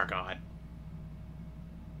to make our god.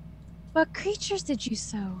 What creatures did you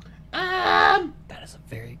sow? That is a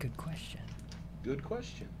very good question. Good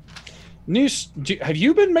question. Noose, have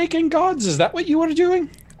you been making gods? Is that what you were doing?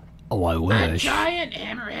 Oh, I A wish. giant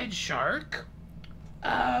hammerhead shark,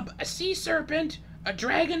 a sea serpent, a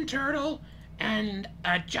dragon turtle, and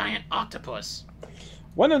a giant octopus.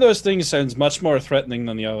 One of those things sounds much more threatening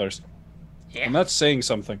than the others. Yeah. And that's saying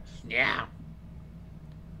something. Yeah.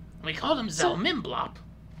 We called him Zelmimblop.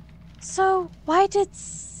 So why did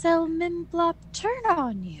Zelmimblop turn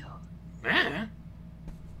on you?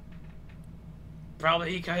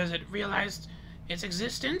 Probably because it realized its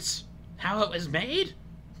existence, how it was made.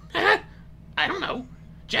 I don't know.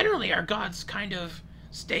 Generally, our gods kind of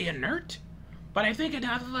stay inert. But I think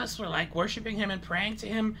enough of us were like worshiping him and praying to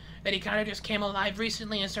him that he kind of just came alive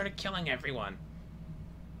recently and started killing everyone.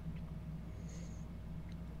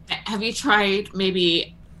 Have you tried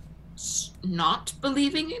maybe not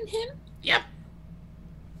believing in him? Yep.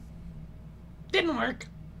 Didn't work.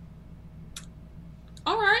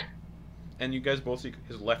 All right. And you guys both see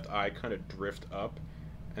his left eye kind of drift up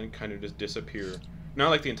and kind of just disappear.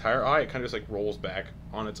 Not like the entire eye, it kind of just like rolls back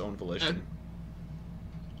on its own volition.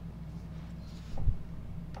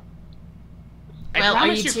 Well, are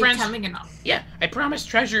promise you your two friends. coming or not? Yeah, I promised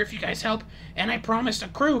treasure if you guys help, and I promised a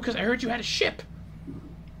crew because I heard you had a ship.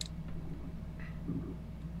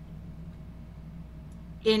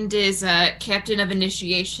 And as captain of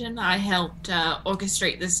initiation, I helped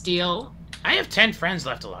orchestrate this deal. I have 10 friends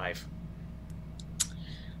left alive.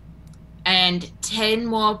 And 10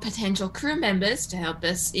 more potential crew members to help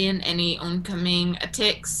us in any oncoming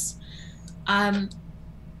attacks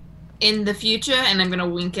in the future. And I'm going to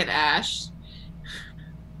wink at Ash.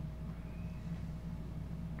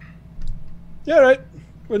 Yeah, right.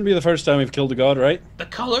 Wouldn't be the first time we've killed a god, right? The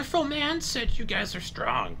colorful man said you guys are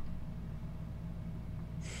strong.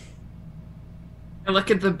 I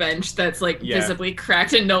look at the bench that's like Yeah. visibly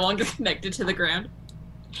cracked and no longer connected to the ground.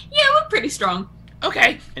 Yeah, we're pretty strong.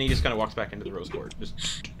 Okay. And he just kind of walks back into the rose court,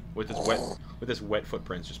 just with his wet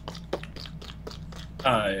footprints. Just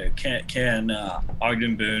Can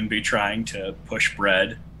Ogden Boone be trying to push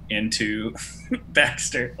bread into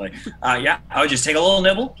Baxter? Like, yeah, I would just take a little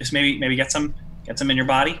nibble, just maybe get some in your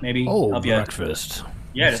body, maybe Oh, help you. breakfast.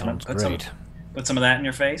 Yeah, That just sounds put great. put some of that in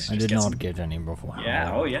your face. I Just did get not some- get any before.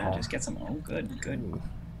 Yeah, oh yeah, just get some. Oh, good.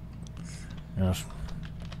 Yes.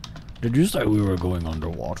 Did you say we were going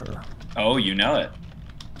underwater? Oh, you know it.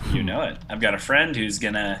 You know it. I've got a friend who's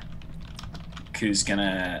gonna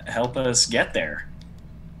help us get there.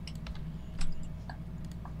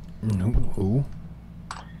 No. Who?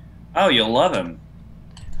 Oh, you'll love him.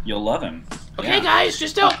 You'll love him. Okay, Yeah. guys,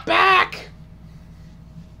 just out back.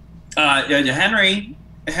 Henry.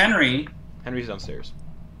 Henry's downstairs.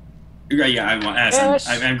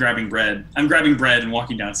 I'm grabbing bread. I'm grabbing bread and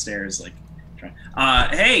walking downstairs. Like,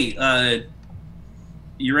 hey,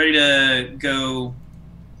 you ready to go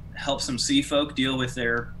help some sea folk deal with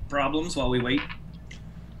their problems while we wait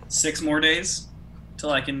 6 more days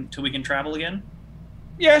till we can travel again?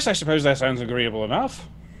 Yes, I suppose that sounds agreeable enough.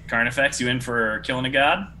 Carnifex, you in for killing a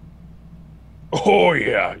god? Oh,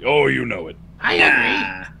 yeah. Oh, you know it. I agree.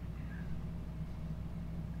 Ah.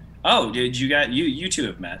 Oh, did you two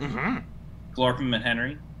have met? Mm-hmm. Glorpum and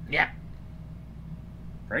Henry? Yeah.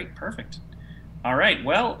 Great, perfect. All right,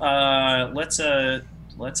 well, let's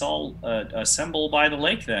all assemble by the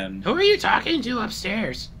lake then. Who are you talking to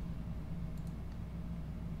upstairs?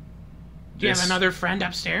 Do you have This- another friend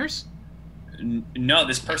upstairs? No,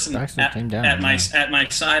 this person Baxter came down, at my yeah. at my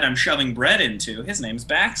side, I'm shoving bread into. His name's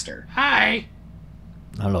Baxter. Hi,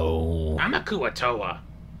 Hello. I'm a Kuatoa.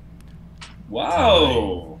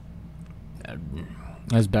 Whoa!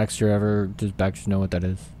 Does Baxter know what that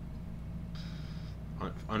is?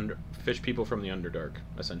 Fish people from the Underdark,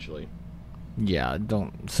 essentially. Yeah,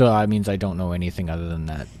 so that means I don't know anything other than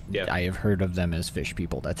that. Yeah. I have heard of them as fish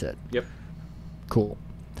people, that's it. Yep. Cool.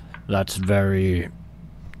 That's very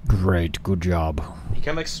great. Good job. He kind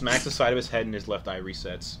of like smacks the side of his head and his left eye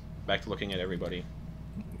resets. Back to looking at everybody.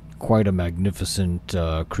 Quite a magnificent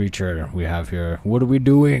creature we have here. What are we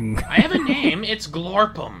doing? I have a name. It's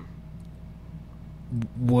Glorpum.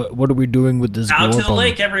 What are we doing with this Out to the Glorpum?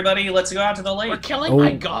 lake, everybody! Let's go out to the We're lake. killing Oh.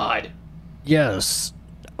 my god. Yes.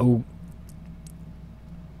 Oh.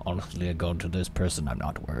 Honestly, I go to this person, I'm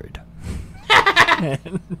not worried. And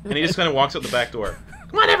he just kind of walks out the back door.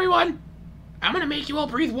 Come on, everyone. I'm gonna make you all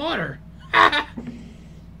breathe water.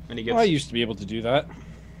 And he gets... Well, I used to be able to do that.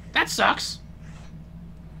 That sucks.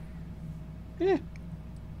 Yeah.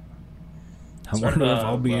 I Sort wonder of, if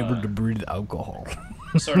I'll be able to breathe alcohol.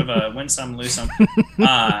 Sort of a win some, lose some.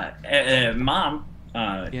 Mom.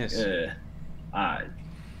 Yes.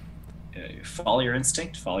 Follow your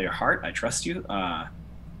instinct. Follow your heart. I trust you.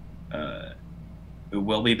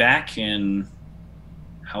 We'll be back in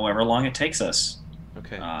however long it takes us.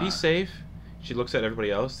 Okay. Uh, Be safe. She looks at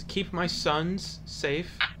everybody else. Keep my sons safe.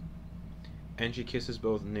 And she kisses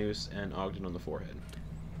both Noose and Ogden on the forehead.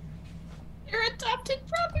 You're adopted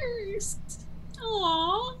brothers.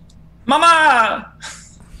 Aww. Mama.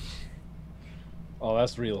 Oh,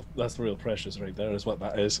 that's real. That's real precious right there, is what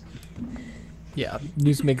that is. Yeah,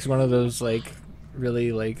 Noose makes one of those, like,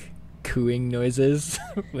 really, like, cooing noises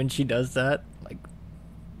when she does that. Like,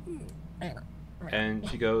 And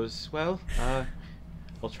she goes, well,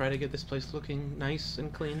 I'll try to get this place looking nice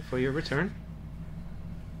and clean for your return.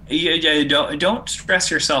 Yeah, don't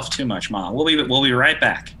stress yourself too much, Mom. We'll be right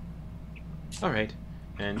back. All right.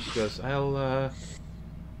 And she goes, I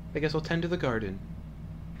guess I'll tend to the garden.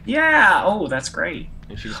 Yeah. Oh, that's great.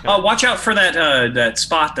 And she just Oh, watch out for that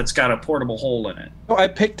spot that's got a portable hole in it. Oh, I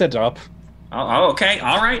picked it up. Oh, okay.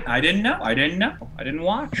 All right. I didn't know. I didn't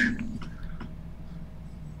watch.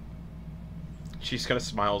 She just kind of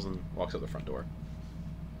smiles and walks out the front door.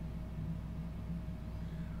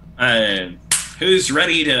 Who's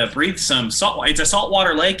ready to breathe some salt? It's a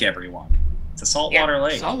saltwater lake, everyone. It's a saltwater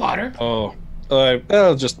lake. Salt water. Oh,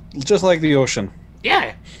 just like the ocean.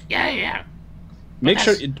 Yeah. Make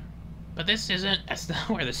sure. But that's not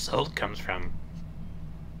where the salt comes from.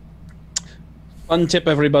 Fun tip,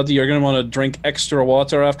 everybody: you're gonna want to drink extra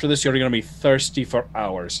water after this. You're gonna be thirsty for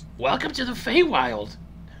hours. Welcome to the Feywild.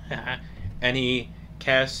 And he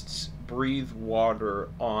casts breathe water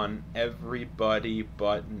on everybody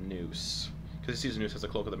but Noose. Because he sees Noose has a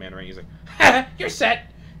cloak of the Man Ring. He's like, Ha! You're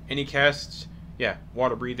set. and he casts,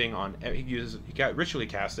 water breathing on. He ritually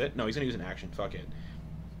cast it. No, he's gonna use an action. Fuck it.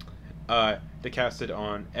 To cast it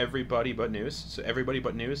on everybody but Noose. So everybody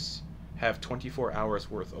but Noose have 24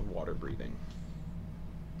 hours worth of water breathing.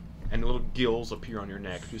 And little gills appear on your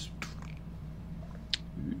neck. Just.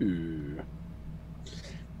 Ooh.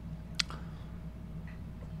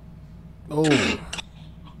 Oh,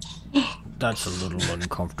 that's a little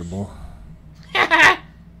uncomfortable.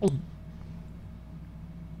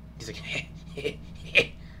 He's like,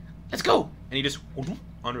 let's go. And he just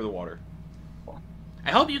under the water.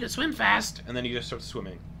 I hope you can swim fast. And then he just starts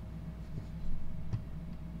swimming.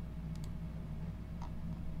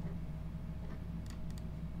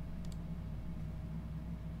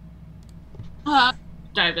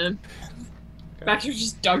 Dive in. Okay. Baxter's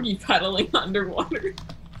just doggy paddling underwater.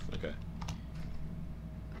 Okay.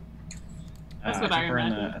 That's I what think I we're in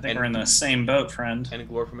imagine. the. I think we're in the same boat, friend. And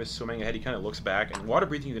Glorfum is swimming ahead. He kind of looks back. And water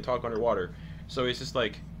breathing, you can talk underwater. So he's just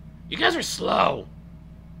like, You guys are slow.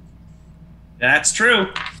 That's true.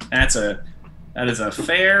 That is a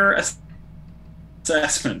fair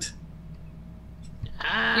assessment.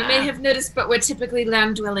 You may have noticed, but we're typically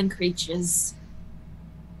land-dwelling creatures.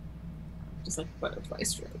 Just like butterfly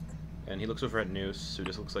stroke. and he looks over at Noose, who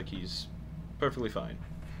just looks like he's perfectly fine.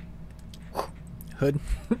 Hood,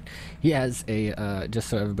 he has a just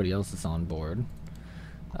so everybody else is on board,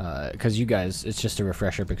 because you guys, it's just a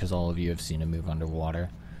refresher because all of you have seen him move underwater.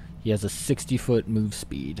 He has a 60-foot move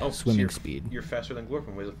speed, swimming speed. You're faster than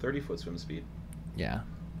Glorfin, with a 30-foot swim speed. Yeah,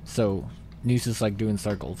 so Noose is like doing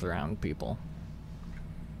circles around people,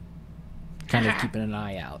 kind of keeping an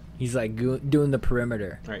eye out. He's like doing the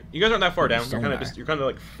perimeter. All right, you guys aren't that far down. Sonar. You're kind of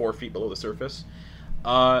like 4 feet below the surface.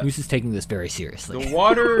 Noose is taking this very seriously. The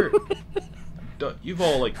water. You've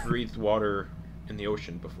all like breathed water in the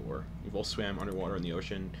ocean before. You've all swam underwater in the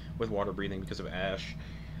ocean with water breathing because of ash.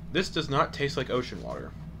 This does not taste like ocean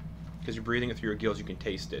water. Because you're breathing it through your gills, you can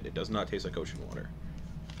taste it. It does not taste like ocean water.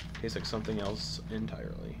 It tastes like something else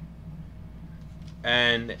entirely.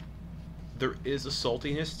 And there is a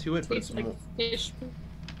saltiness to it, but Tastes it's like more, fish.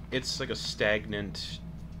 it's like a stagnant,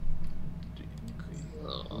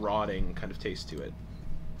 rotting kind of taste to it.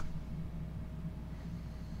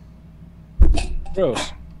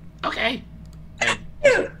 Gross. Okay. And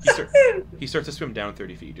he starts to swim down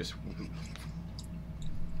 30 feet. Just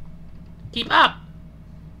Keep up.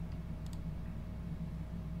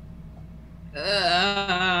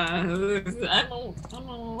 I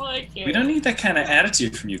don't like it. We don't need that kind of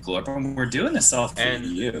attitude from you, Glorp. We're doing this all for And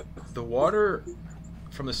you. the water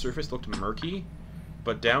from the surface looked murky,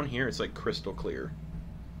 but down here it's like crystal clear.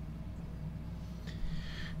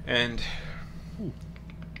 And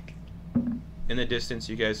in the distance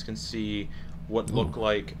you guys can see what look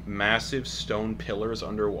like massive stone pillars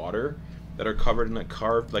underwater that are covered in like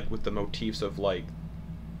carved like with the motifs of like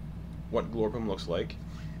what Glorpum looks like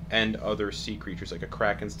and other sea creatures, like a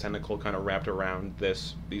kraken's tentacle kind of wrapped around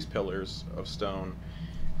these pillars of stone,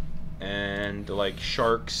 and like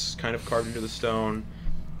sharks kind of carved into the stone,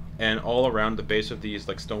 and all around the base of these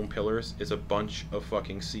like stone pillars is a bunch of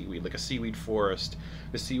fucking seaweed, like a seaweed forest.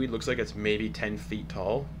 The seaweed looks like it's maybe 10 feet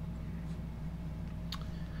tall.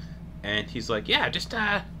 And he's like, Yeah, just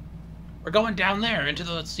we're going down there into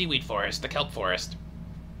the seaweed forest, the kelp forest.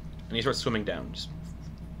 and he starts swimming down. Just,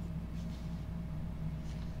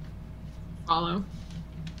 Follow.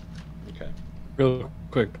 okay. Real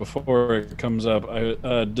quick before it comes up,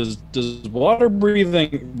 does water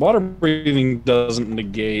breathing doesn't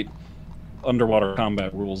negate underwater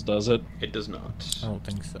combat rules, does it? It does not. I don't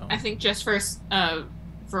think so. I think just for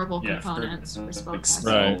verbal Yeah, components for for spell big casting.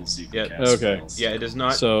 spells you can Yeah, cast okay. spells. Yeah, it does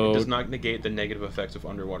not. So- it does not negate the negative effects of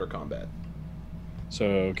underwater combat. So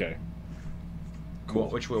okay. Cool.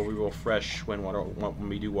 Which we will refresh when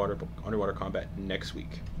we do underwater combat next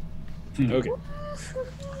week. Okay.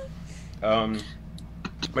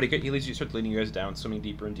 But he starts leading you guys down, swimming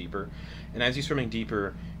deeper and deeper, and as you're swimming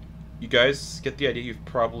deeper, you guys get the idea you've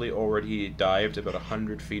probably already dived about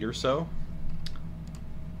 100 feet or so.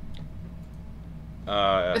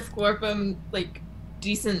 With Glorpum like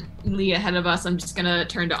decently ahead of us, I'm just gonna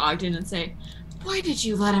turn to Ogden and say, "Why did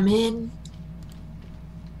you let him in?"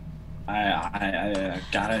 I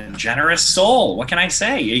got a generous soul. What can I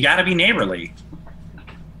say? You got to be neighborly.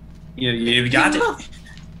 You've got to.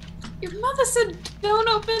 Your mother said, "Don't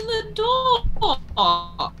open the door."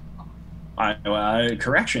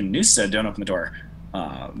 Correction. Noose said, "Don't open the door."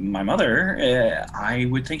 My mother, I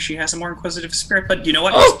would think she has a more inquisitive spirit, but you know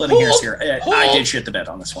what? I'm splitting hairs here. I did shit the bed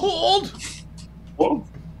on this one.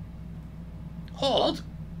 Hold.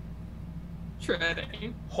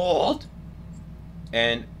 Treading. Hold.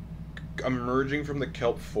 And emerging from the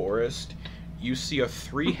kelp forest, you see a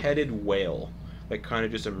 3-headed whale that kind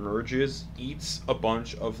of just emerges, eats a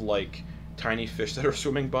bunch of like tiny fish that are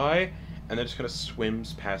swimming by, and then just kind of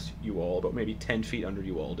swims past you all, about maybe 10 feet under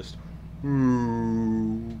you all, just.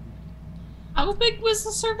 How big was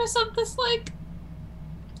the surface of this lake?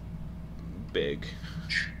 Big.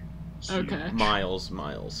 Okay. Miles.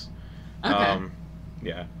 Okay.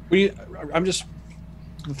 Yeah. I'm just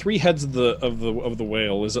the 3 heads of the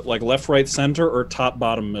whale. Is it like left, right, center, or top,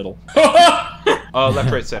 bottom, middle?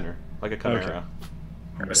 Left, right, center, like a chimera. Okay.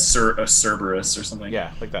 Or a Cerberus or something.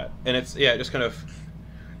 Yeah, like that. And it just kind of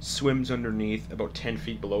swims underneath about 10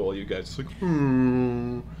 feet below all you guys. It's like,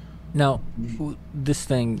 Now, this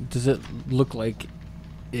thing, does it look like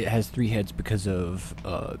it has 3 heads because of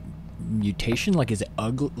mutation? Like, is it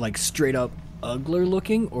like straight up ugler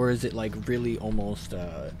looking, or is it like really almost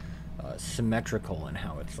symmetrical in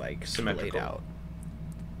how it's like laid out?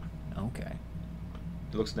 Okay.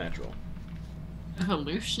 It looks natural.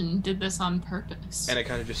 Evolution did this on purpose. And it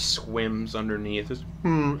kind of just swims underneath,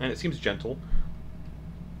 and it seems gentle.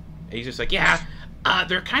 And he's just like, yeah,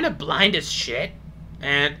 they're kind of blind as shit,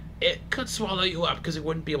 and it could swallow you up because it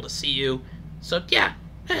wouldn't be able to see you. So, yeah.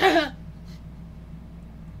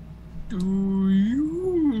 Do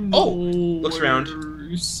you looks around.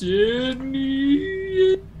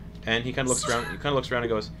 Sydney? And he kind of looks around. He kind of looks around and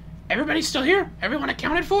goes, Everybody's still here? Everyone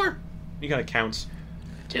accounted for? he kind of counts.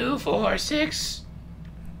 2, 4, 6,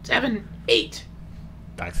 7, 8.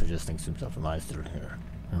 Baxter just thinks to himself, am I still here?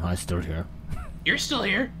 Am I still here? You're still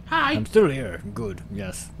here. Hi. I'm still here. Good.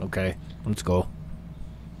 Yes. Okay. Let's go.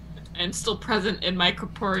 I'm still present in my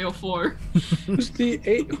corporeal form. Who's the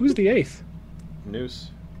 8th?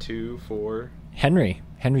 Noose. 2, 4. Henry's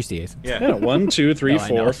the 8th. Yeah. Yeah, 1, 2, 3, No, I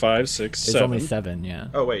know. 4, 5, 6, It's 7. only 7, yeah.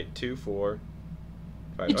 Oh wait, 2, 4,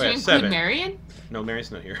 5. Did Oh you yeah, include 7. Marion? No, Mary's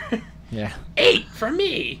not here. Yeah. 8 for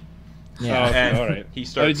me. Yeah. Oh, okay, And all right. he I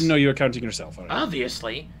starts. didn't know you were counting yourself. All right.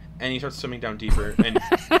 Obviously. And he starts swimming down deeper, and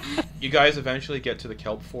you guys eventually get to the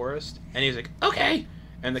kelp forest, and he's like, Okay.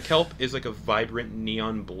 and the kelp is like a vibrant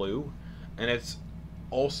neon blue, and it's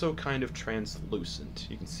also kind of translucent.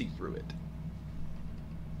 You can see through it.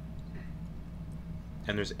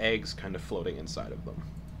 And there's eggs kind of floating inside of them.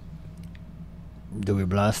 Do we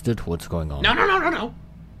blast it? What's going on? No.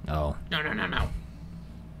 Oh. No.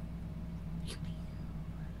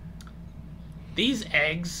 These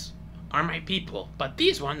eggs are my people, but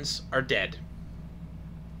these ones are dead.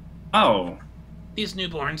 Oh. These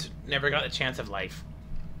newborns never got a chance of life.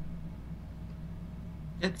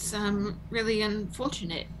 It's really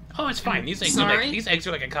unfortunate. Oh, it's fine. These eggs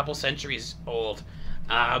are like a couple centuries old.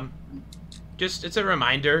 Just it's a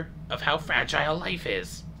reminder of how fragile life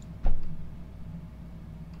is.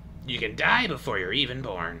 You can die before you're even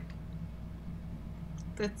born.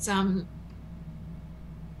 That's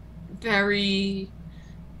very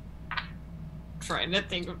trying to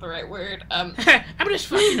think of the right word. I'm just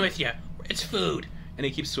fucking with you. It's food. And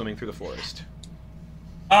he keeps swimming through the forest.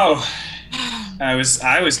 Oh. I was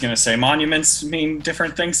gonna say monuments mean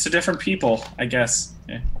different things to different people, I guess.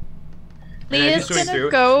 Yeah. And as Leo's he's swimming gonna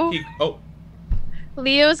through, go.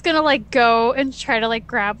 Leo's gonna like go and try to like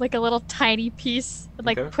grab like a little tiny piece and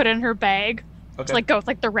like Okay. put in her bag Okay. to like go with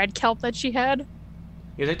like the red kelp that she had.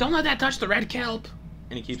 He's like, don't let that touch the red kelp.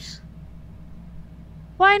 And he keeps.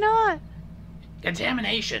 Why not?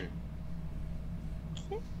 Contamination.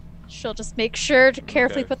 She'll just make sure to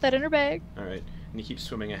carefully Okay. put that in her bag. All right. And he keeps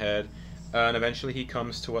swimming ahead, and eventually he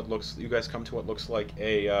comes to what looks. You guys come to what looks like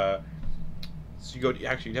a. So you go.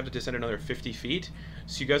 Actually, you have to descend another 50 feet.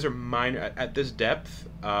 So you guys are at this depth,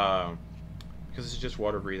 because this is just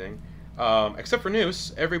water breathing. Except for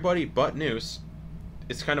Noose, everybody but Noose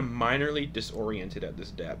is kind of minorly disoriented at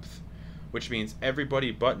this depth, which means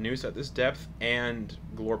everybody but Noose at this depth and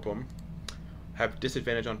Glorpum have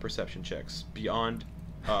disadvantage on perception checks beyond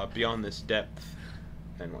this depth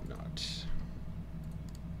and whatnot.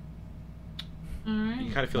 Alright.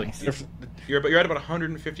 You kind of feel Nice. like you're at about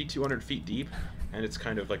 150, 200 feet deep, and it's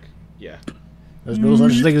kind of like, yeah. There's no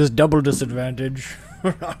such thing as double disadvantage.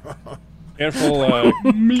 Careful,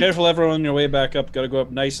 careful, everyone on your way back up. Gotta go up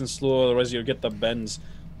nice and slow, otherwise you'll get the bends.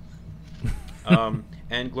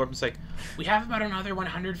 And Glorpum's like, We have about another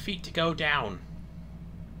 100 feet to go down.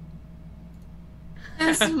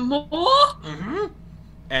 There's more? Mm-hmm.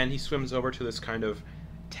 and he swims over to this kind of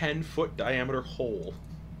 10-foot diameter hole,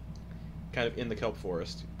 kind of in the kelp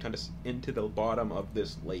forest, kind of into the bottom of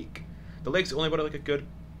this lake. The lake's only about like a good...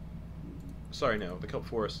 Sorry, no, the kelp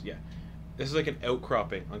forest, yeah. This is like an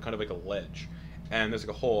outcropping on kind of like a ledge. And there's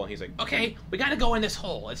like a hole, and he's like, Okay, we gotta go in this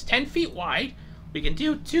hole. It's 10 feet wide. We can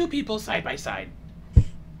do 2 people side by side.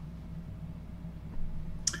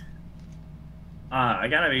 I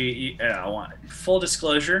gotta be. I want full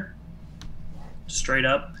disclosure. Straight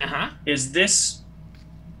up. Uh-huh. Is this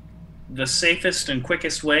the safest and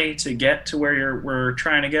quickest way to get to where we're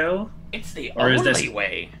trying to go? It's the Or is only this-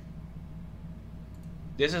 way.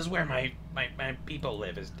 This is where my people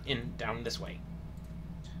live, is down this way.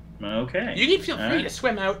 Okay. You can feel All free right. to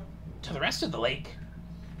swim out to the rest of the lake.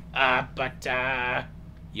 But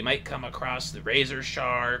you might come across the razor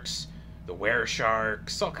sharks, the were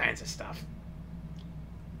sharks, all kinds of stuff.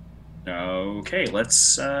 Okay,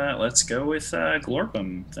 let's go with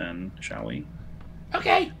Glorpum then, shall we?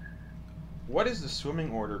 Okay. what is the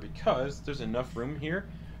swimming order? Because there's enough room here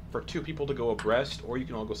for 2 people to go abreast, or you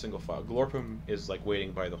can all go single file. Glorpum is like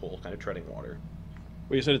waiting by the hole, kind of treading water.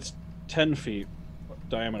 Well, you said it's 10 feet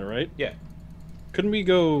diameter, right? Yeah. Couldn't we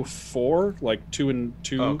go 4, like 2 and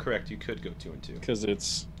 2? Oh, correct. You could go 2 and 2. Because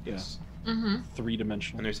it's Yes. Mm-hmm.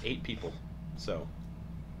 3-dimensional. And there's 8 people. So,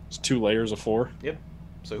 It's 2 layers of 4.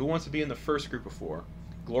 so who wants to be in the first group of 4?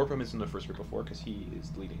 Glorpum is in the first group of 4 because he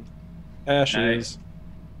is leading. Ash Nice. is.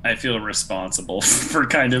 I feel responsible for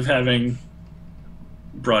kind of having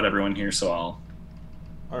brought everyone here, so I'll.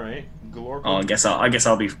 All right, Glorpum. I guess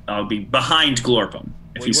I'll be behind Glorpum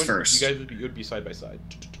if Well, he's you wouldn't- first. You guys would be side by side.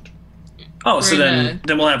 Oh, so We're then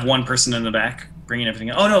in we'll have one person in the back bringing everything.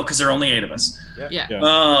 Oh no, because there are only 8 of us. Yeah. Yeah.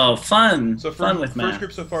 Oh, fun! So Fun with first math.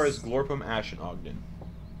 group so far is Glorpum, Ash, and Ogden.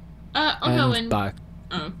 I'll go in.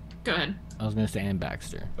 Oh, Go ahead. I was gonna say and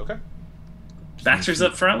Baxter. Okay. Baxter's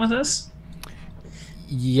up front with us.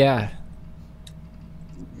 Yeah.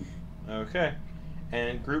 Okay.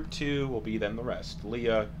 And group 2 will be then the rest.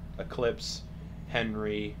 Leah, Eclipse,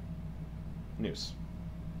 Henry, Noose.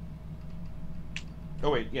 Oh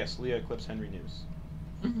wait, yes, Leah, Eclipse, Henry, Noose.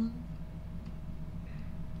 Mm-hmm.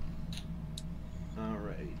 All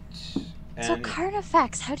right. So And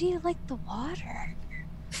Carnifex, how do you like the water?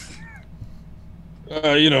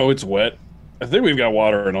 It's wet. I think we've got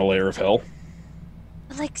water in a layer of hell.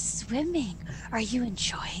 Like swimming. Are you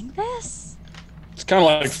enjoying this? It's kind of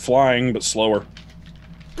like flying, but slower.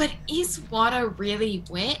 But is water really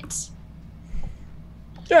wet?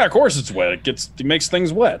 Yeah, of course it's wet. It makes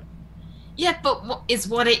things wet. Yeah, but is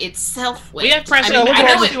water itself wet? We have I President mean, I know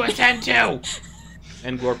Adams to attend to.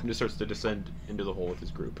 and Glorpum just starts to descend into the hole with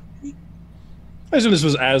his group. I assume this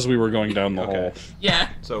was as we were going down the Okay. hole. Yeah.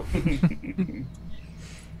 So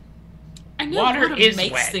I know Water is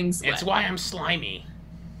makes wet. things wet. It's why I'm slimy.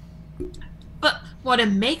 But water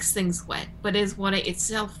makes things wet, but is water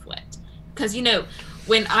itself wet? Because,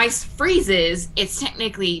 when ice freezes, it's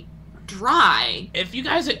technically dry. If you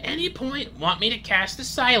guys at any point want me to cast the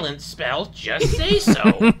silence spell, just say so.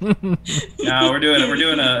 No, we're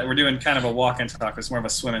doing kind of a walk and talk. It's more of a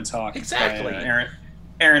swim and talk. Exactly. By,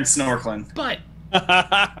 Aaron snorkeling. But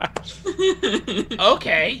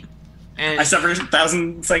okay. And I suffered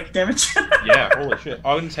 1,000 psychic damage. yeah, holy shit.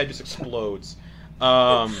 Ogden's head just explodes.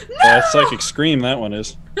 Psychic Scream, that one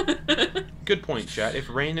is. Good point, chat. If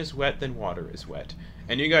rain is wet, then water is wet.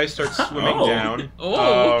 And you guys start swimming Oh. down.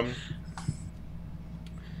 Oh.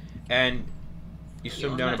 And you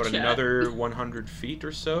swim You're down not about chat. another 100 feet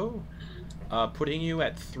or so, putting you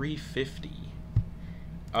at 350.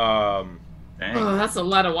 Oh, Dang. that's a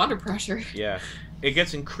lot of water pressure. Yeah. It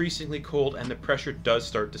gets increasingly cold, and the pressure does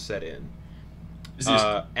start to set in. This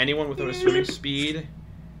is- Anyone without a swimming speed,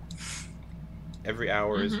 every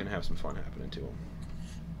hour is Mhm. going to have some fun happening to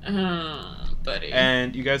them. Buddy.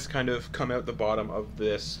 And you guys kind of come out the bottom of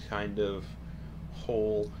this kind of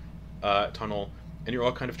hole, tunnel, and you're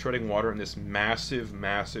all kind of treading water in this massive,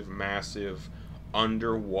 massive, massive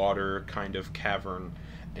underwater kind of cavern.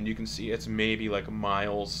 And you can see it's maybe like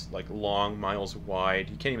miles, like long, miles wide.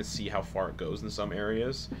 You can't even see how far it goes in some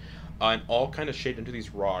areas. And all kind of shaped into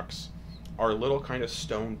these rocks are little kind of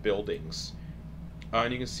stone buildings.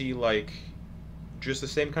 And you can see like just the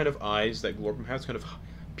same kind of eyes that Glorpum has kind of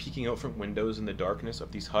peeking out from windows in the darkness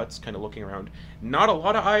of these huts, kind of looking around. Not a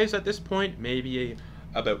lot of eyes at this point, maybe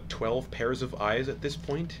about 12 pairs of eyes at this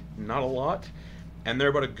point, not a lot. And they're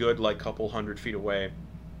about a good like couple 100 feet away.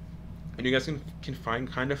 And you guys can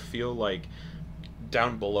kind of feel like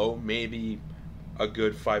down below maybe a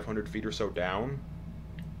good 500 feet or so down,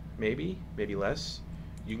 maybe less,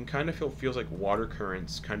 you can kind of feels like water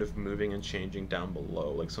currents kind of moving and changing down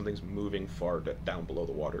below, like something's moving far down below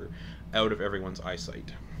the water, out of everyone's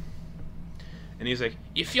eyesight. And he's like,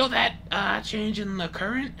 You feel that change in the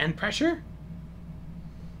current and pressure?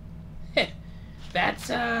 Heh, that's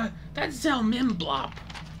Zelmimblop.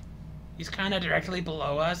 He's kind of directly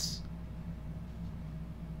below us.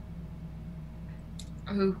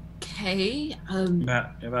 Okay.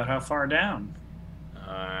 About how far down?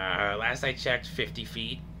 Last I checked, 50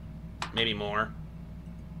 feet, maybe more.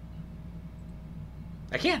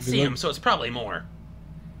 I can't see him, so it's probably more.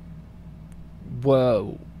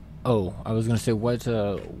 Whoa. Oh, I was gonna say,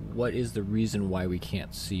 what is the reason why we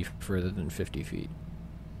can't see further than 50 feet?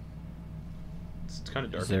 it's kind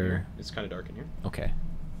of dark in here. It's kind of dark in here. Okay.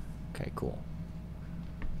 Okay, cool.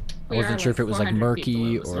 I We wasn't are, sure if it was like 400 feet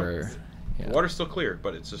murky below us. or. The Yeah. water's still clear,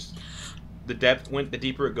 but it's just the depth. The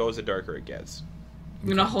deeper it goes, the darker it gets. I'm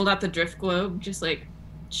gonna hold out the drift globe, just like,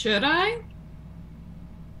 should I?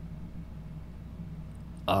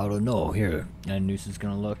 I don't know. Here. And Noose is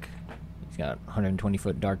gonna look. He's got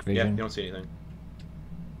 120-foot dark Yeah, you vision. don't see anything.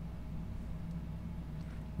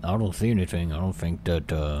 I don't see anything. I don't think that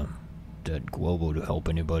globe would help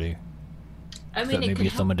anybody. I Except mean, it maybe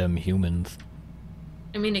could some help. of them humans.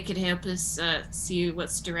 I mean, it could help us see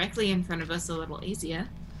what's directly in front of us a little easier.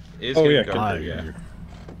 It is Oh, getting yeah, darker, I, yeah.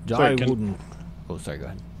 Sorry, I can- wouldn't. Oh, sorry. Go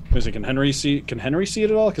ahead. Is it? Can Henry see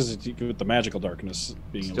it at all? Because with the magical darkness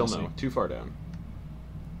being Still able to no. see. Too far down.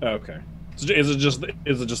 Oh, okay. So is it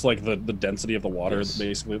just like the density of the water Yes.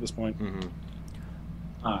 basically at this point?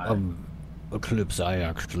 Mm-hmm. Eclipse, I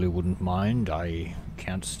actually wouldn't mind. I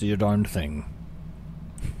can't see a darn thing.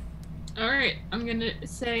 All right, I'm gonna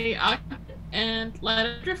say and light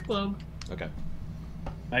a drift globe. Okay.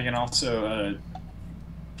 I can also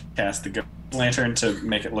cast the ghost lantern to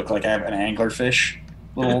make it look like I have an anglerfish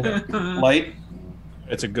little light.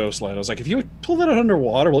 It's a ghost light. I was like, if you would pull that out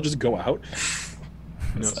underwater, we'll just go out.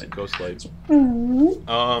 No, It's it's like- ghost lights. And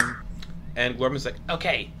Glorman's like,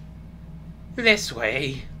 Okay, this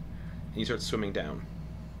way. and he starts swimming down.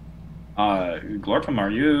 Glorpum, are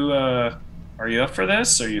you up for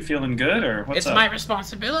this? Are you feeling good, or what's It's up? my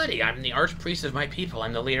responsibility. I'm the archpriest of my people.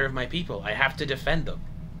 I'm the leader of my people. I have to defend them.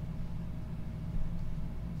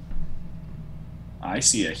 I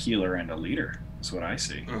see a healer and a leader. That's what I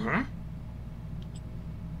see. Mm-hmm.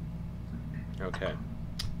 Okay.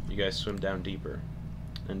 You guys swim down deeper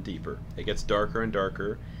and deeper. It gets darker and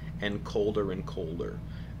darker and colder and colder.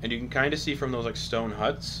 And you can kind of see from those like stone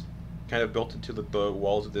huts kind of built into the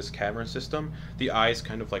walls of this cavern system, the eyes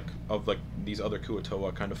kind of like these other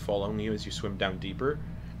Kuo-toa kind of following you as you swim down deeper.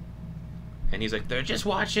 And he's like, They're just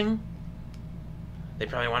watching. They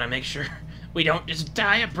probably want to make sure we don't just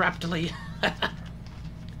die abruptly.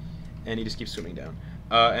 and he just keeps swimming down.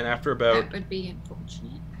 And after about That would be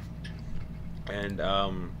unfortunate.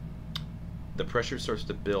 and the pressure starts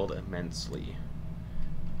to build immensely.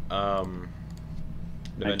 I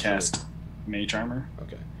Eventually- cast Mage Armor.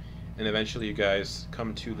 Okay. And eventually you guys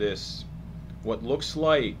come to this, what looks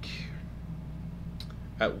like,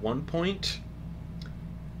 at one point,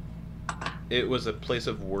 it was a place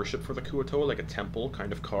of worship for the Kuo-toa, like a temple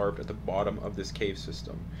kind of carved at the bottom of this cave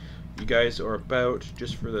system. You guys are about,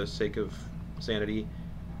 just for the sake of sanity,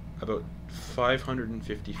 about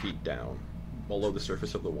 550 feet down, below the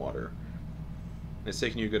surface of the water. And it's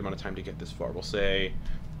taken you a good amount of time to get this far. We'll say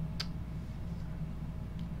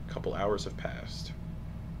a couple hours have passed.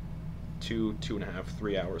 2.5,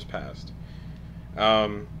 3 hours passed.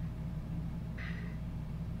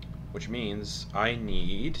 Which means I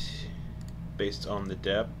need, based on the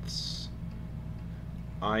depths,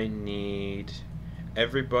 I need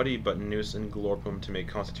everybody but Noose and Glorpum to make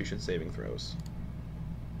Constitution saving throws.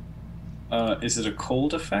 Is it a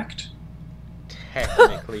cold effect?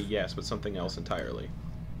 Technically, yes, but something else entirely.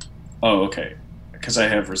 Oh, okay. Because I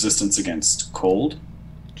have resistance against cold.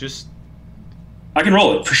 Just, I can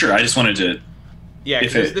roll it for sure. I just wanted to. yeah,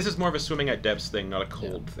 'cause If it- this is more of a swimming at depths thing, not a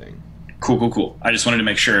cold thing. Cool. I just wanted to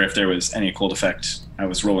make sure if there was any cold effect, I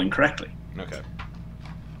was rolling correctly. Okay.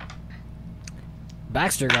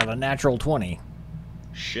 Baxter got a natural 20.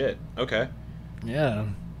 Shit. Okay. Yeah.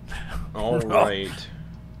 All right.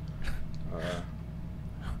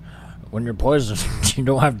 When you're poisoned, you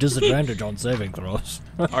don't have disadvantage on saving throws.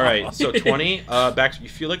 All right, so 20. Back. You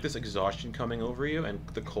feel like this exhaustion coming over you and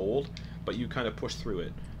the cold, but you kind of push through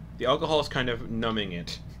it. The alcohol is kind of numbing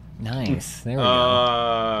it. Nice. There we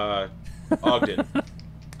go. Ogden.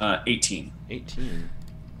 18. 18.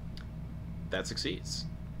 That succeeds.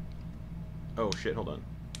 Oh shit! Hold on.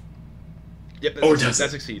 Yep, Does that it?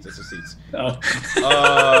 succeeds. That succeeds.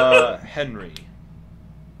 Oh. Henry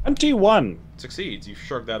 21. succeeds. You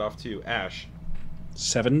shrug that off too. Ash,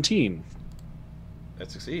 17.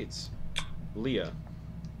 that succeeds. Leah,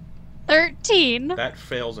 13. that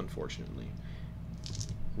fails unfortunately.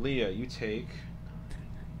 Leah, you take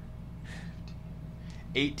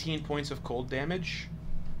 18 points of cold damage,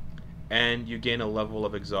 and you gain a level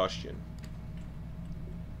of exhaustion.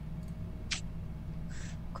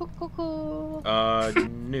 Cool.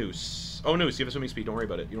 Noose. Oh, Noose, you have a swimming speed. Don't worry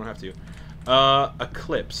about it. You don't have to.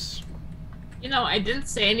 Eclipse. You know, I didn't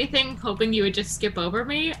say anything, hoping you would just skip over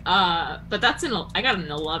me. But that's I got an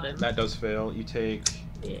 11. That does fail. You take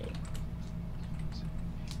Yeah.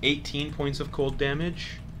 18 points of cold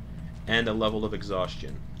damage and a level of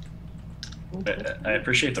exhaustion. I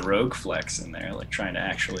appreciate the rogue flex in there, like trying to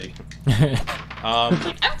actually.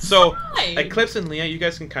 I'm So, fine. Eclipse and Leah, you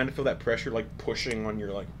guys can kind of feel that pressure, like pushing on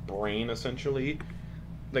your like brain, essentially.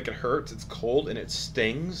 Like it hurts, it's cold, and it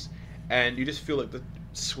stings, and you just feel like the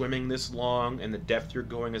swimming this long and the depth you're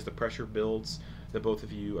going as the pressure builds, that both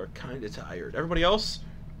of you are kind of tired. Everybody else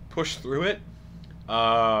push through it.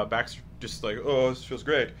 Baxter just like, oh, this feels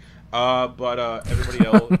great. But everybody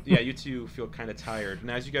else, yeah, you two feel kind of tired.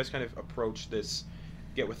 And as you guys kind of approach this,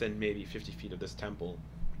 get within maybe 50 feet of this temple,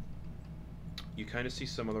 you kind of see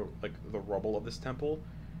some of the rubble of this temple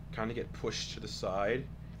kind of get pushed to the side,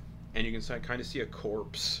 and you can kind of see a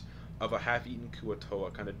corpse of a half-eaten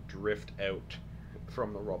Kuatoa kind of drift out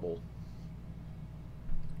from the rubble.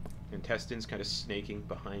 Intestines kind of snaking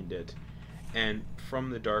behind it, and from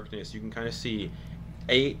the darkness you can kind of see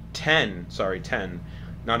 10,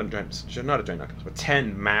 not a giant octopus, but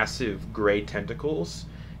 10 massive gray tentacles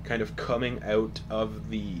kind of coming out of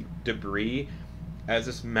the debris as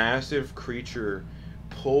this massive creature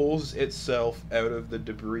pulls itself out of the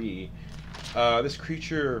debris. This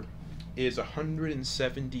creature is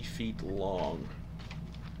 170 feet long.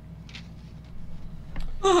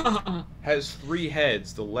 Has 3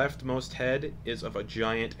 heads. The leftmost head is of a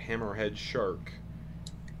giant hammerhead shark.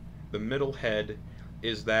 The middle head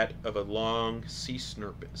is that of a long sea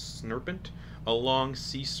serpent. A long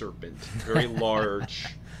sea serpent. Very large.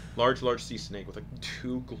 large sea snake with like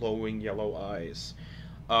 2 glowing yellow eyes.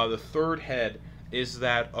 The third head is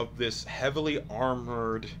that of this heavily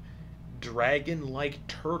armored dragon-like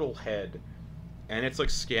turtle head, and it's like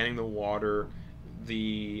scanning the water.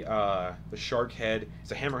 The shark head,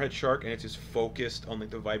 it's a hammerhead shark, and it's just focused on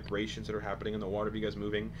like the vibrations that are happening in the water of you guys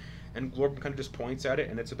moving. And Glorp kind of just points at it,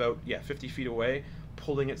 and it's about 50 feet away,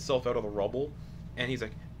 pulling itself out of the rubble. And he's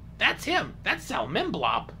like, That's him. That's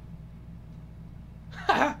Salmimblop.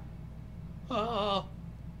 Oh.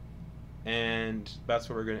 and that's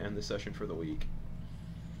where we're going to end the session for the week.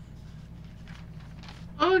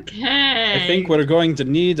 Okay. I think we're going to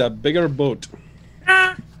need a bigger boat.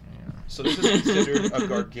 So this is considered a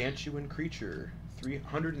gargantuan creature,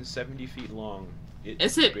 370 feet long. It's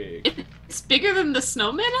Is it? big. It's bigger than the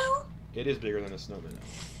snow minnow? It is bigger than a snow minnow.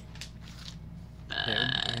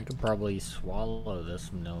 I could probably swallow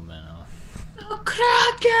this no minnow. Oh,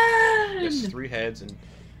 Kraken! Yes, 3 heads, and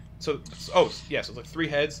so it's like 3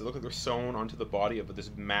 heads that look like they're sewn onto the body of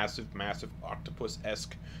this massive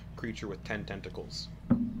octopus-esque creature with 10 tentacles.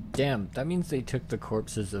 Damn, that means they took the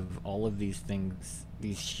corpses of all of these things,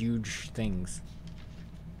 these huge things,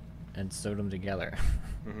 and sewed them together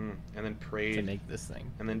And then to prayed, make this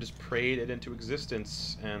thing. and then just prayed it into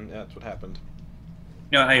existence, and that's what happened.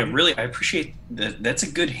 No, I appreciate that. That's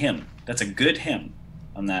a good hymn. That's a good hymn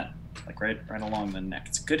on that, like right along the neck.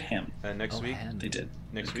 It's a good hymn. And next week, They did.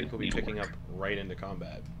 next week we'll be picking up right into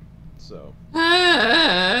combat. So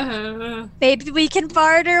Maybe we can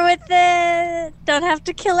barter with it. Don't have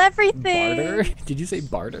to kill everything. Barter? Did you say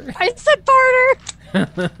barter? I said barter.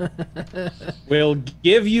 We'll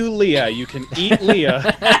give you Leah. You can eat Leah.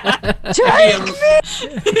 Take me.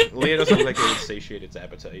 Leah doesn't look like it would satiate its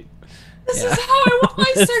appetite. This Yeah. is how I want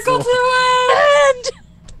my circle to end!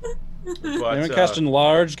 Can But anyone cast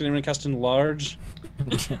enlarge? Can anyone cast enlarge?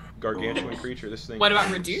 gargantuan creature, this thing. What about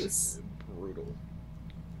is reduce? Brutal.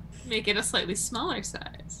 Make it a slightly smaller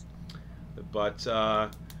size. But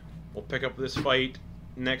we'll pick up this fight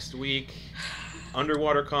next week.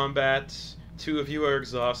 Underwater combat. 2 of you are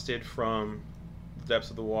exhausted from the depths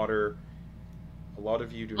of the water. A lot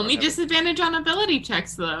of you do Only not have disadvantage on ability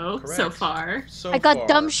checks, though, so Correct. far. so I got far,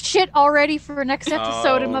 dumb shit already for next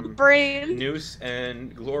episode in my Um, brain. Noose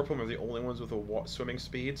and Glorpum are the only ones with a swimming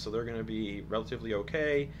speed, so they're going to be relatively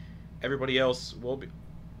okay. Everybody else will be.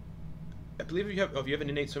 I believe if you have an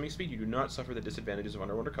innate swimming speed, you do not suffer the disadvantages of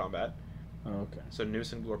underwater combat. Okay. So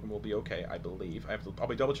Noose and Glorpum will be okay, I believe. I'll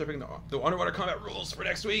be double checking the underwater combat rules for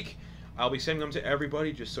next week. I'll be sending them to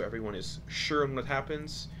everybody just so everyone is sure on what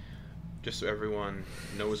happens, just so everyone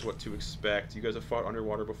knows what to expect. You guys have fought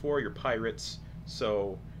underwater before, you're pirates,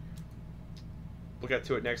 so we'll get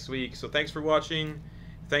to it next week. So thanks for watching.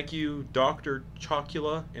 Thank you, Dr.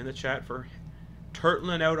 Chocula, in the chat for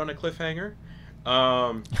turtling out on a cliffhanger.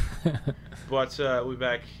 But we'll be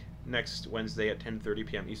back next Wednesday at 10:30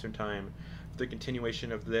 p.m. Eastern Time for the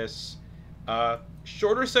continuation of this.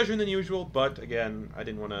 Shorter session than usual, but again, I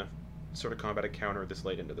didn't want to sort of combat a counter this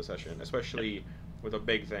late into the session, especially with a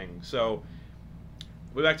big thing. So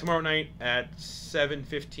we'll be back tomorrow night at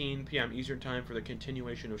 7:15 p.m. Eastern Time for the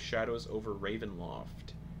continuation of Shadows over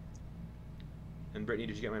Ravenloft. And Brittany,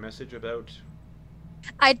 did you get my message about...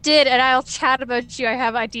 I did, and I'll chat about you. I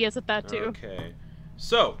have ideas of that too. Okay.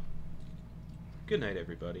 So, good night,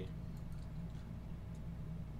 everybody.